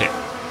hold it?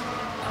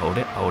 Hold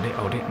it, hold it,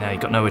 hold it. Now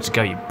you've got nowhere to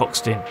go, you're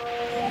boxed in.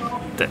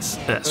 That's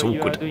So you are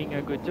awkward. doing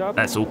a good job.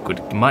 That's awkward.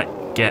 You might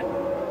get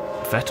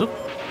Vettel.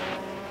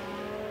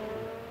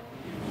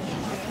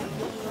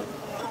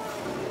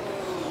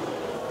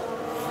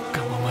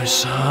 Come on, my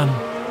son.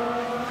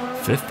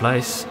 5th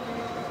place.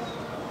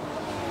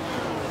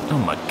 Oh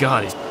my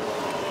god, he's...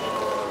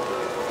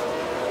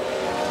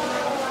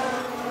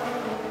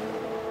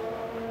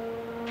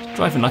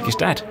 driving like his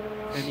dad.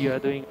 And you are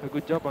doing a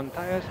good job on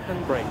tyres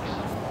and brakes.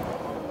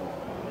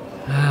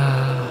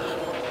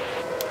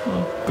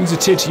 Well, brings a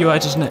tear to your eye,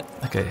 doesn't it?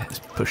 Okay, let's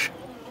push.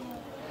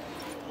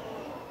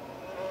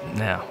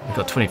 Now, we've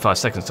got 25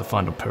 seconds to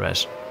find on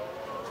Perez.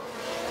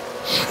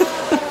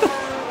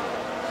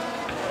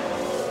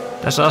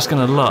 That's asking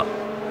a lot,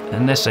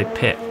 unless they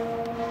pit.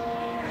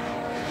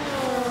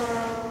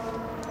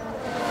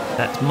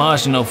 That's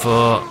marginal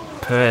for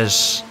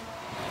Perez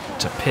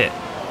to pit.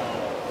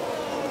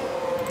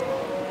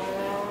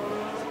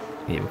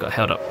 Yeah, we got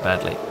held up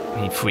badly.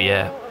 We need free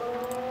air.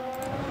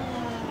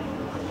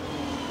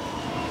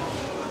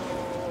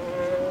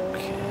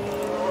 Okay.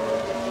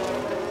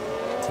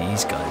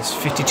 These guys,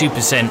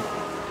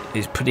 52%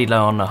 is pretty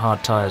low on the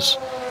hard tyres.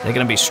 They're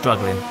going to be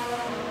struggling.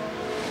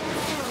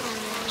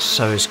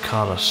 So is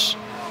Carlos.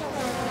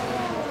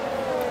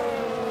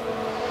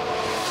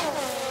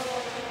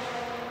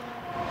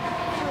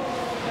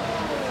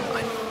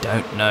 I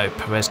don't know.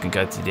 Perez can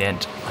go to the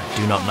end. I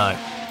do not know.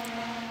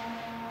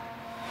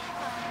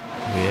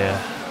 Yeah.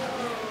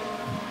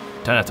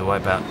 Don't have to worry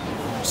about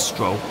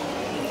Stroll.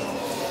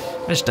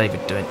 Where's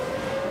David doing?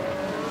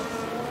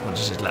 What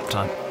is his lap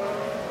time?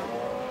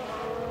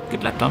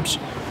 Good lap times.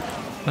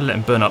 I'll let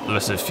him burn up the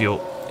rest of his fuel,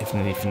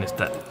 even if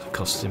that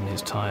costs him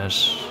his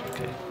tyres.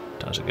 Okay,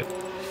 tyres are good.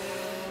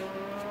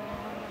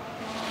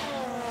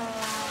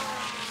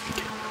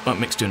 Okay, while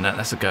Mick's doing that,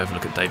 let's go have a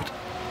look at David.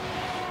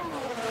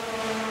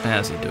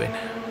 How's he doing?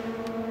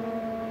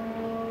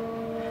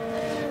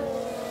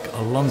 Got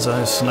Alonso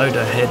and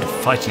Tsunoda ahead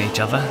fighting each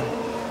other.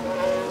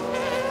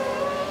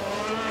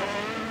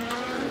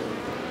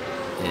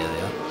 There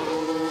they are.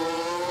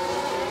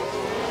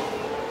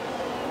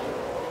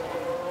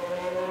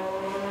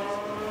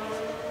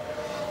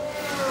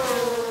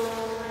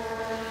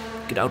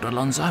 Good old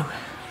Alonso.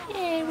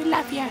 Yeah, we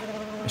love you.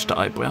 Mr.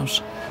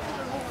 Eyebrows.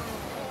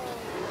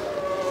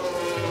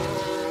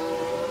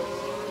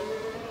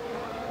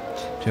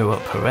 Do you know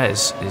what?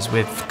 Perez is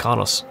with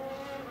Carlos.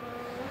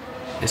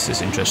 This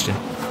is interesting.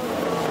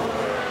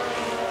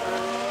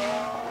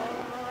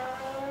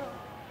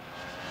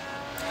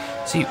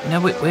 See,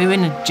 now we're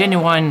in a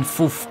genuine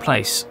 4th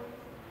place.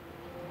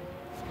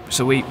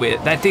 So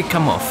that did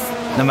come off,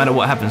 no matter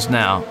what happens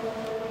now.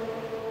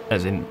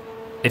 As in,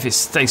 if it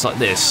stays like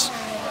this,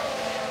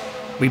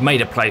 we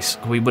made a place.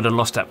 We would have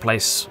lost that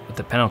place with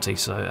the penalty.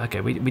 So,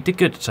 okay, we did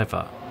good so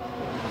far.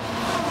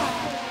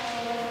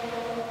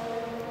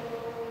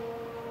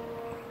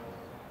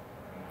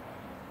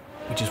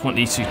 We just want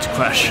these two to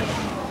crash.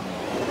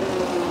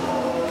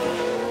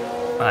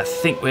 I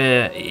think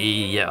we're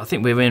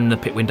in the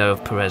pit window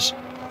of Perez.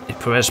 If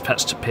Perez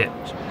pats to pit,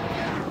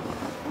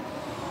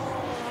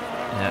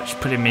 yeah, which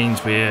pretty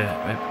means we're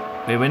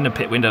in the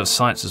pit window of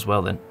Sainz as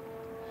well. Then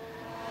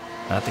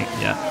I think,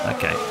 yeah,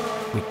 okay,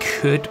 we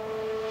could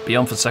be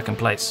on for 2nd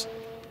place.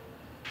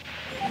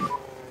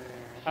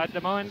 At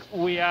the moment,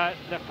 we are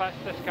the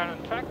fastest car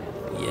on track.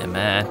 Yeah,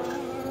 man.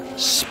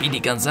 Speedy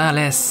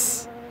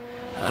Gonzalez.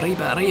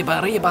 Arriba, arriba,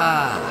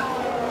 arriba.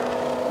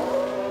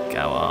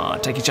 Go on,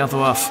 take each other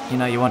off. You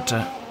know you want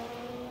to.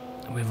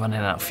 We're running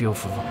out of fuel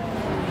for them.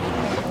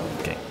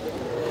 Okay.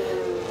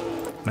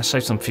 Let's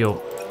save some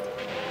fuel.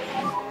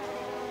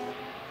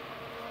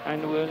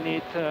 And we'll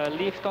need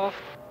lift off.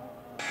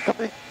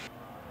 Copy.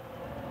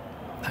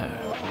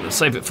 We'll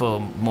save it for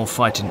more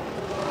fighting.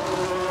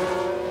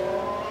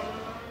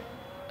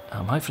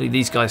 Hopefully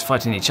these guys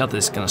fighting each other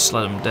is going to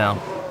slow them down.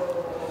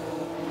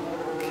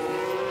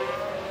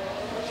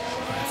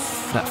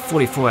 That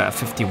 44 out of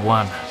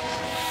 51.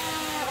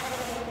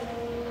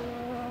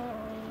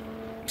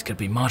 It's going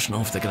to be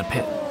marginal if they're going to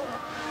pit.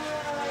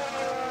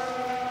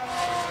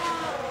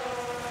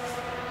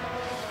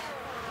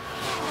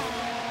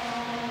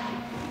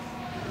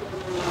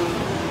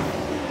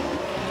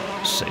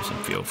 Save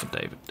some fuel for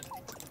David.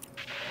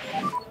 I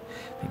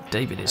think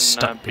David is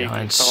stuck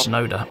behind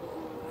Tsunoda.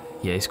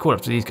 Yeah, he's caught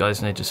up to these guys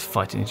and they're just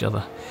fighting each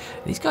other.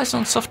 These guys are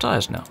on soft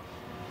tyres now.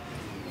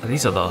 And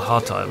these are the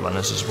hard tyre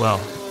runners as well.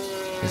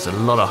 There's a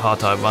lot of hard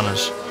tyre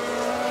runners.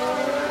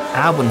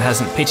 Albon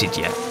hasn't pitted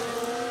yet.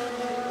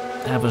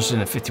 Albon's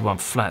in a 51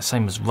 flat,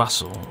 same as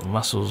Russell.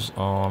 Russell's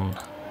on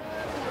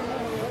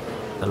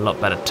a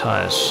lot better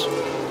tyres.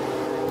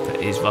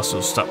 But is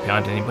Russell stuck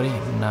behind anybody?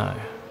 No.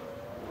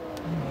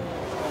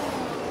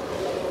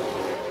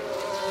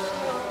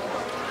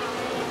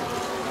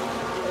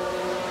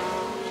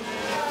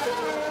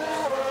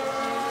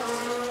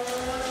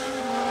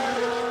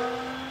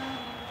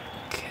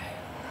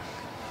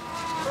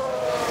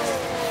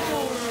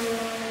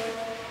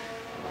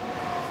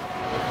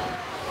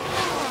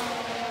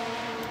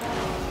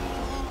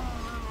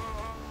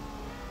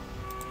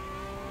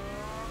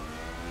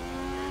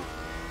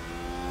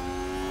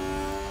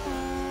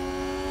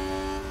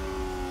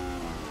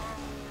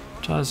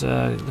 Tyres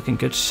are looking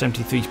good,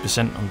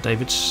 73% on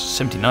David's,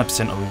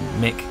 79% on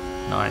Mick.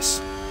 Nice.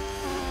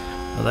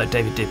 Although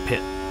David did pit.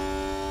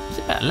 It's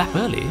about a lap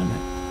early, isn't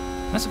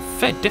it? That's a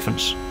fair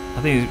difference.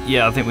 I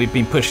think we've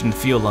been pushing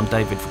fuel on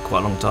David for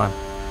quite a long time.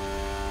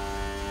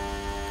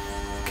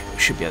 Okay, we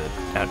should be able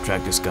to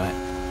out-drag this guy.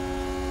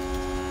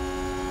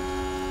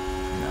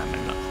 No,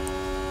 maybe not.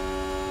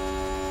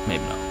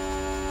 Maybe not.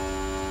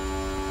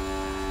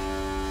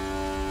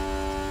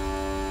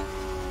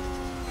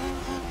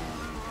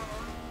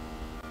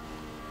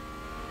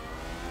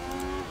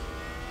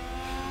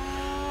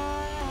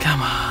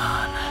 Come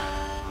on.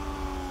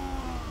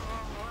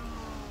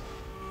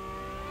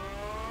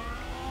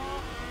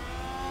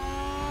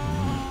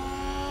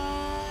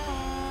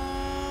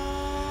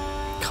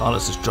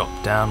 Carlos has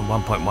dropped down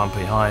 1.1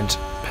 behind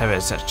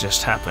Perez. That's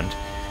just happened.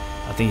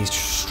 I think he's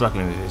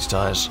struggling with his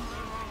tyres.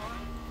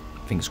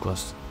 Fingers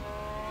crossed.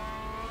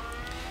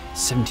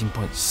 17.7,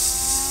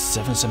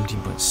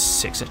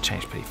 17.6. That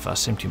changed pretty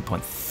fast.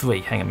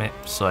 17.3. Hang on a minute.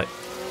 Sorry.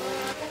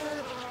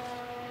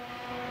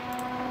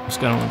 What's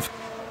going on with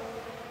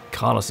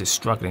Carlos is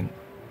struggling.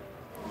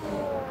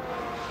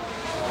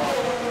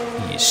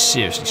 is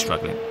seriously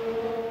struggling.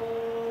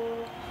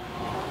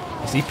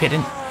 Is he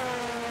pitting?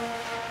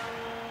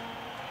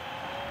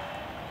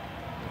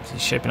 Is he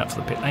shaping up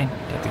for the pit lane?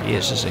 I don't think he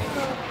is he?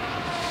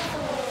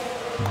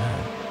 No.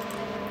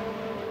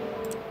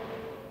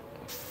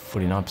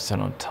 49%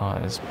 on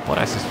tyres.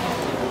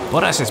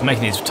 Bottas is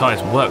making his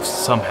tyres work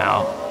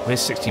somehow. We're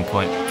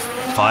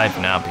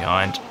 16.5 now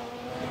behind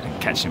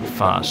and catching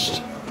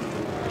fast.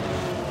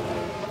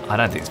 I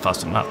don't think it's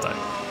fast enough though.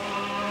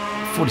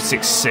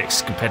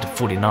 46.6 compared to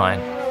 49.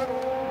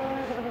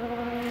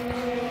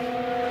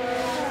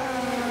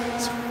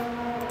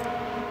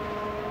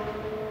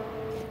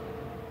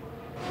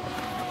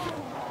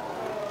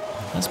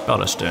 That's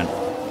Bottas doing.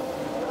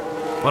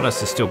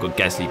 Bottas has still got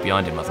Gasly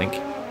behind him, I think.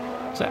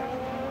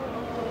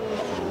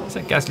 Is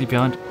that Gasly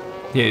behind?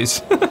 Yeah, it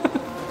is. Oh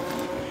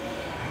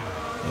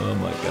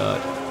my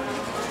god.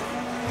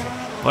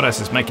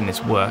 Bottas is making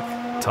this work,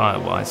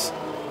 tyre-wise.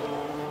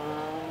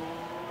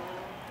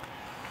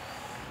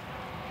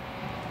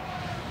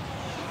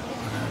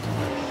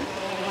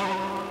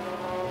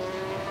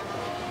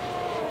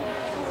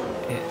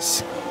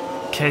 It's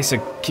a case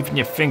of keeping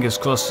your fingers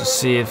crossed to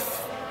see if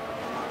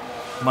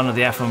one of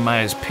the Alfa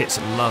Romeos pits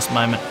at the last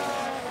moment.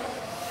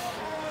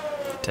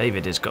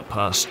 David has got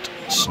past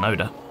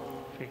Snowder. I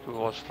think it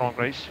was a strong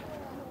race.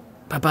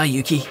 Bye-bye,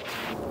 Yuki.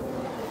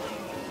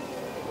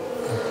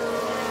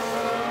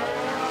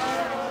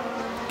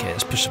 Okay,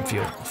 let's push some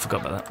fuel. I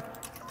forgot about that.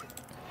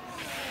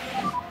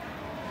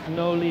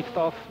 No lift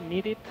off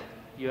needed.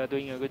 You are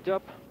doing a good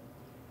job.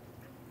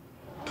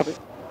 Copy.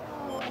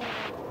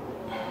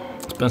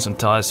 Let's burn some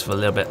tyres for a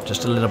little bit,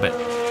 just a little bit.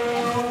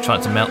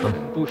 Trying to melt them.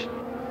 Push.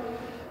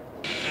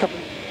 Copy.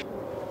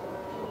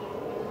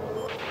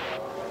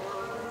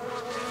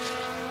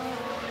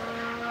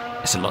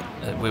 It's a lot.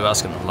 We were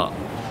asking a lot.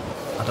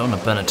 I don't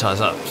want to burn the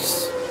tyres up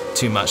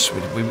too much.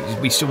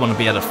 We still want to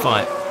be able to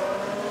fight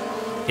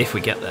if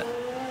we get there.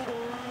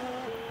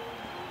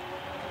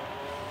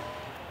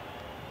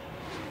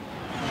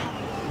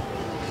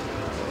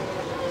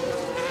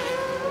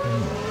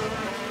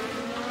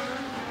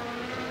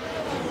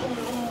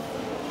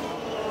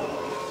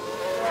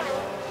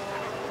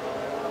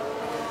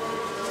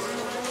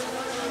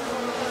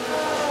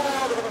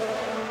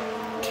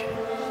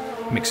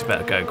 Mick's about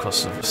to go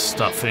across the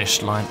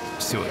start-finish line.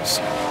 See what his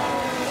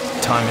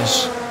time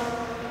is.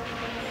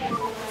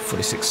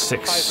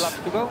 46.6. 5 laps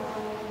to go.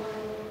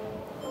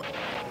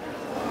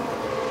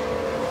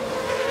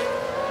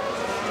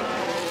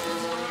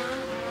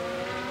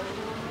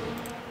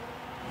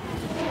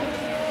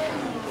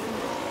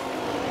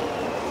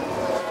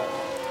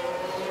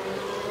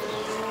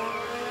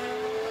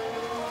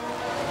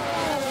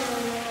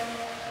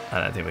 I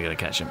don't think we're going to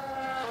catch him.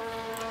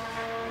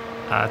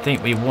 I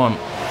think we want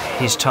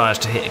his tyres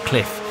to hit a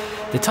cliff.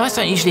 The tyres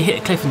don't usually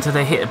hit a cliff until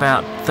they hit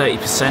about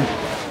 30%.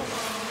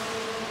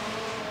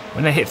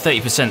 When they hit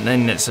 30%,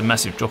 then it's a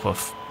massive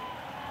drop-off.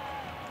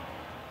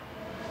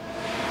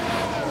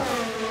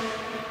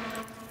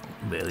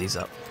 Wheelie's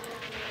up.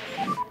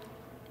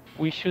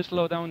 We should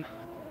slow down.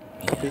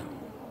 Yeah.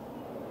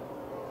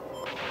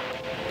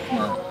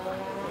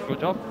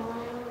 Good job.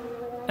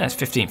 That's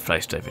 15th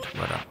place, David.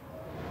 Well done.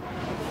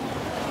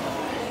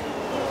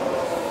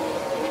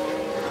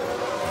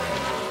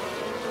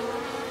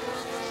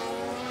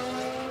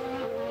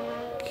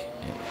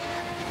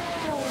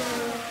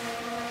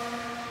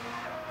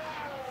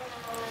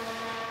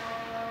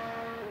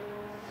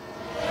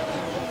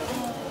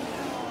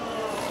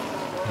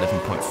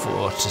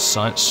 To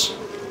science.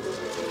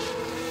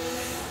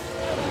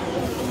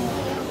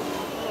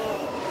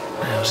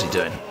 How's he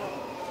doing?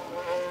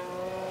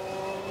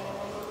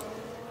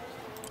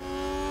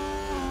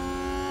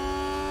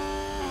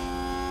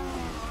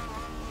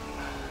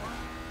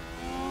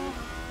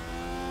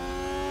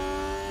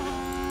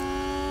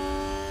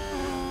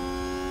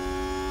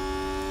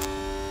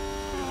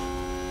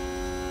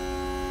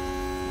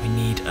 We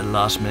need a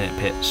last-minute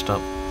pit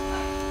stop.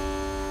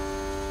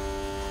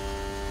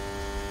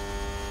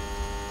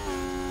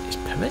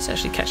 Perez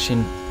actually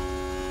catching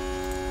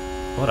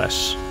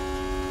Bottas.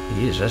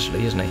 He is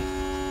actually, isn't he?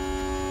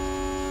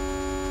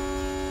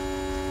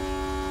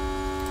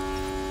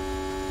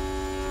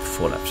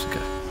 4 laps to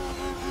go.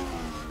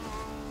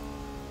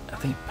 I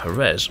think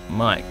Perez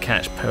might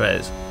catch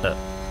Perez.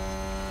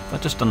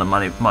 I've just done the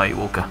Mighty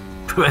Walker.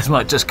 Perez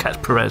might just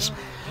catch Perez.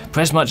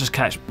 Perez might just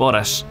catch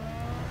Bottas.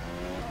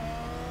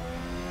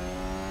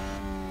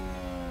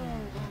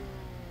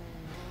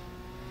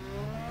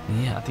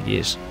 Yeah, I think he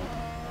is.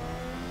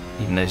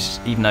 Even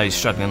though he's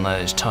struggling on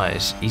those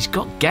tyres, he's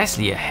got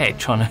Gasly ahead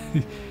trying to...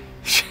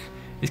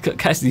 he's got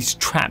Gasly's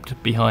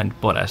trapped behind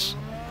Bottas.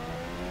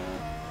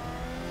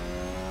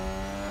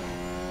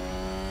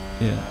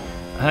 Yeah.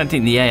 I don't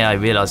think the AI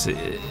realised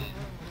that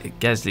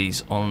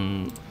Gasly's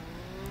on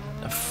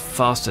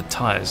faster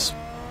tyres.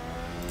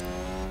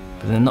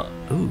 But they're not...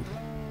 Ooh.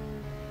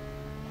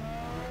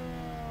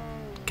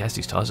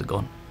 Gasly's tyres are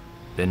gone.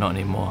 They're not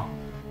anymore.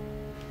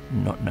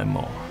 Not no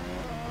more.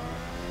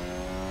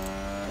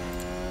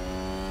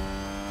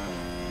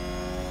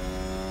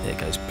 There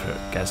goes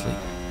Gasly.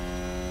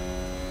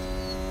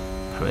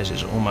 Perez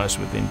is almost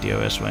within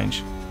DRS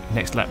range.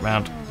 Next lap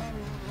round.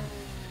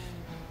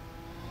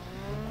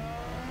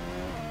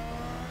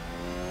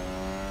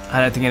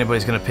 I don't think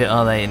anybody's going to pit,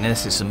 are they?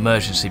 Unless it's an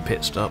emergency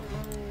pit stop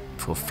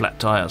for a flat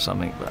tyre or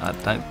something, but I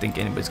don't think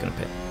anybody's going to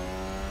pit.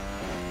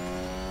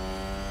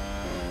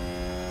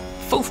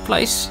 4th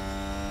place.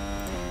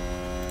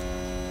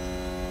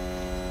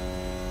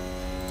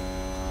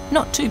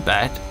 Not too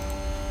bad.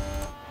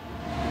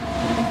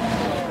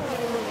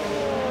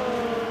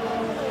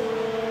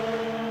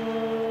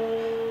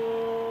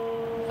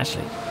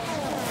 Actually,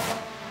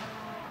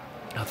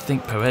 I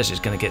think Perez is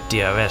going to get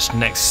DRS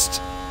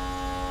next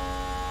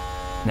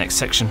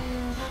section.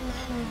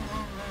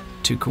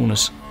 2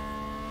 corners.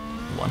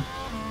 1.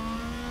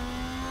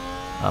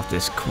 After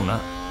this corner,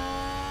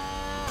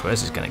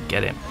 Perez is going to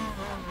get him.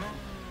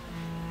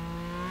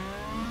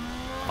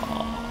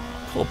 Oh,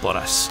 poor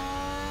Bottas.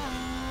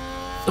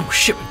 Oh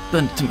shit, we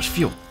burned too much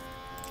fuel.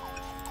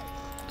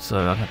 So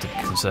I'll have to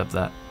conserve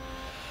that.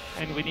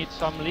 And we need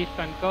some lift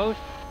and coast.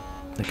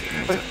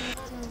 Okay.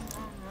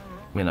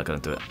 We're not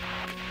going to do it.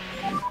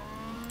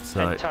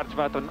 So And charge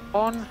button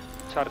on.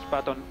 Charge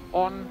button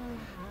on.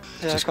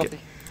 Yeah, Just copy.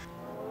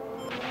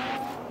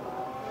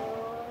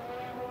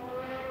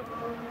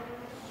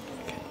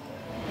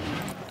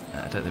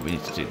 I don't think we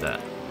need to do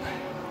that.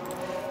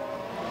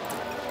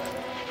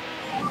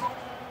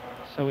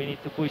 So we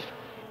need to push.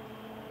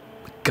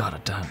 God, I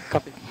don't.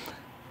 Copy.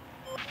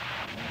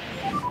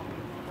 It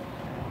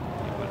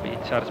will be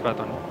charge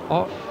button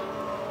off.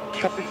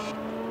 Copy.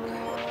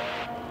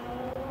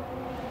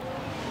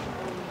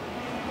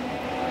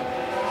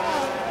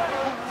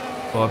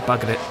 Oh, I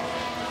buggered it.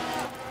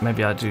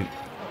 Maybe I do.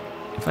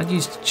 If I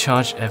use to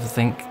charge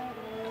everything,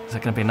 is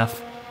that going to be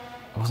enough?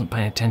 I wasn't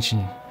paying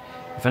attention.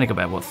 I've only got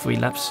about, what, 3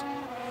 laps?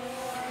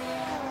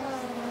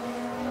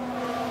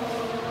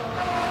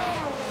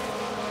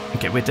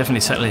 Okay, we're definitely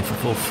settling for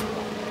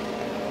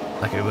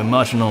 4th. Okay, we're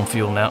marginal on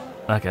fuel now.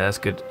 Okay, that's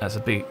good. That's a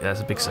big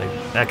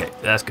save. Okay,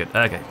 that's good.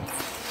 Okay.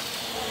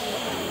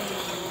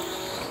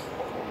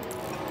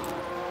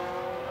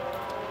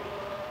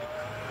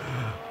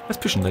 Let's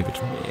push and leave it.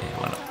 Yeah,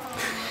 why not?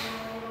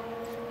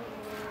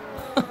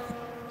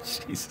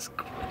 Jesus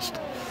Christ.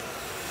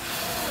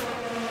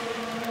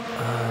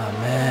 Oh,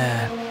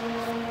 man.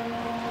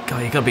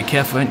 God, you gotta be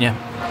careful, ain't you?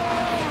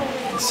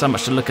 So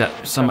much to look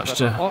at, so much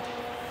to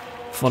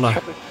follow.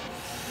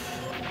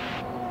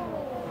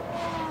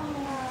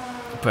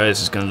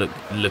 Perez is going to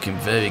looking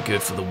very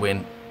good for the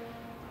win.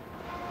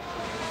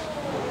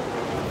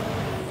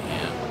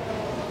 Yeah.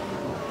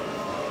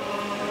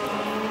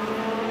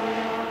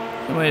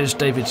 Whereas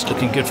David's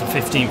looking good for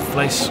 15th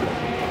place.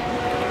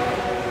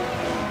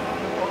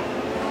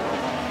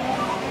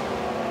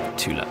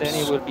 2 laps. Then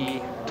it will be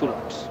 2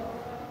 laps.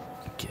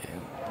 Okay.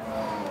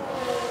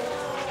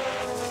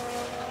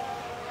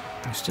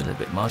 We're still a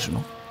bit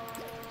marginal.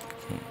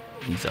 Okay,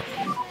 he's up.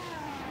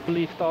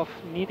 Lift off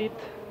needed.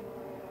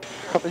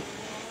 Copy.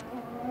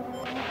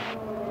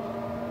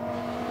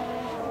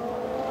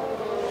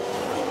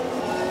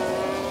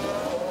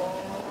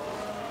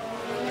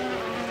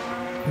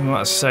 We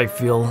might save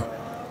fuel.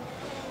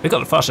 We've got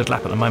the fastest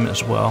lap at the moment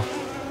as well.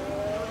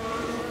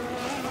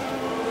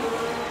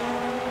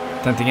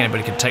 Don't think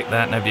anybody can take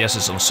that. Nobody else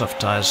is on soft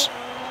tyres.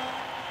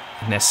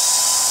 Unless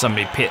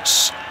somebody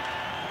pits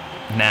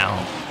now.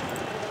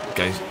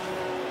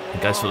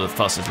 Goes for the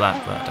fastest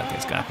lap, but I don't think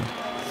it's going to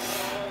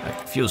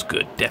happen. Fuel's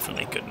good.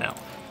 Definitely good now.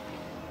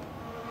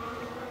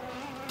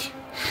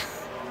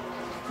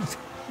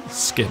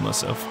 Scared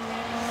myself.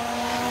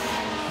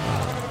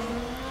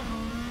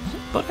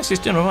 Bottas is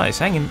doing alright. He's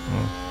hanging.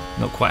 Well,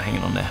 not quite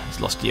hanging on there. He's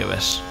lost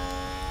DRS.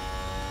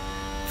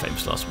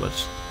 Famous last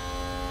words.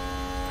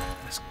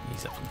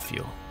 He's up on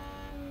fuel.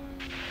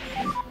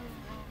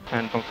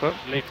 And confirm.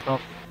 Lift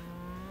off.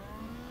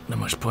 Not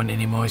much point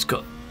anymore. He's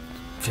got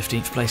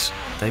 15th place,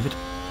 David.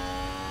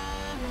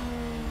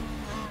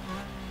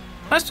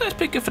 That's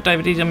pretty good for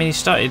David. I mean, he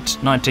started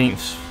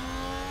 19th.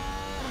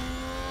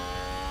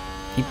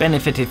 He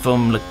benefited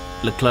from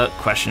Leclerc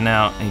crashing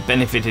out, and he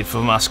benefited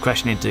from us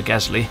crashing into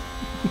Gasly.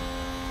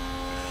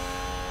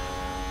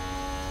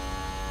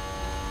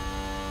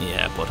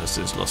 Yeah, Bottas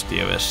has lost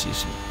DRS.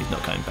 He's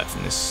not coming back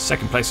from this.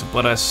 2nd place for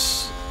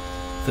Bottas.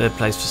 3rd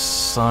place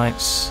for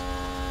Sainz.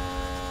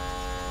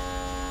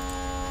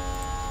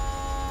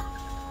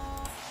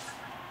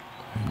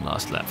 And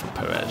last lap for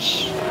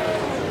Perez.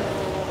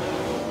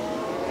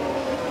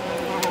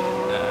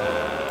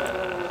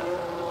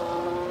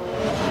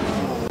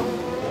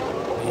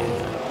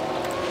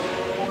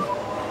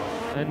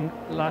 And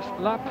last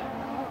lap.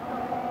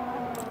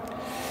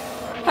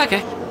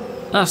 Okay,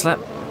 last lap.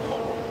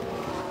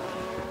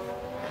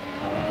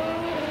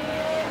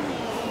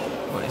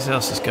 What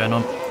else is going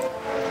on?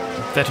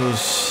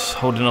 Vettel's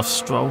holding off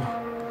Stroll.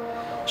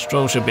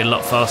 Stroll should be a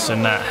lot faster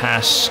than that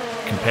Haas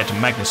compared to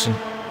Magnussen.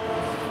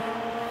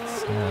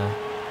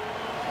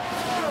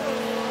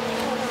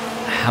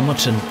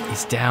 Hamilton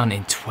is down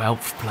in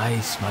 12th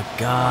place. My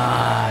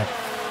God,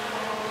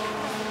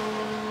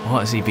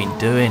 what has he been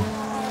doing?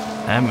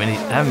 I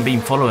haven't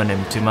been following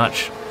him too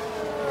much.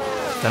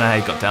 Don't know how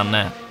he got down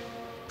there,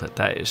 but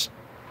that is,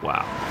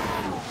 wow.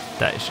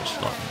 That is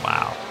just like,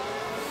 wow.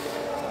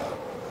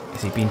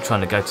 Has he been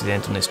trying to go to the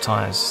end on his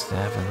tyres? They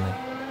haven't they?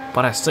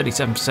 But that's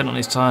 37% on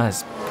his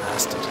tyres.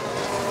 Bastard.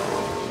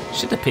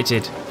 Should have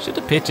pitted. Should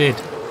have pitted.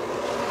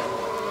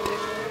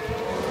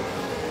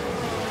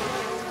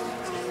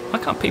 Why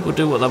can't people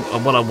do what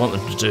I want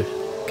them to do?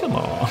 Come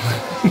on.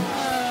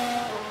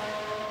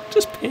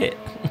 Just pit.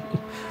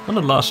 On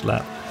the last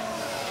lap.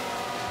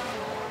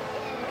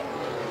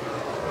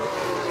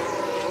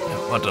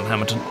 Well done,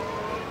 Hamilton.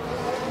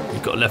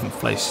 You've got 11th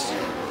place.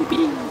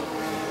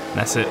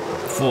 That's it.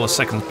 4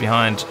 seconds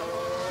behind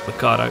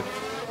Ricardo.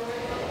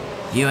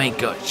 You ain't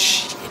got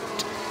shit.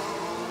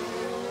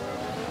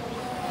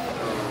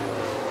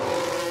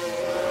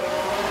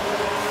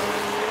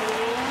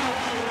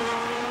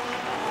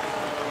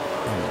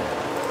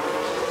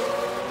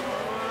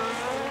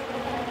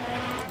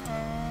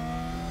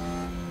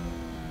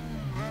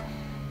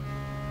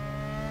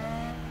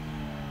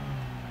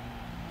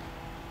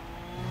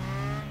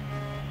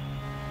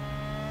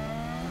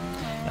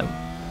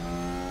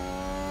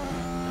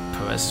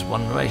 Perez has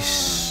won the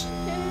race.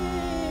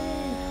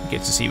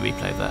 Get to see a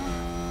replay of that.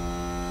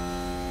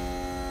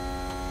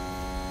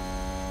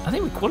 I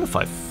think we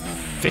qualified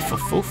 5th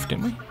or 4th,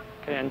 didn't we?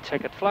 Okay, and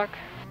checkered flag.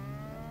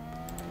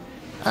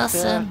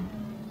 Awesome.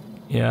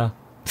 Yeah.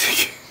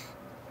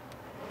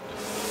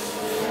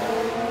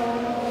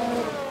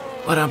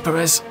 Well done,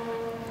 Perez.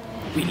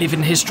 We live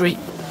in history.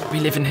 We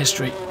live in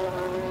history.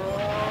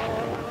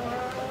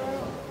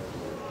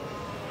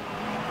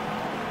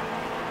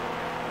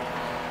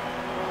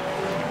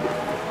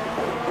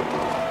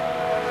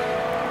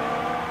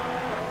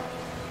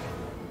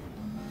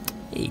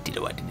 He did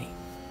alright, didn't he?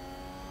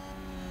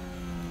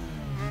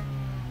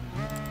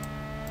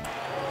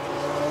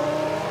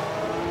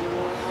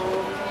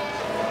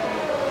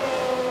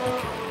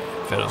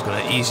 Vettel's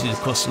going to easily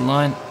cross the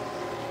line.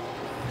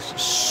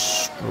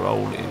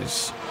 Stroll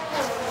is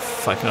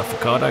fighting off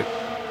Ricardo.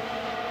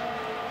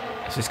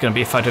 Is this going to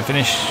be a photo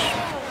finish?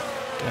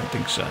 Don't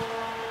think so.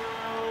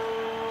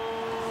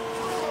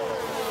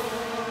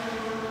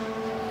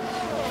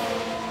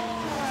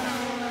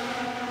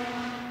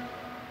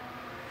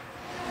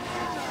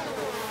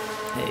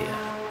 Hey,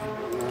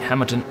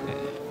 Hamilton.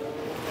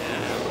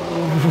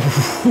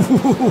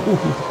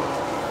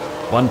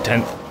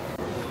 1/10.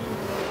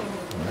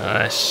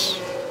 Nice.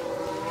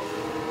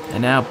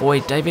 And now,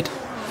 boy, David.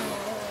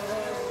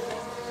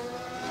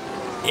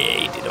 Yeah,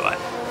 he did alright.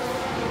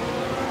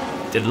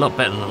 Did a lot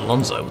better than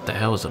Alonso. What the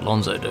hell is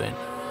Alonso doing?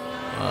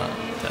 What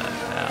the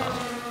hell?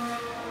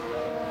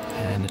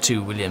 And the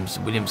two Williams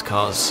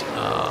cars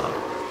are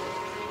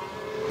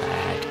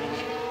bad.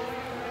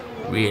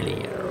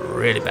 Really,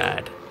 really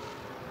bad.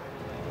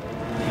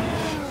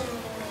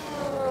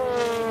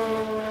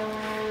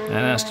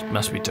 And that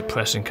must be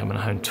depressing coming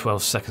home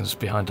 12 seconds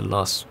behind the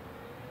last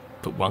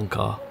but one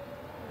car.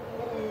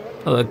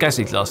 Oh,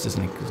 Gasly's last, isn't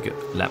he? Because he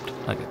got lapped.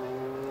 Okay.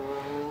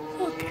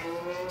 Okay.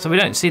 So we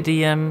don't see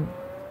the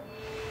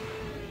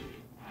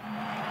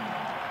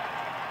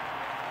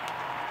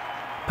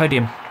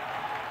podium,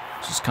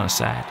 which is kind of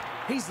sad.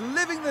 He's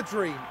living the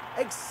dream.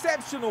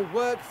 Exceptional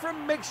work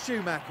from Mick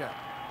Schumacher.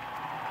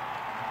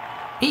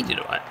 He did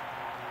alright.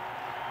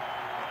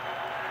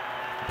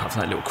 Apart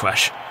from that little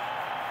crash.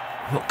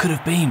 What could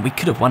have been? We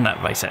could have won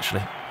that race,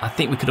 actually. I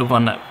think we could have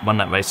won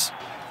that race.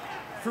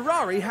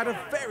 Ferrari had a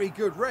very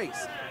good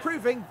race,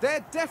 proving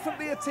they're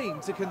definitely a team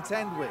to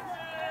contend with.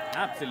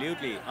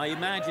 Absolutely. I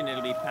imagine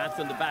it'll be pats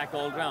on the back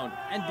all round,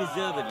 and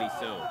deservedly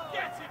so.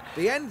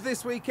 The end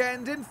this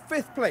weekend in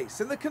 5th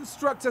place in the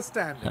Constructor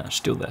Standings.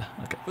 Still there.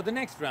 Okay. For the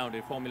next round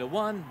in Formula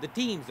One, the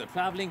teams are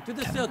travelling to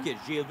the circuit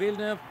Gilles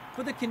Villeneuve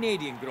for the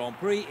Canadian Grand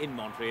Prix in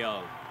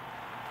Montreal.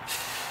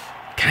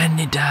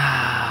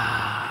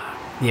 Canada.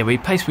 Yeah,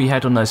 pace we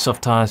had on those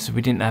soft tyres,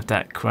 we didn't have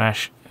that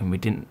crash and we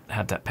didn't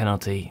have that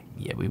penalty.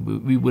 Yeah, we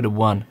would have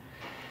won.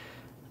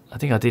 I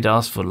think I did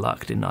ask for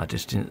luck, didn't I? I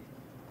just didn't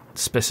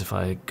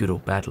specify good or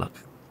bad luck.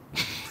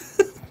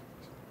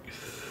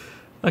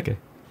 Okay,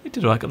 he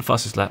did alright, got the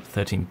fastest lap,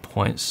 13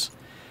 points.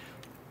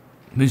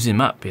 Moves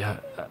him up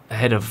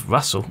ahead of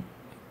Russell.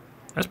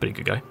 That's pretty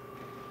good go.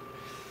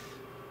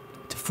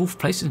 To 4th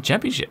place in the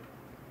championship.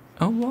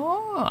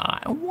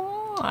 Alright.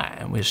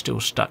 And we're still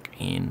stuck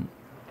in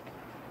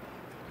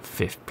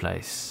 5th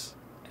place.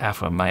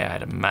 Alfa Romeo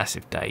had a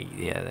massive day.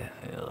 Yeah,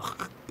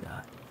 ugh,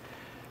 God.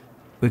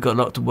 We've got a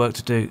lot of work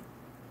to do.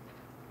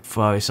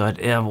 Ferrari side.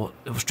 Yeah, what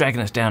was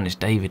dragging us down is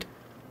David.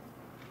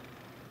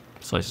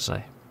 Sorry to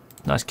say.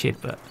 Nice kid,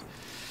 but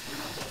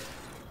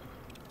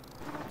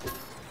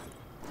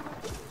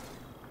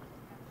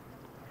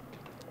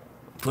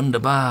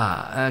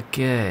wunderbar.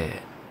 Okay.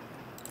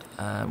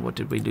 What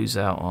did we lose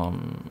out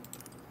on?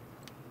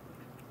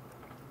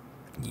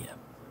 Yeah.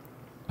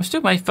 We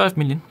still made 5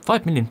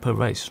 million per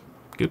race.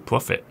 Good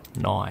profit.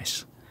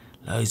 Nice.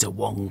 Loads of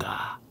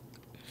wonga.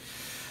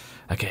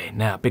 Okay,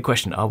 now, big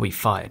question. Are we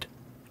fired?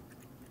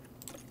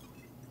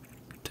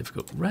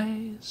 Difficult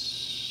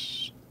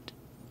race.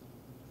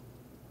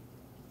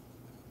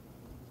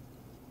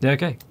 Yeah,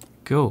 okay.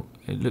 Cool.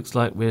 It looks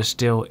like we're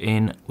still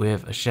in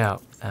with a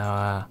shout.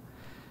 Our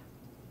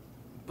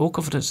ball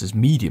confidence is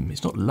medium.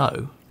 It's not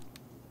low.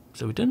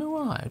 So we don't know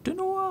why. I don't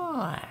know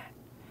why.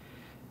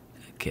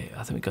 Okay,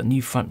 I think we've got a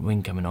new front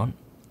wing coming on.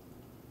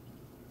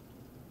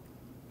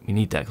 We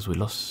need that because we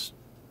lost...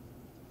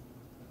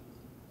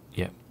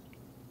 Yep.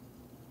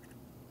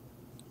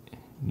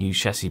 New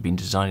chassis been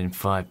designed in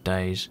 5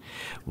 days.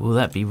 Will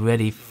that be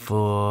ready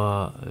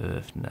for...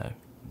 no.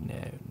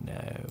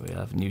 We'll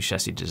have a new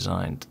chassis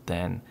designed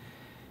then.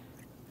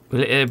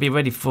 Will it be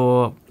ready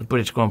for the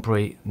British Grand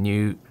Prix?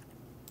 New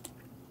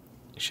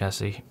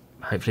chassis.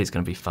 Hopefully it's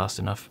going to be fast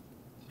enough.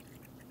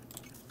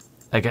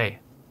 Okay,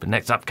 but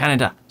next up,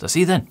 Canada. So see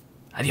you then.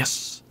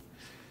 Adios.